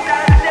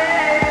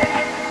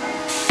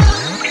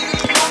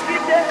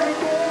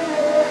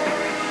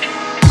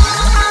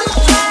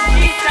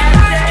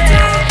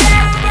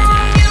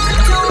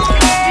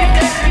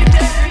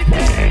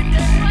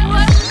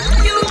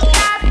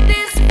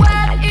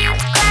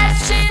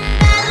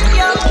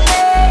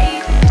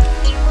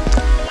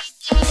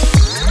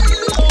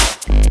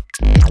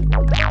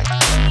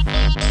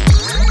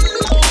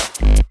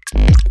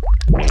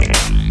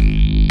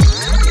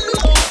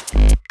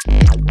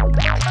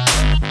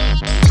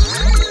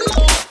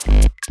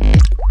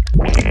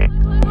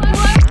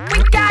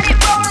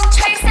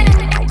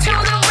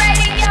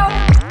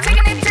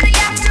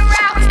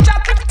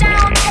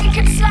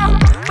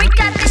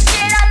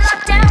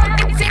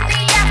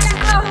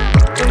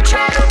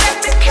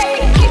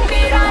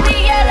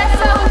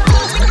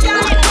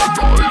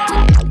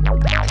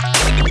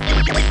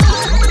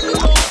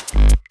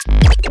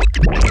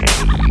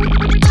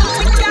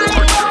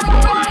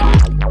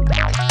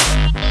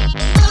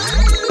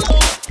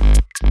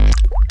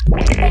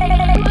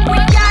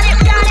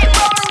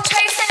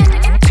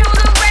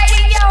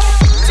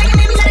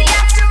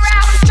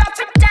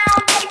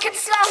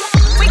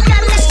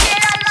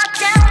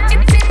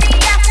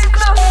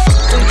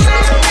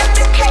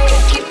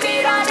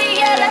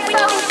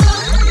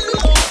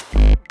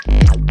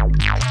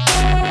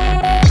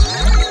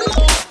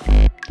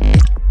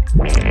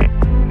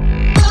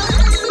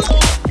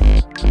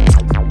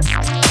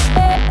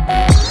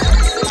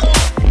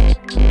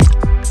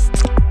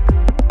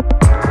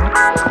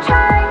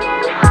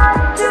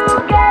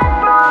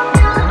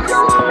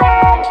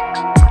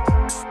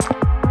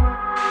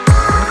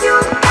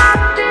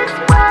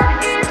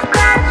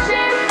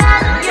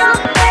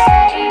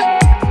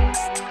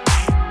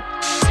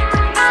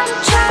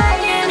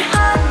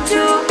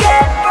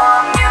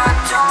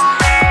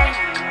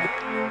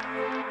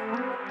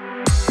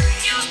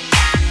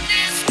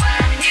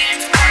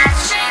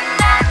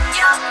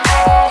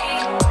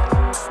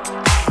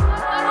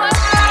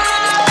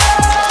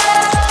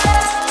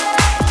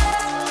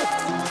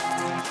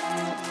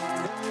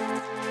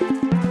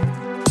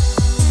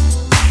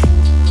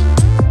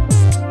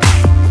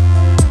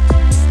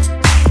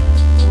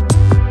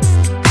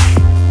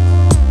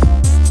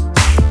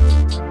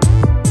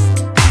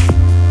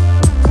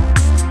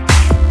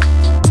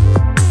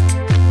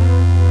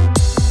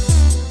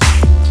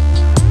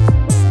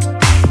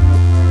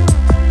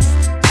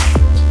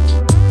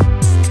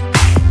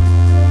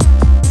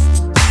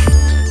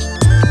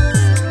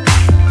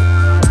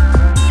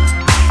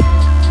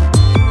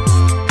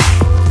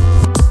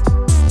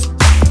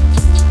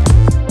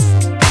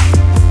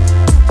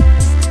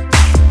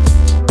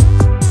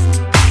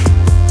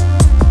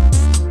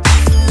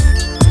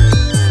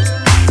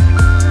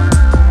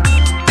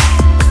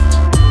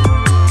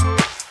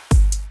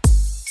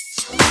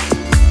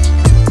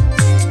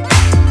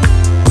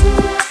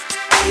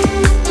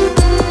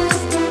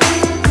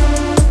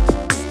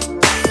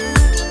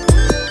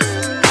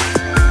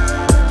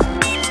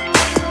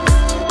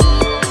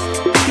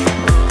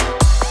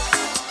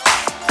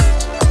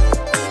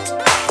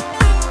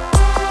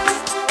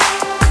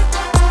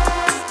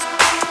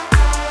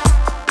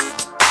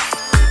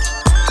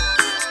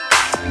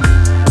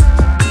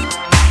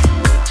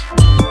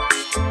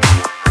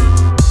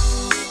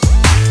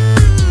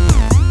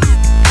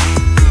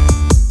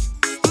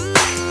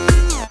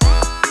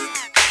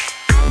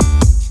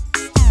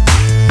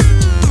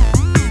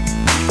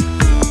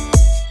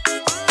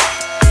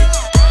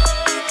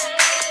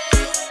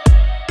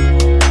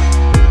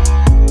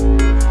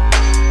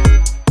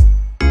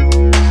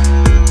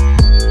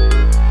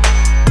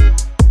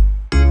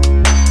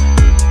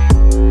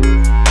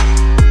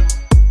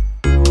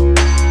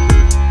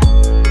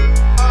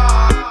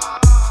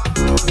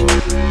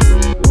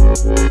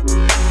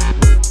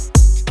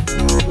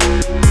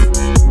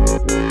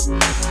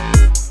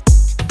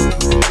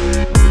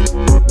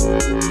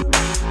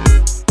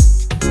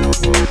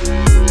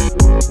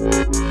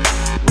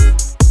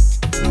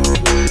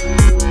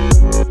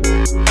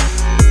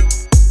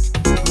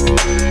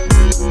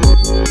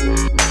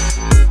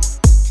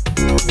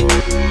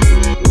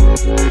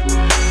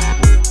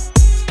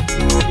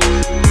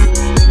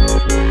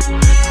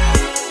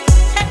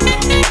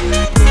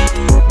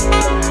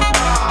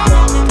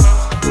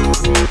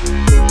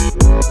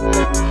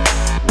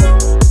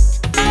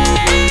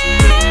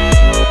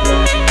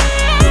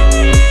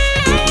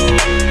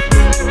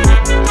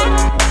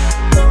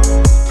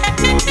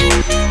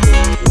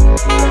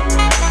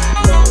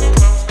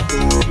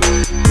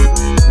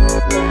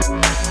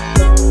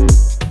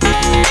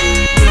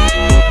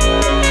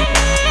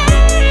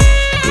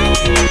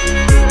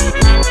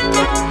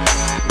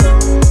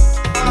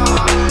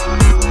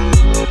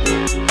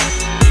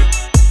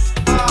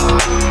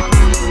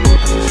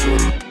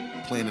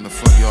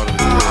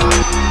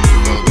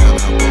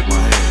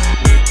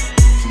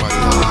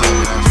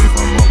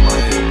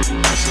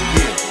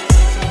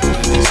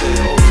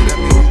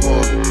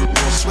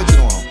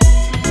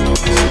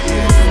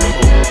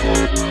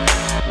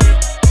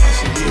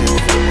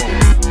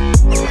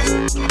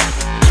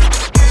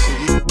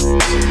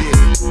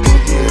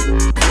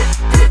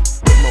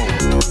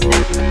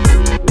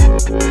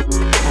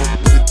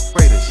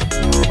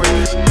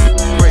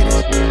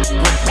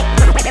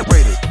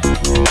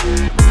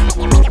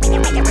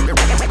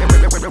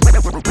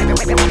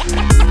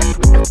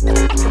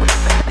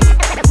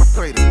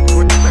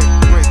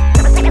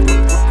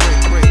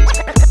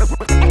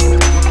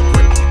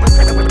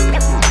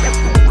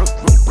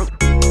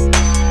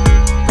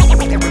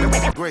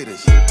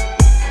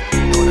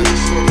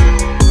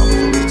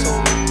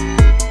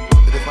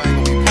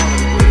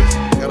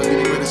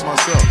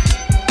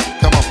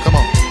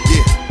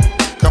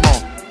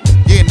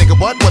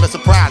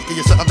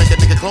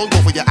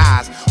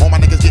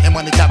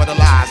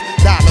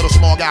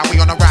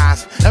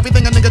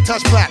nigga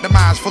touch platinum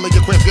eyes, full of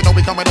your crib, you know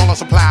we coming all on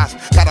supplies.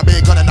 Got a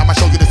big gun and I'ma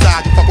show you the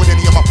size. You fuck with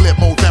any of my flip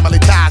mode family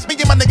ties. Me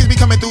and my niggas be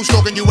coming through,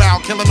 stalking you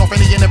out, killing off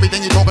any and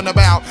everything you talking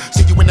about.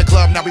 See you in the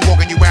club, now we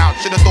walking you out.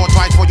 Should've thought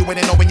twice before you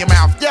went and open your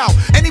mouth. Yo,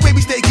 anyway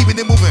we stay keeping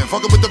it moving.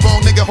 Fucking with the wrong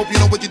nigga, hope you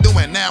know what you're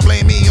doing. Now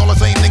blame me, all the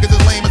same niggas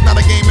is lame. It's not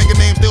a game, nigga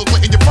name still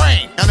split in your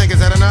brain. Y'all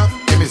niggas had enough?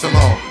 Give me some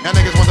more. Y'all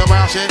niggas want the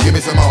wild shit? Give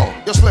me some more.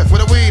 Yo, Spliff,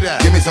 where the weed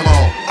at? Give me some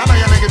more. I know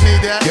y'all niggas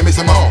need that. Give me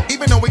some more.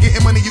 Even though we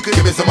getting money, you could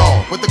give me some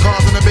more. With the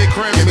cars in the big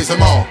crib, give me some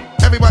more.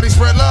 Everybody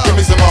spread love. Give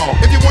me some more.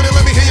 If you want it,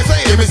 let me hear you say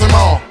it. Give me some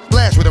more.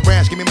 Splash with a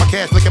rash, give me my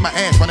cash, look at my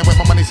ass. Running with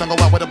my money, son, go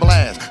out with a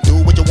blast. Do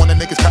what you want, the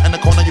niggas cut in the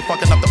corner. You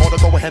fucking up the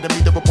order, go ahead and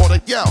meet the reporter.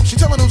 Yo, she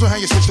telling news on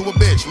how you switch to a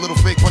bitch. Little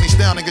fake funny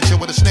style, nigga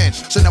chill with a snitch.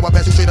 So now I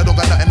pass you straight, I don't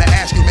got nothing to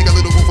ask you. Make a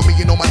little room for me,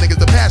 you know my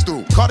niggas to pass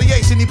through. Cartier,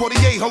 Sidney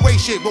Portier, hooray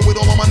shit. Roll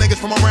with all of my niggas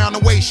from around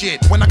the way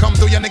shit. When I come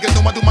through, y'all niggas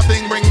know I do my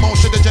thing. Bring more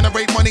shit to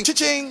generate money.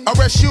 Cha-ching,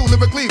 arrest you,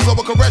 lyrically, flow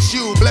will caress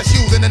you. Bless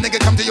you, then the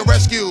nigga come to your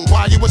rescue.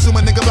 Why you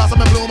assuming nigga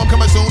blossom and bloom? I'm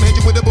coming soon, hit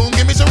you with a boom,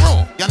 give me some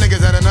room. Y'all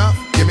niggas had enough?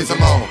 Give me some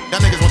more.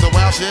 Y'all niggas want the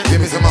wild shit? Give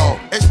me some more.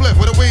 Hey, Spliff,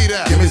 where the weed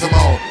at? Give me some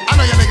more. I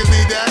know y'all niggas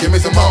need that. Give me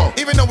some more.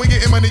 Even though we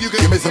getting money, you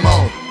can give me some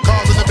more.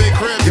 Cars in the big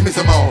crib, give me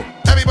some more.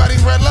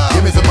 Everybody's red love,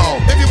 give me some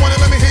more. If you want it,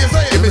 let me hear you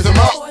say it. Give me some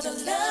more. For the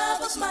love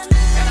of money.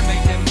 Gotta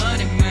make that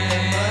money,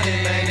 man.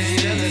 Money, man, it's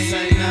still the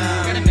same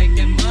now. Gotta make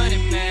that money,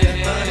 man.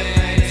 That money,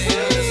 man, it's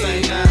still the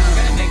same now.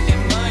 Gotta make that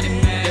money,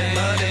 man. That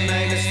money,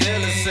 man, it's still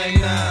the same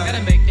now.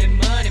 Gotta make that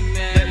money,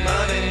 man. That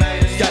money,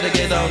 man. Gotta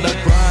get on the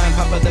grind,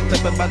 pop the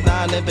clip in my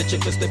nine, living chick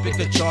with stiff,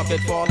 could chalk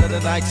it, fall in the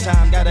night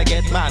time, gotta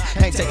get mine.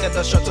 Ain't taking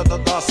the shirt to the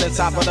door since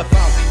top of the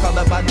phone. Call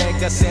up my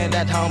nigga, send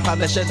at home,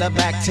 polishing the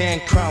back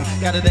 10 chrome.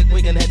 Got a dick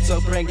we can hit,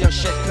 so bring your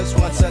shit, cause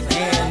once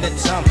again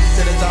it's on.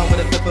 To the dawn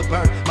with a flip of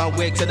bird, my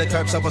wig to the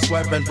curb, so I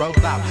swerve and roll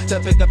out. To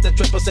pick up the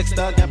 666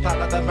 thug and plot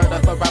out the murder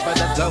for robbing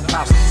the dope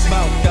house.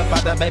 Smoke up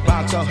out the bay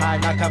bomb so high,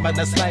 now coming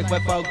to slay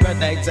with 4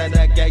 grenades and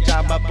a gauge.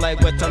 I'ma play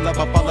with till I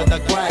fall in the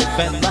grave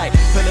and light.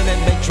 Filling in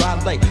big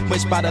dry lake, we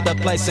spotted the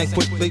place and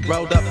quickly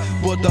rolled up.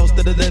 Bulldozed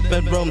to the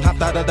living room,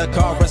 hopped out of the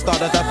car and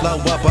started to blow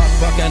up.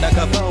 Fucking a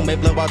kaboom,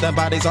 it blew all them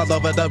bodies all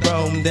over the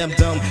room. Them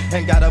doom,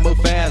 and gotta move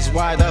fast,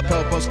 why the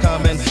popo's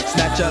coming.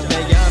 Snatch up me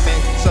yummy,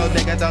 so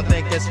nigga don't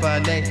think it's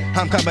funny.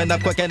 I'm coming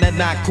up quick and then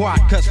not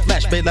quite, cause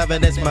flesh be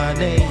loving his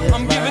money.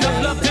 I'm giving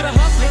up love to the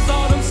hustlers,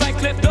 all them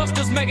Cyclip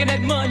dusters, making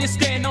that money,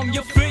 stand on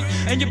your feet.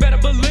 And you better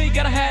believe,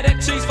 gotta have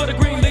that cheese for the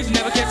green leaves,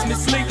 never catch me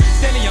sleep.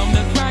 Steady on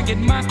the grind,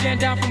 getting mine, stand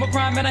down from a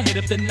crime, and I hit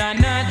up the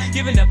 99.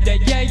 Giving up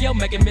that yeah, yo,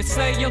 making me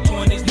say, yo,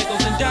 20s,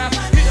 nickels and dimes.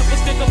 Hit up a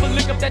stick up a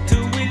lick up that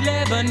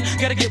 211.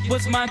 Gotta get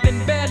what's mine,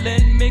 been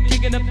bailing. Me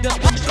kicking up dust,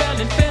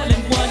 I'm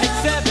failing,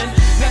 187.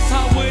 That's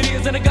how it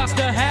is, and I got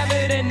to have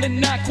it, and then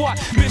not quite.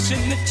 Mission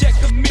to check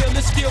the meal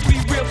and still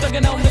be real,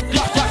 thugging on the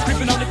clock,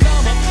 creeping on the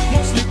come up.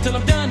 Won't sleep till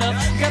I'm done up.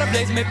 Gotta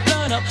blaze me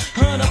blunt up,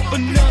 hunt up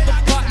another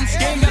pot and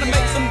skin. Gotta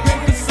make some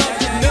green for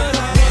something, none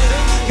of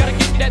butter. Gotta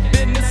get that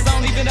business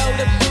on, even though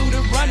the food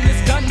to run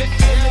this gun me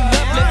feeling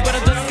lovely, but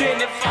I just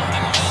seen it.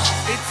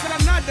 It's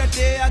another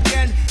day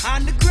again,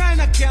 on the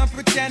grind I can't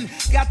pretend.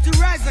 Got to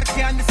rise, I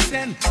can't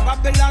descend.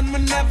 Babylon, me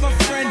never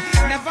friend.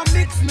 Never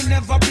mix, me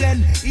never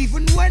blend.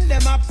 Even when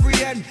them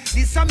apprehend,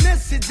 this a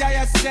message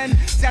I send.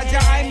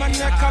 Jaja, I'm an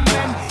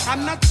recommend.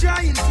 I'm not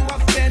trying to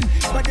offend,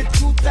 but the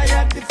truth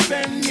I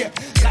defend, yeah.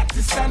 Got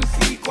to stand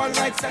for equal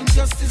rights and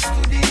justice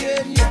to the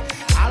end, yeah.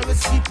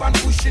 Always keep on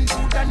pushing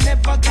through and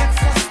never get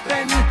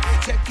suspended.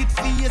 Check it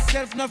for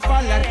yourself, not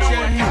fall at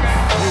trend.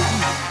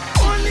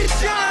 Only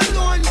Jah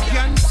alone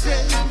can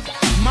save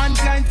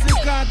mankind to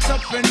caught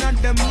up in all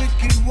them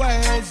wicked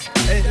ways.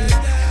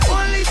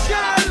 Only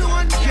Jah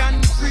alone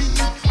can free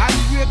and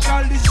break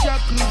all the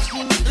shackles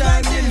full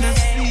time in the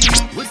sea.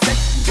 We say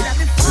that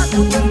the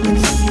Father will be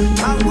true,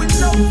 and we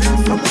love Him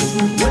so much.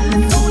 Well,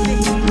 it's only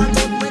Him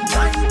alone will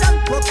guide and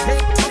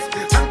protect us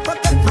and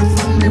protect us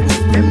from the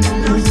wicked in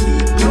our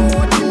sheep.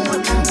 Lord,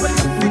 well,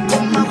 if we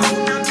come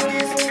around and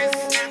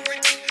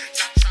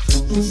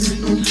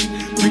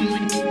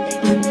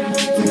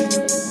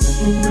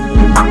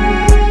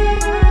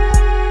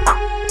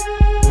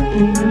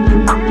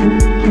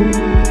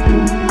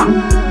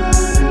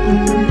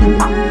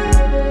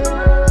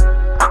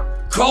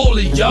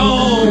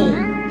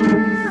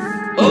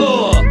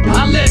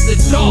I let the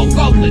dog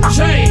off the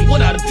chain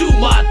when I do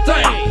my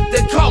thing.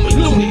 They call me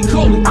Looney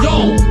Coleon.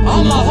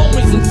 All my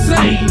homies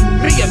insane.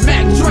 Me and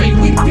Mac Dre,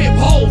 we pimp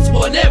hoes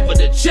whenever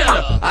the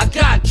cheddar. I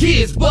got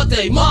kids, but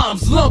they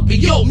moms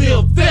lumpy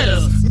oatmeal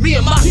fetters. Me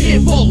and my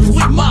hippos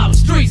with mob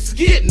streets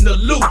getting the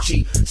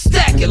Lucci.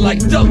 Stacking like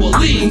double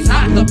E's,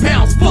 hot the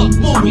pounds, fuck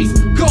movies.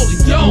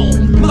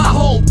 Coleon, my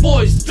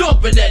homeboys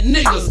dumping at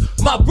niggas.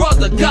 My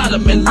brother got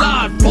him in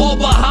line, fall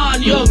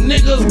behind young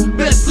niggas.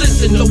 Best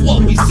listen to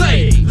what we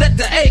say. Let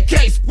the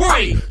AK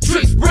spray,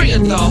 tricks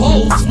bringing the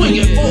whole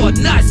swinging for a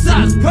nice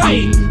size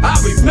pay. I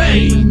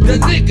remain the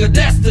nigga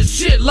that's the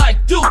shit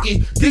like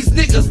Dookie. These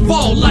niggas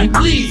fall like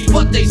leaves,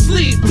 but they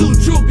sleeves too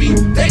droopy.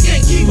 They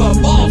can't keep a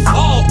boss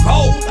all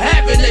cold,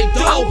 having they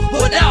dough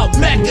without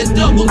Mac and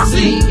double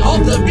C.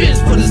 Off the bench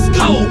for the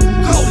skull,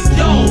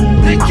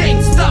 Coleon. They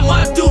can't stop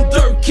my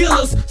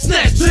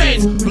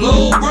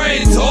Blue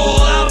brains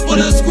all out for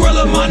the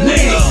skrilla, my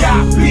nigga.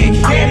 Got big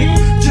headed,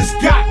 just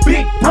got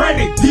big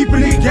breaded. Deep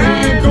in the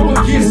game, go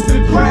against the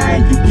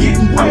grind, you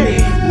getting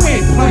wetted. We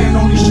ain't playing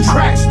on these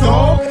tracks,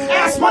 dog.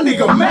 Ask my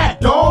nigga Matt,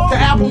 dog. The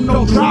album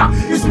no drop,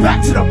 it's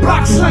back to the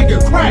block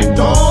slinging crack,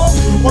 dog.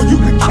 Or you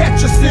can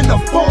catch us in the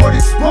Ford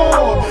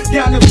Explorer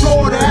down in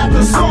Florida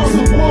after Source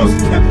Awards,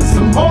 pimping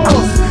some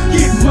hoes.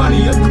 Get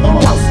money, of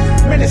course.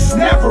 Man, it's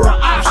never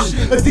an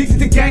option. Addicted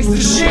to gangster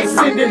shit,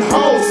 sending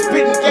hoes,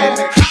 spitting gas.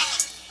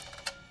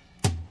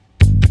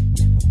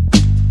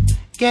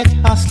 Get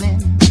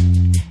hustling,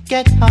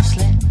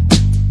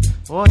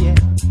 oh yeah.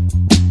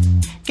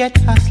 Get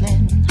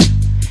hustling,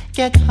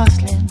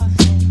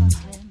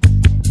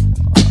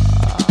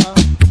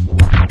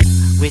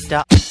 with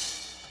the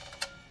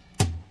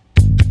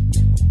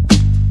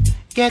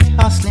get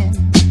hustling,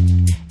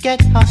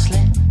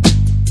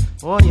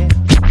 oh yeah.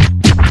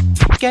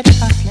 Get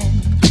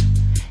hustling.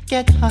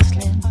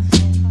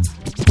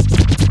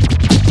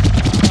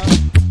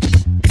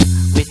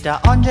 With the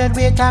 100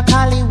 weight of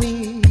Cali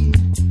weed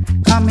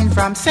coming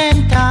from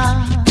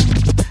center.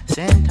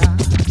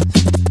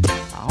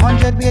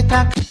 100 weight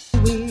of Cali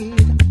weed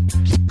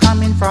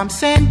coming from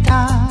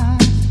center.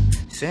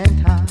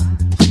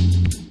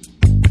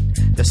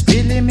 The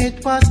speed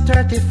limit was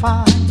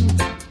 35,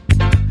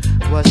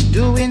 was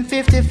doing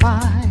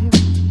 55.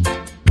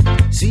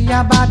 See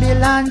a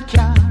Babylon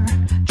car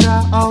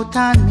draw out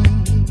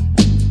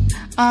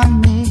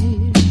on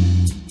me.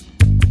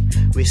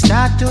 We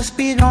start to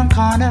speed on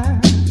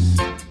corners,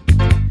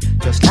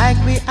 just like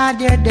we are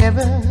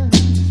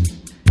daredevils.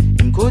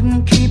 Him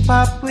couldn't keep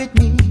up with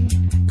me,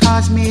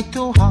 cause me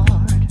too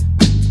hard.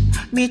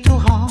 With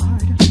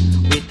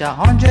the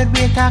 100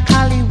 weight of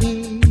Cali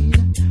weed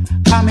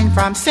coming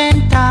from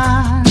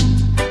center.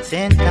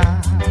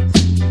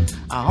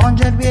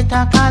 100 weight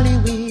of Cali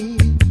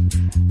weed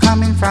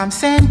coming from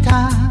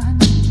center.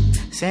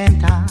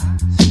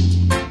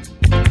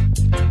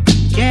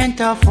 Can't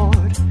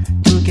afford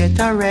to get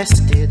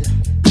arrested.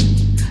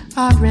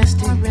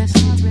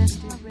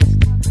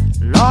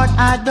 Lord,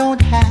 I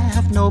don't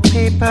have no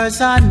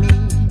papers on me.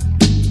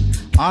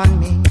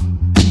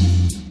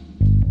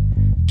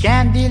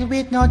 Can't deal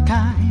with no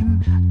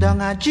time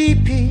down a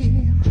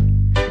GP.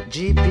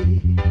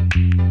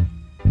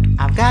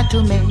 I've got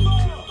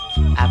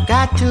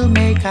to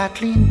make a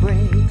clean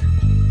break.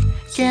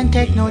 Can't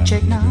take no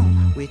check now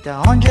with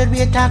 100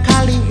 weight of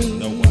Cali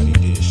weed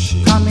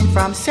coming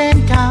from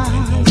center.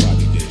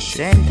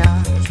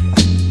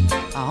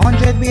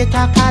 100 weight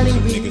of Cali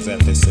weed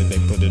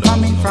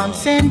coming from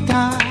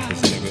center.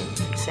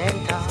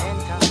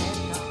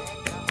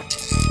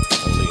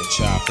 Only a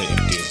child put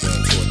empty a gun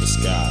toward the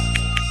sky.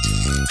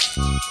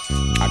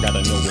 I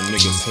gotta know where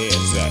niggas'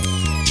 heads at,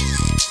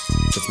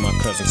 cause my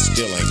cousin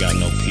still ain't got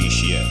no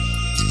peace yet.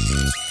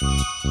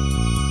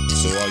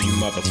 So all you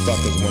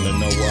motherfuckers wanna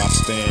know where I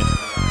stand?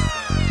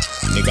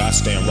 Nigga, I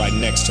stand right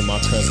next to my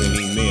cousin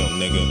Emil,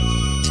 nigga.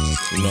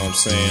 You know what I'm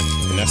saying?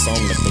 And that's on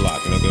the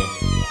block, nigga.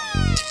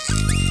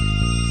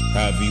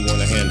 However you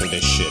wanna handle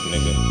this shit,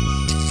 nigga.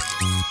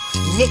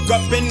 Look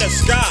up in the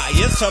sky,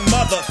 it's a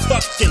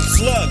motherfucking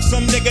slug.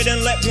 Some nigga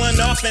done let one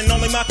off and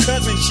only my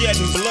cousin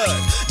shedding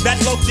blood. That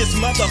locust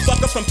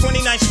motherfucker from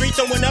 29th Street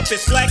throwing up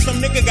his flag.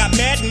 Some nigga got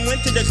mad and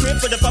went to the crib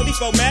for the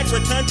 44 mag.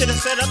 Returned to the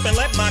setup and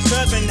let my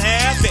cousin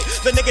have it.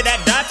 The nigga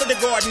that died for the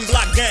Garden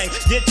Block gang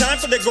did time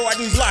for the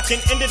Garden Block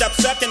and ended up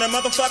stuck in a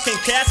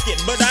motherfucking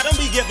casket. But I don't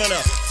be giving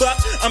a fuck,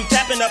 I'm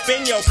tapping up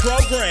in your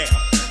program.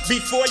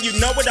 Before you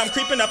know it, I'm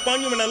creeping up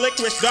on you in a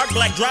licorice dark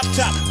black drop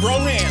top bro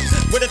hands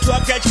with a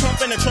 12-gauge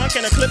pump in the trunk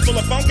and a clip full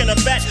of funk and a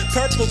fat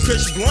purple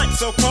kush blunt.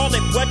 So call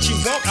it what you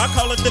want, I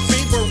call it the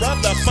fever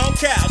of the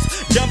funk house.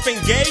 Dumping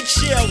gauge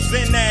shells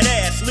in that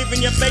ass, leaving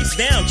your face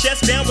down,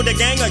 chest down with a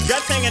gang of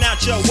guts hanging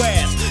out your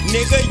ass.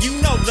 Nigga, you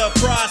know the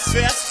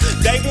process.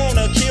 They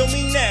wanna kill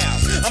me now.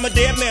 I'm a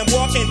dead man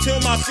walking to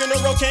my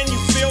funeral. Can you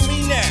feel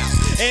me now?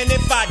 And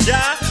if I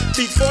die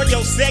before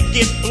your set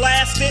get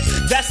blasted,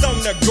 that's on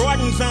the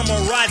Gardens. I'ma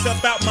rise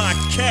up out my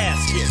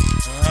casket.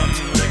 I'm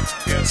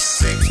liquor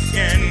sick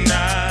and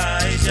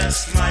I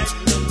just might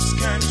lose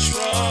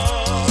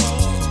control.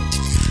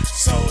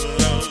 So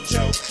load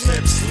your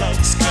clips,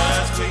 loads,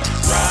 cause we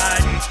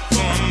riding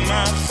for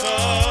my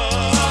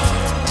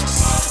folks.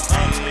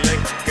 I'm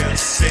liquor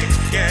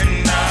sick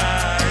and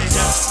I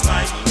just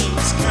might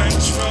lose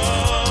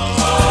control.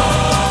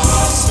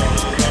 So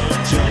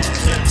load your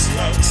clips,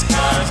 loads,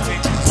 cause we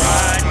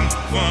riding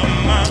for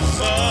my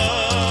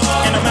folks.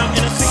 And I'm out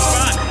in a 6'5",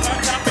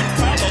 top and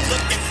Polo,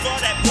 looking for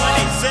that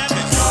 187.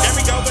 There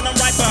we go, and I'm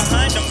right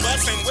behind them,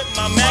 busting with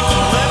my Mac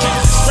 11.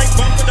 Straight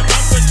bump with the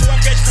bumper,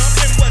 12-gauge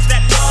pumping was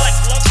that like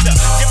cluster.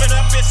 Give it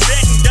up, it's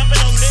set and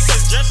dumping on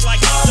niggas just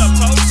like you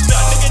supposed to.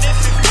 Nigga, this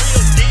is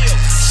real deal.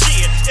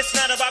 Shit, it's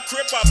not about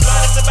crip or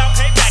blood, it's about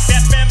payback.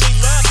 That family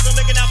love, so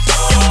nigga now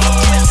fucking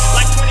hopeless.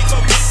 Like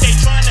 24 beats, they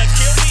trying to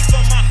kill me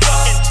for my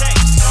fucking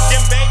taste.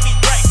 Them baby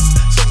rapes,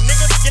 so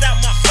niggas get out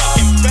my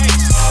fucking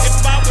face.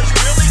 If I was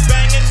really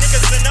banging,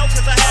 niggas would know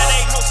cause I had a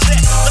whole set.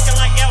 Looking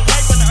like LA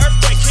when the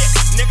earthquake hit.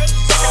 Nigga,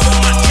 fucking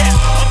with my cat.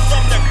 I'm from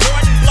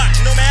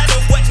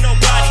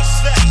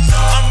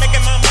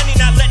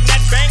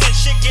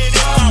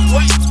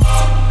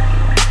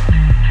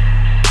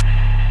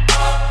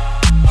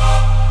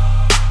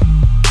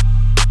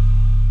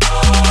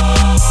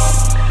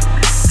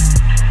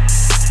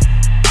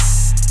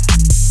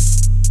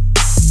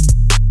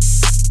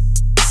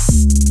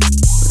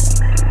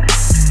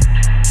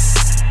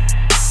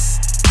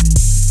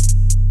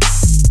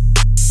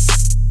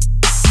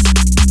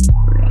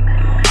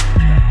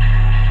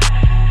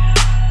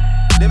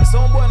Them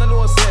some boy no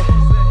know say.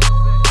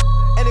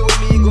 Anyway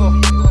me go,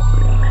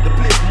 the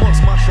place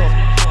must mash up.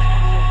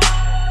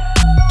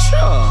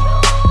 Sure.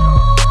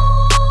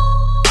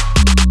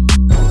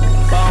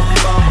 Bam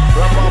bam,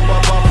 rap bam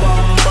bam bam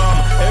bam bam.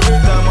 Every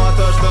time I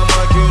touch the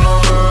mic, you know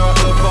me rock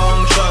the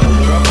function.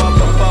 Rap bam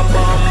bam bam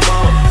bam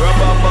bam, rap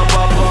bam bam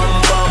bam bam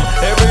bam.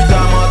 Every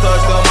time I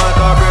touch the mic,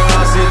 I bring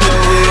a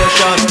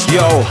situation.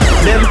 Yo,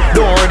 them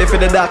don't ready for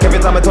the dark. Every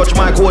time I touch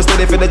my coast,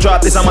 ready for the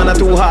drop. This a man a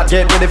too hot,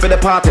 get ready for the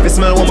party. If you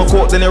smell one my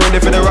coat, then you ready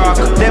for the rock.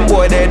 Them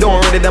boy they don't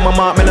ready, them a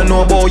mark. Me no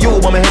know about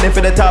you, but me heading for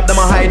the top. Them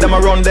a hide, them a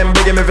run, them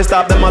begging me for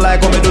stop. Them a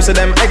like what me do, so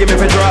them egging me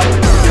for drop.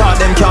 Cause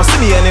them can't see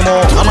me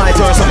anymore. I might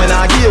turn some and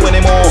I give you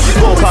anymore.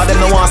 Go cause them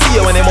no want see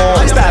you anymore.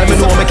 Style me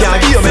know me can't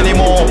give you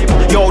anymore.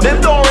 Yo,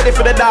 them don't ready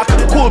for the dark.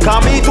 Cool,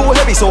 cause me too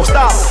heavy, so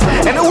stop.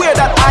 Anywhere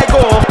that I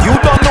go, you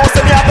don't know,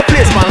 so me have the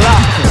place man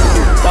lock.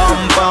 Bam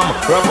bam,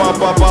 rap bam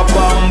bam bam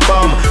bam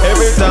bam.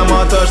 Every time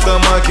I touch the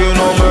mic, you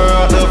know me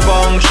rock the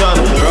function.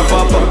 Rap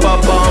bam bam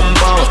bam bam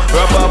bam,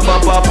 rap bam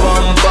bam bam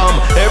bam bam.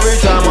 Every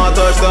time I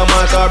touch the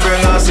mic, I bring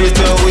a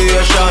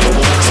situation.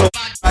 So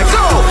I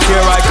go,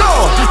 here I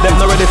go. Them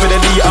not ready for the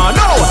DR,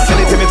 no.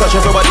 Anytime me touch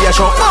everybody, I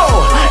show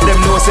oh. Them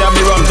know say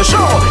me run the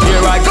show.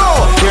 Here I go,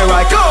 here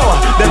I go.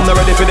 Them not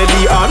ready for the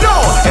DR, no.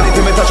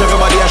 Anytime me touch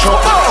everybody, I show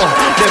oh.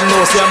 Them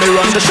know say me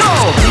run the show.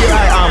 Here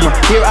I am,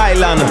 here I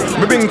land.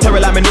 Me bring terror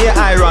like me near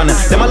Iron.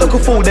 Them a look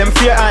fool, them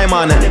fear I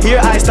man.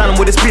 Here I stand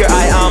with the spear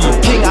I am.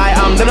 King I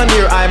am, then a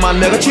near I man.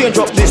 Never change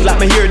up this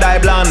like me here die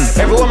bland.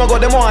 Everywhere I go,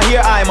 them want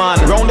hear I man.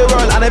 Round the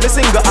world and every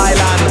single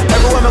island.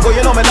 Everywhere I go,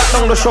 you know me lock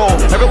down the show.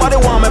 Everybody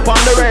want me on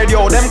the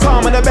radio. Them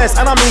call me the best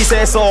and I me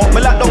say so.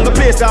 Me lock down the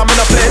place, cause me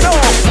no play no.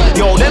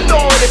 Yo, them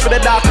don't ready for the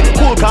dark.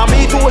 Cool, cause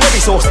me too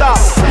heavy, so stop.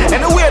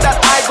 Anywhere that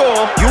I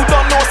go, you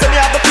don't know, so me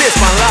have the place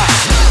man lock.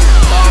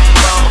 Bam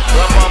bam,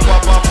 rap bam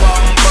bam bam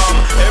bam bam.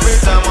 Every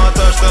time I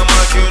touch the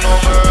mic, you know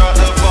me rock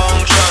the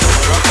function.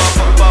 Rap bam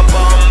bam bam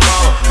bam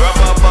bam, rap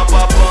bam bam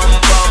bam bam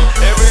bam.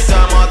 Every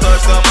time I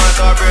touch the mic,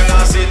 I bring a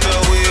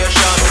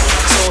situation.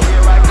 So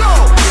here I go,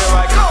 here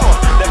I go.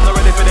 Them not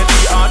ready for the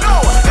DR, no.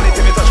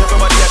 Anytime you touch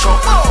everybody, I show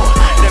oh.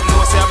 Them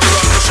know say I'm the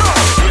run the show.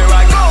 Here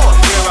I go,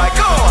 here I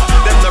go.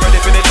 Them not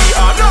ready for the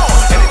DR, no.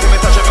 Anytime you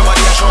touch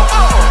everybody, I show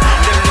oh.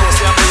 Them know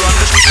say I'm the run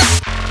the show.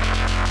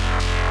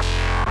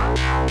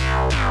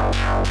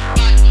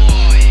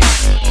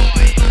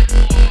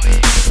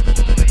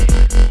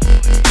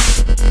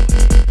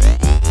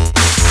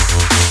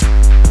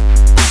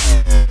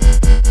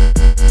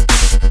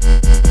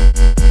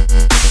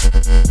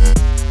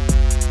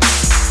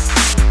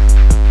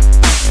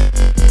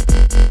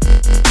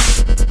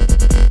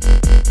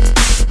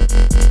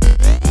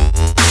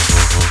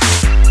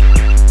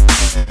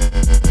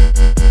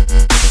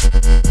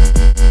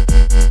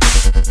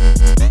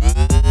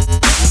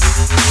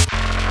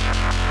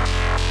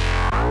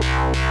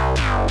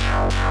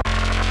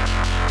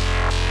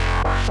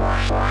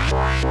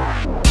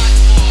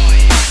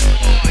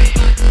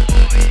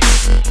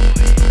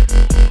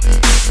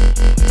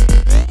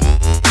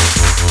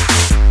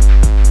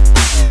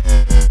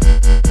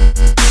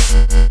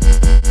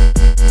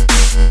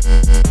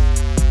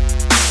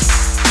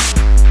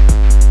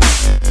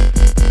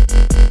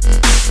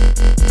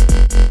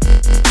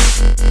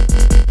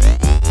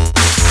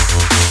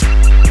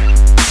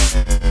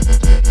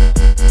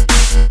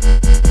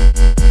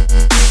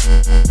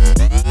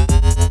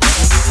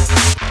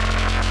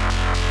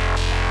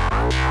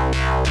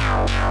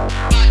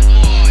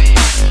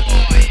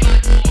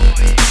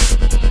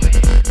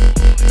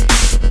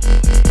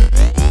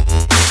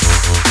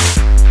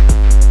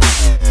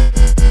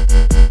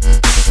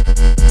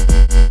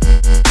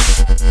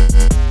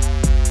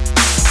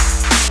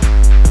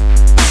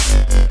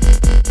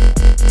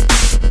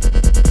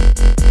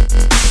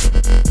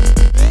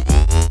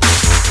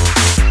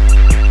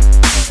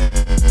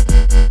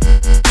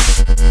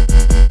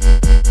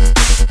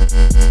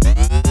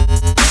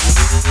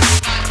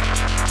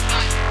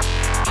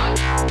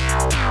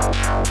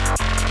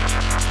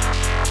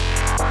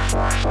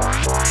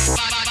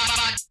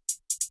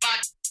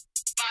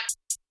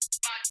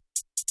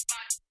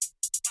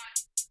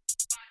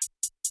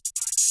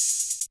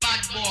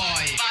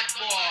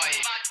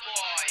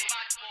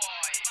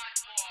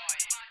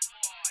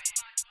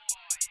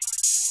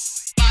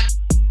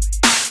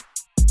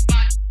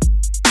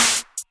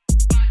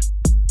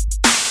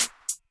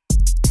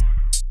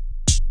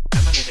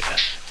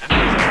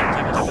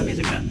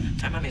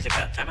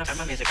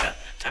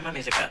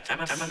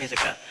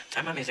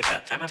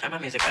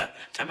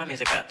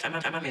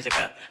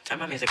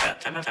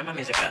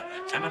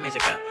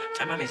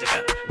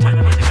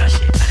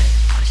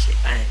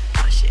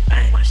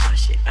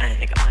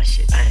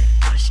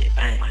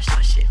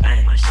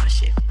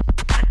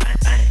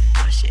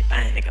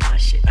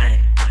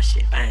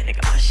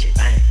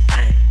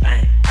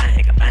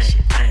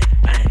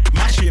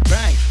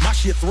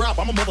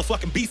 I'm a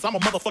motherfucking beast, I'm a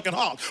motherfucking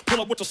hog.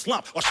 Pull up with the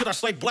slump, or should I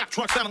say black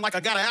trunk sounding like I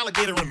got an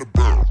alligator in the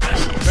barrel.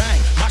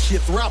 Bang, my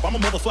shit throb, I'm a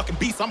motherfucking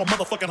beast, I'm a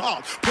motherfucking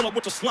hog. Pull up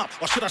with the slump,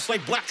 or should I say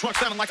black trunk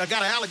sounding like I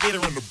got an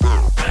alligator in the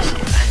barrel.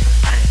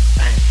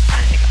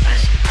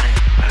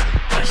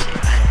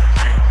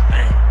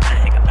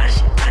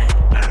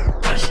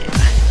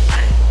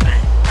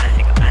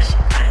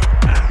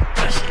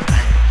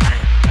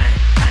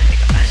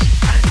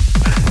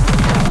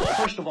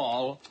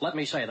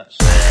 say this.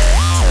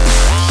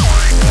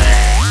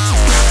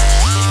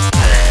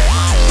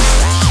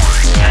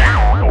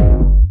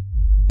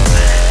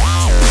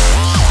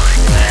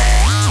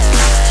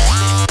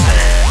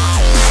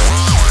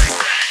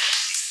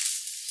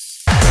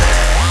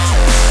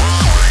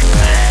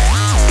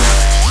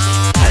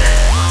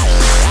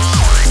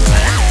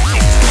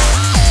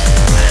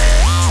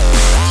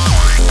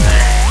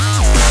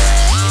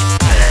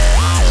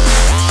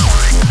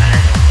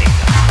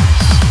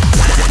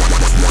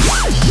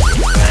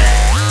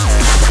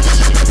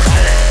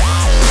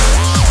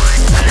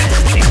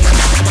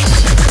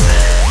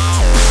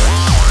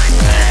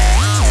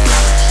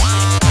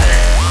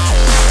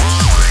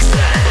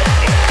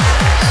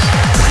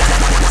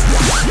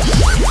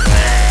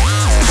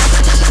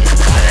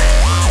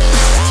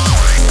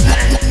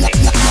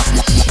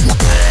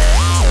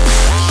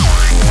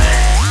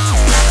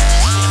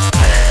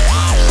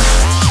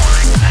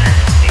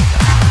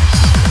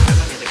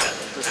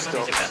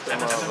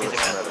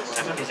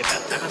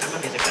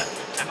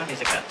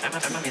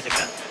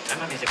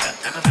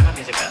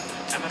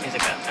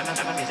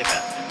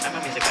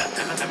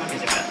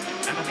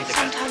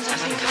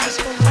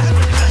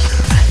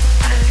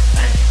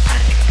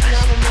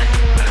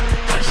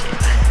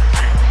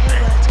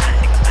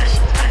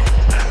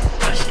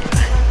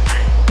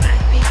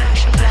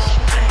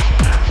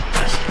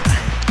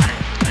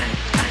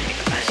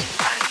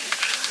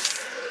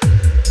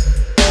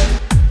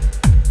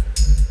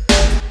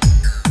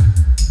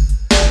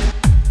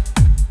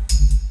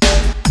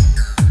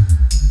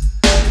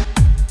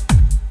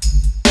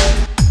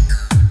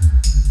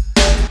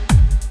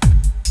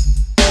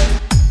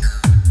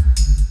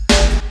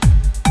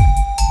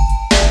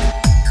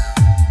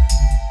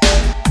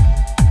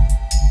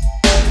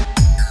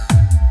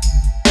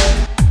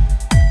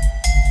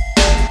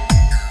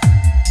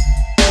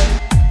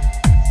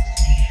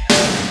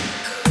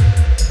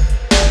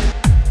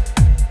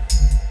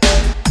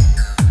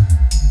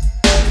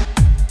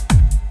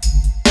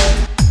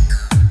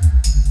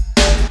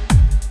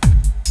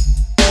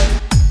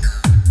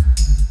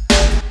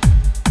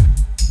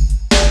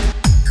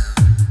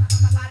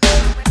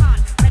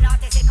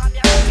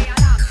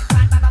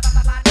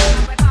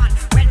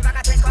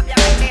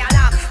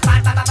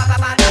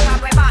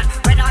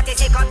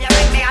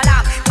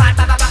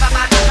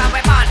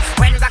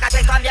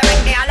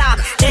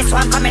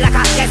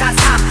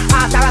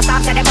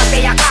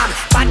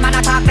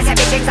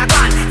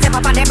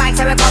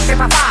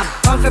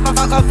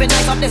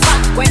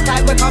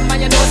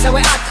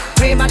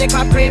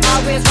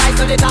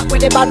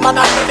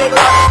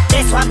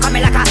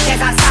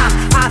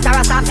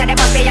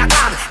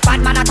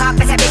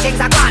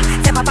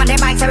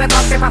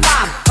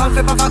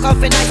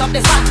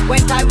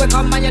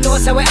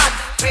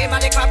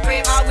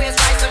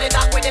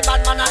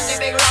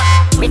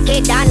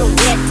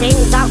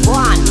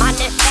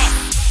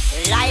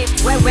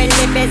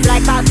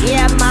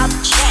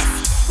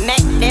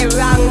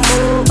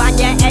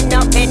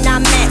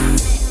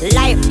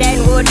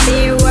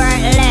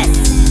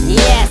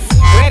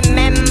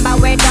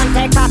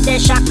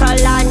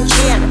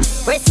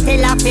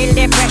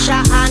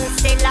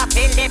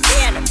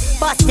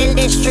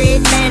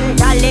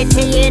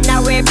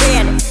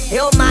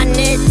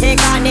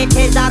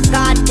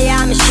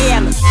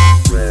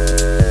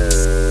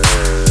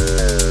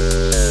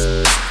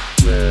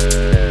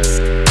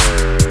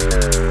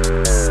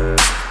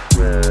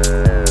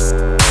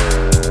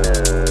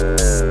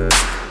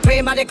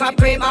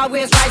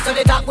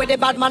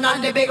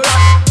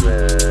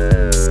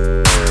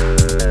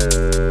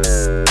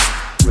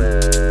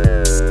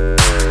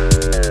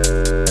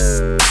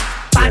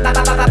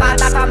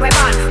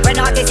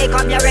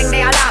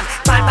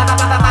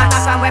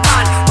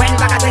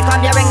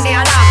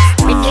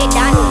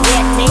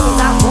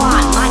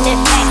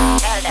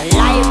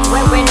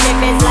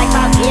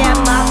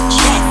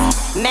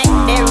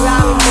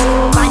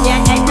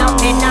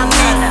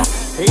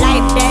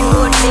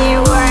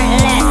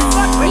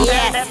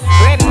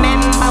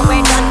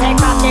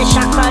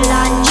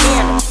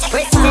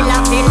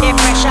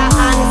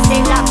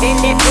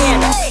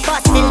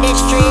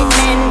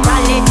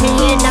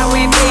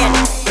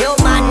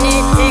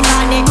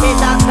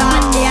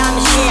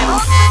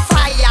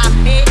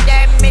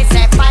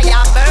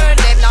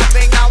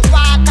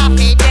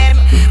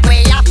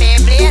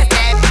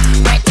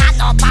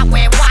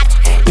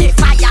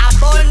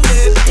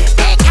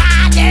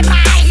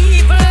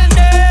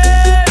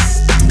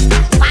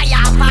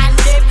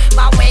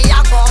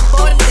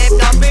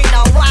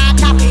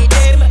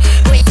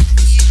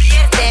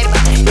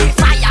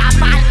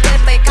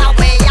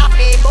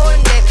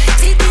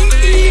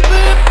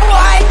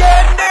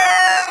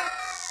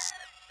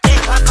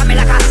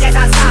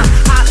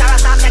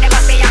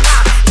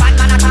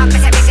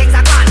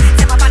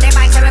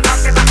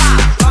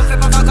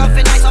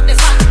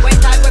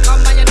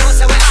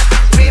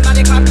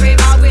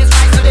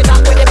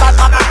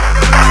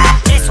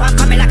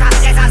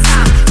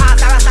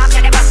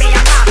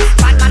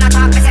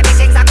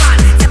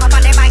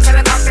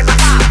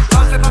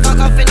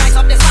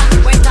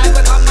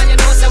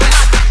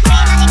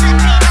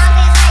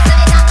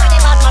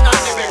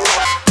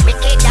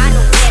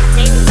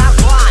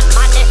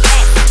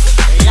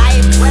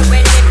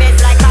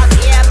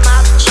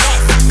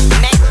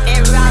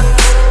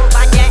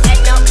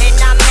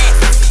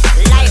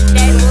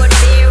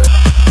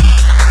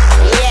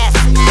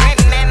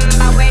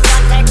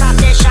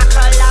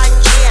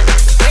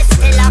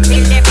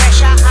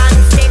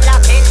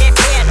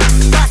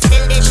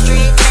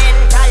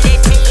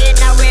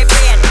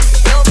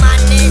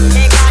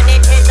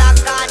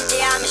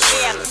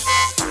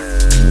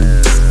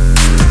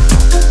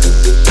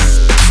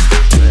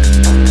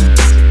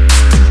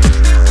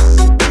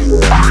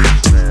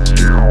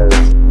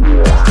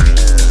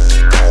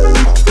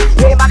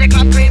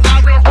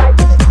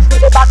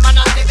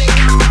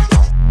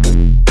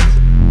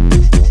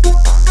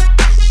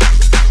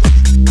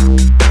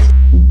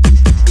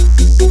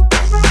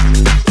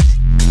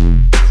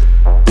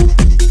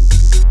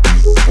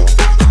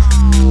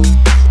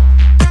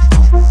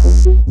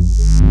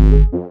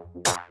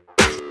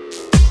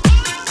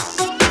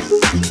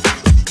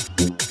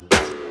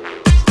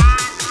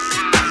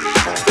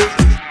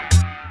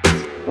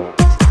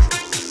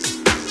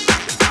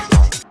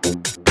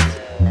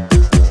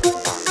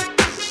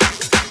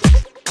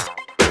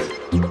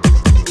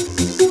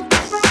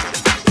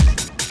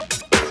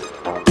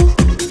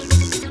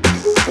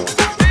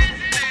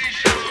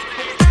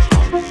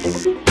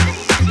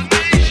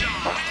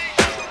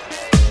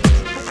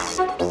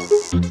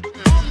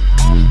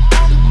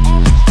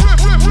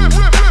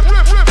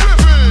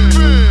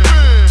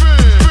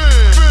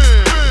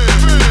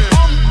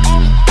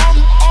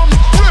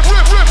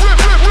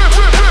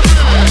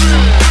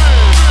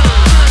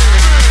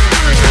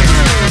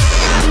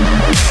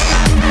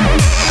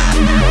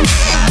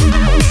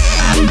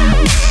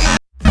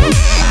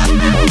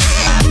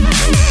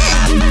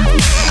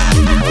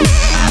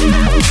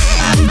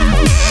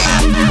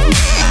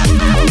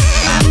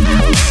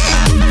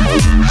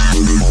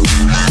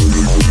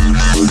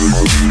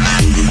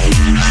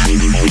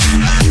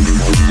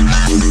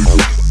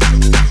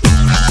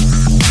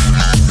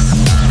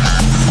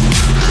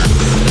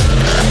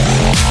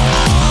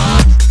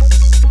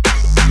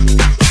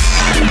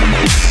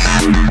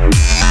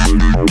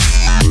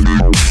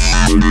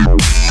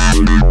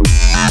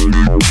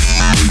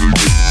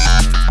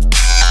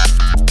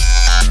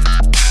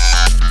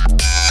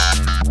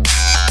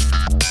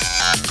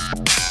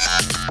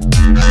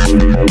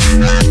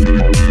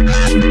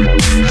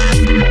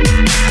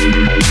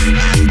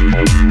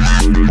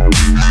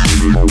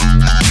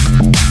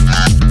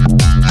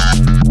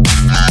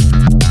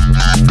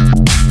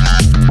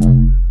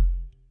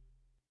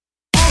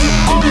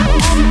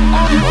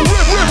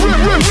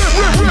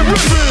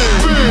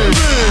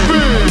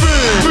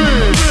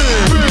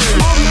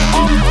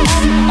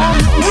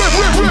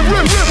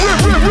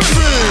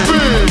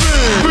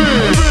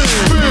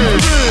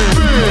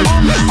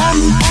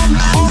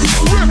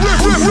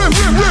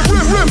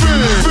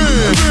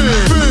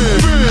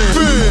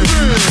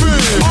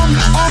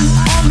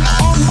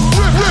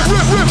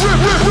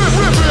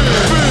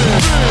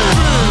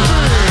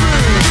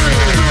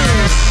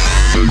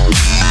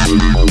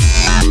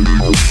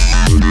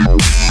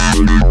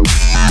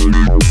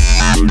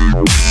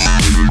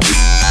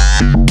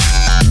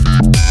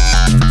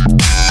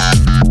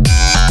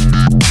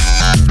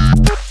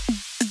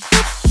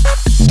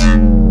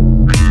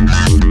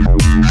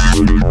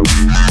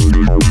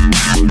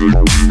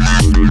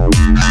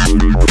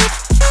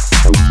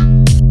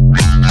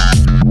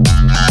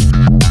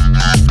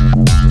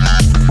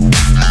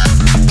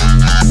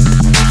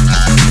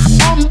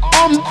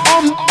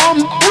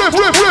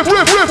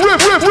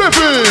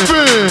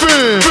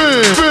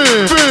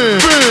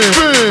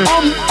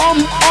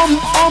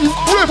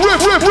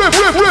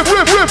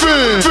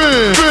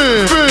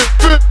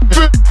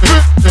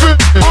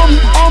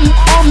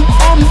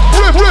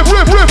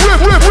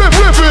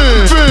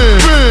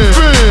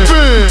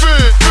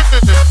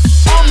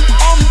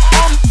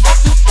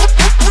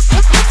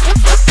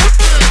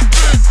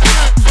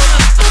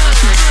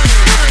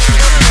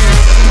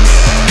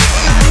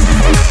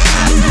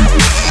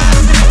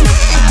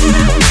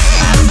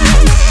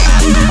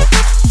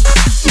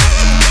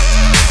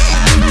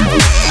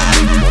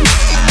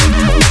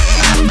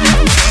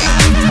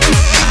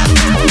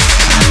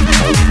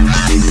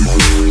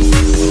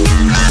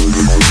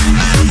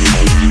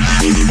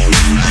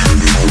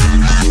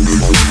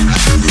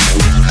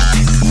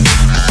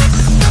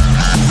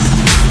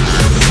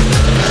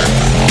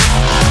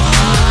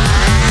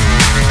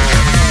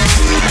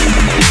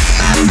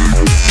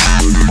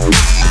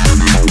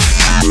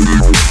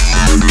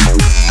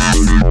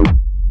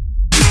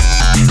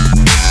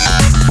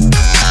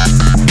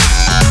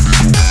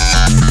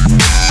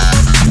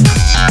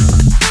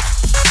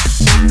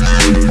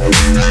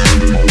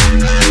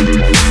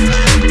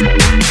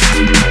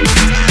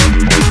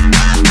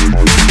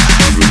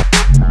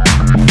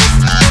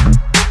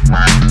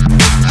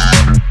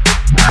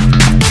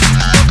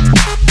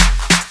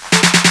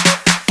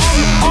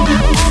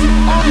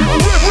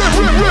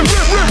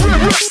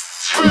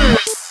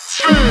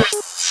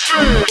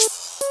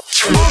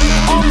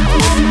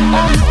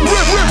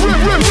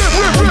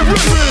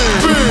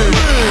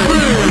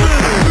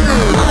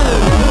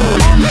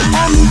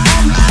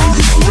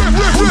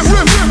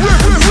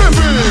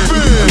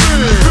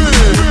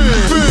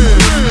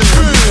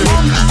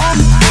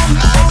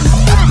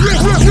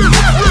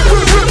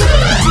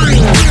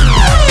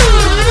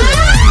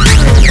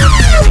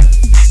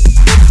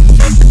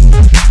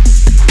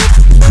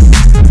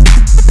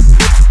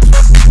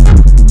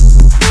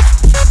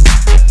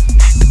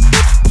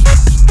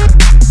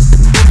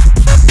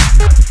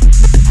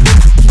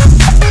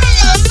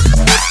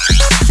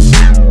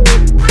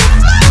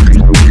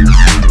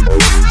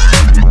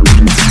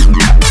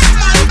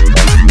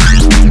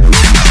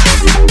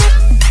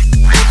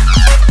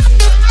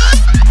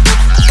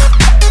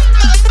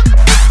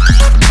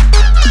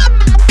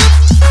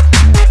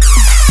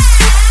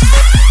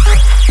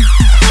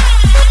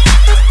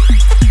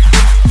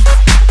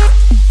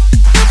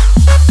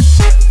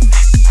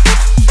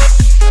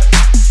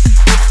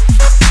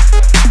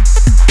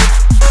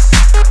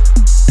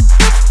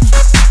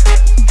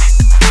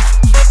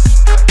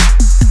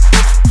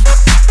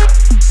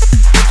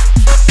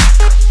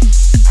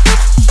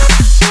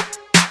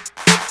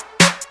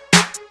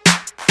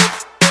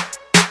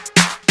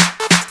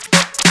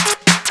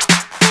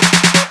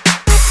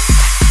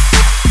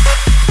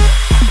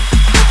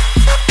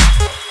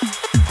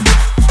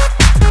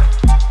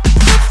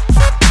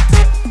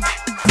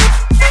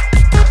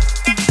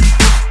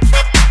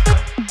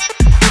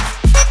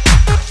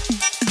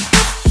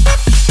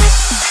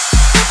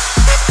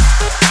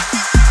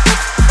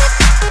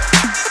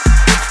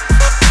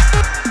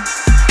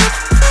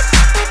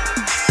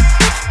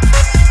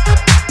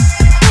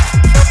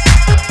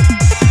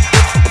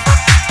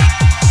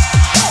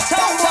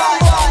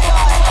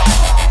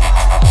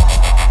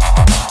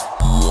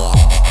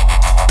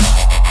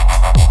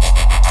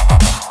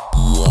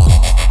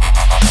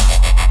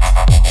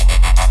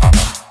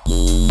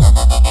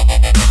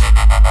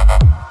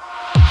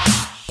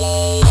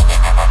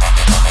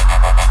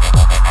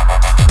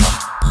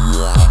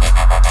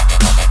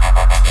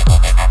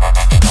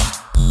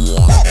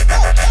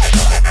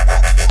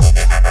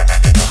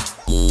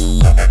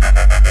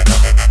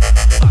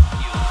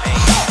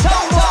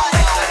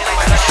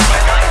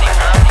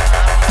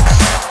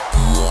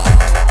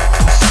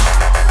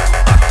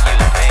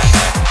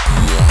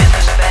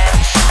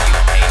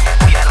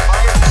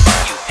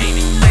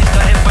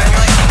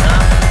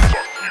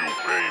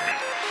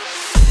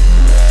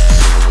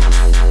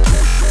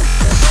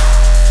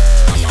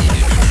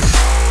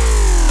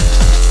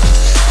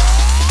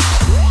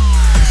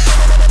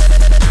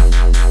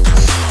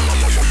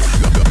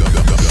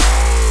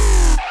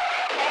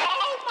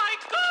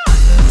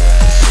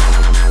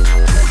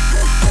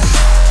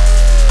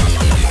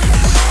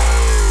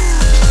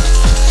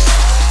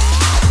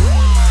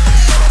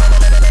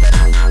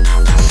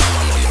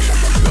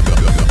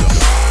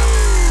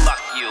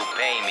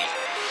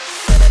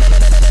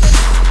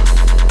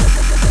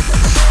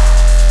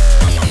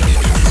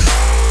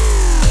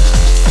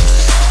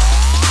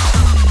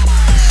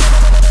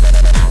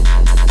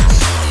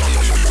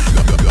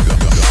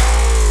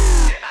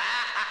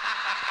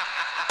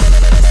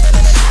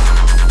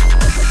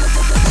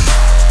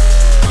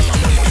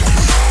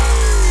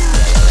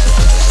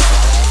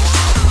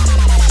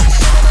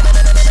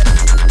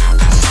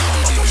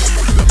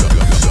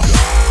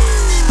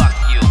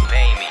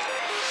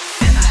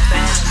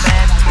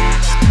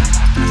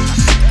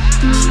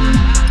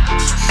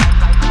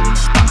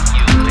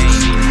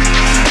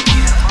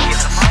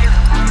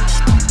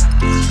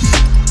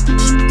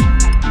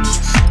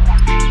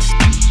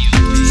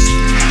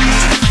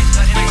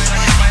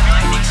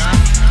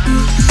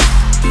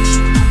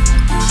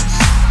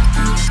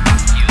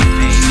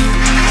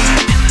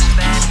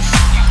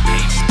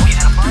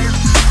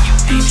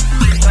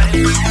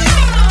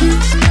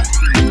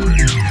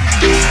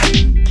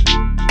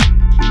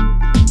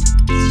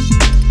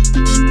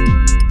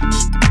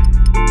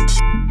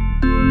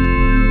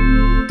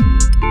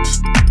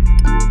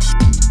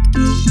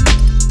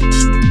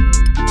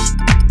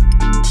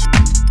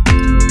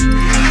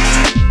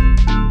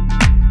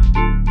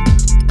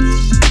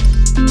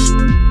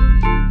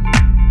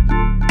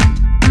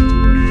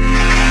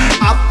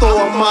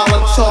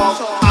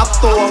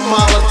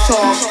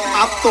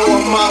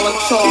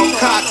 Molotov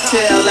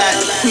cocktail at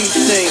the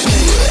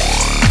precinct.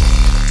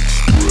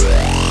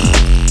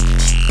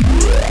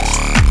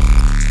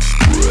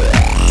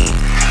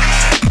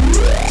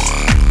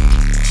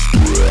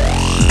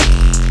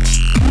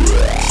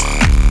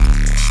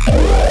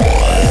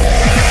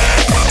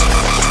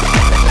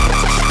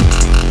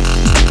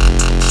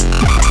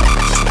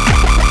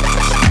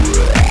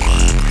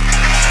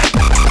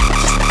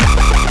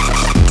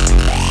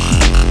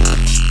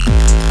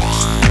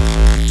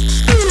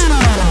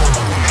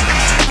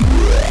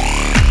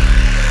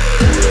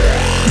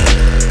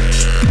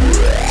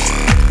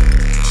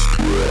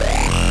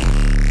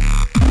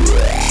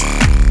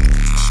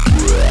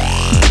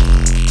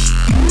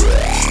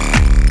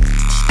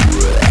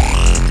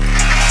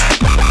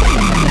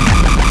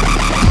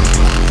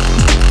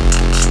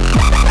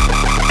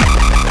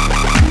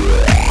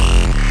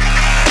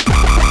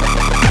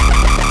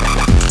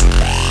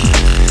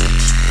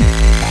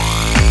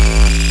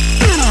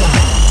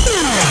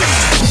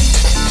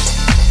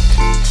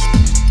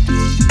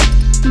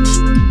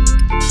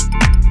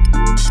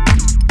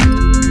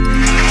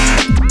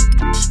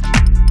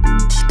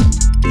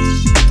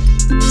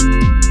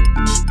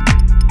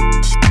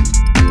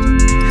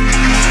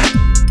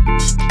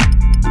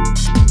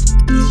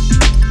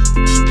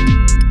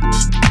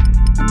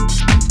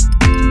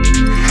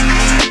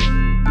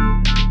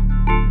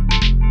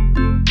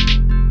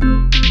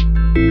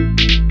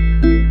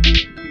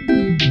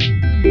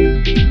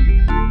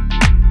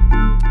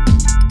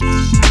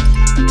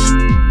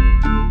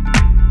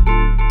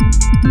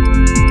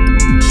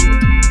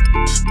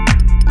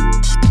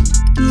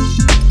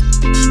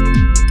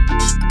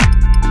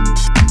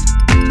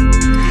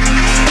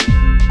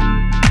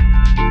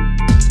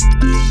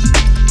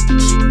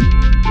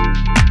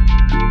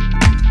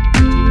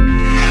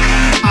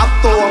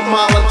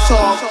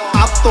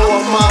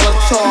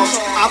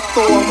 I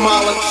throw a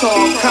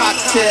Molotov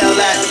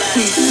cocktail at the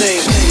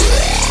precinct.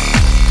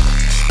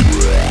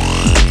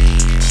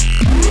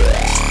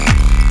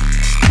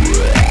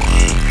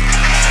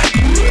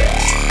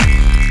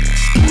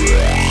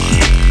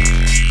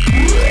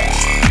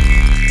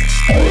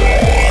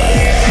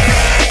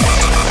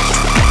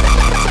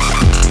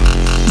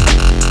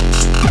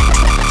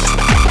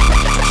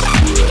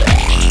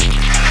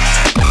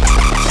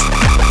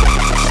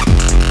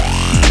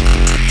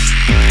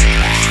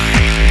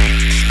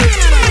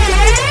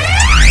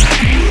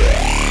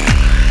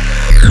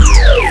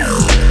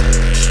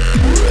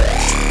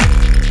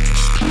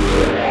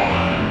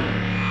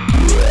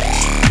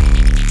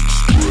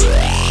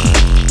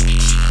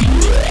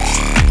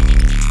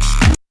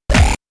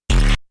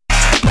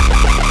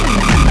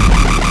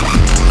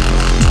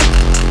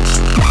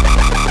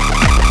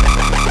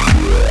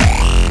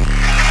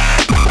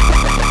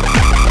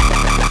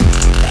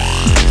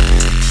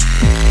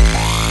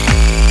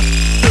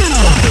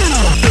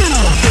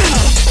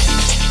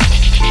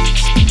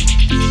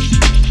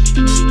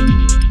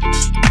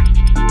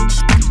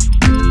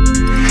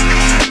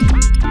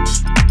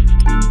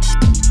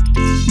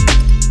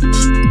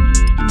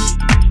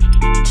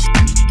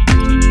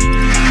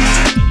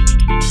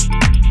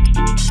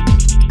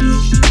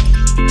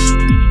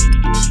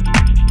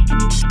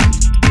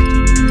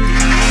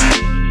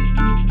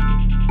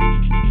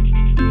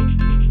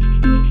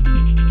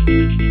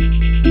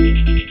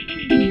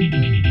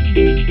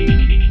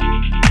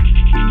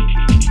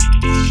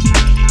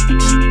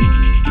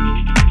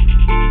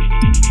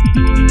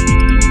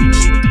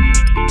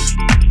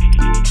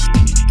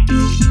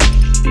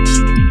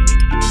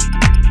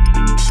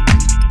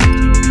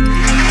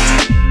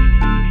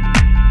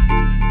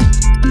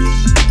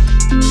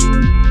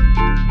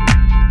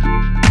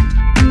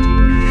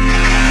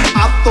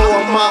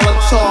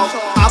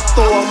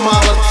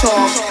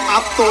 I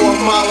throw a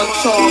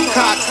Molotov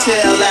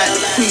cocktail at the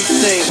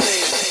precinct.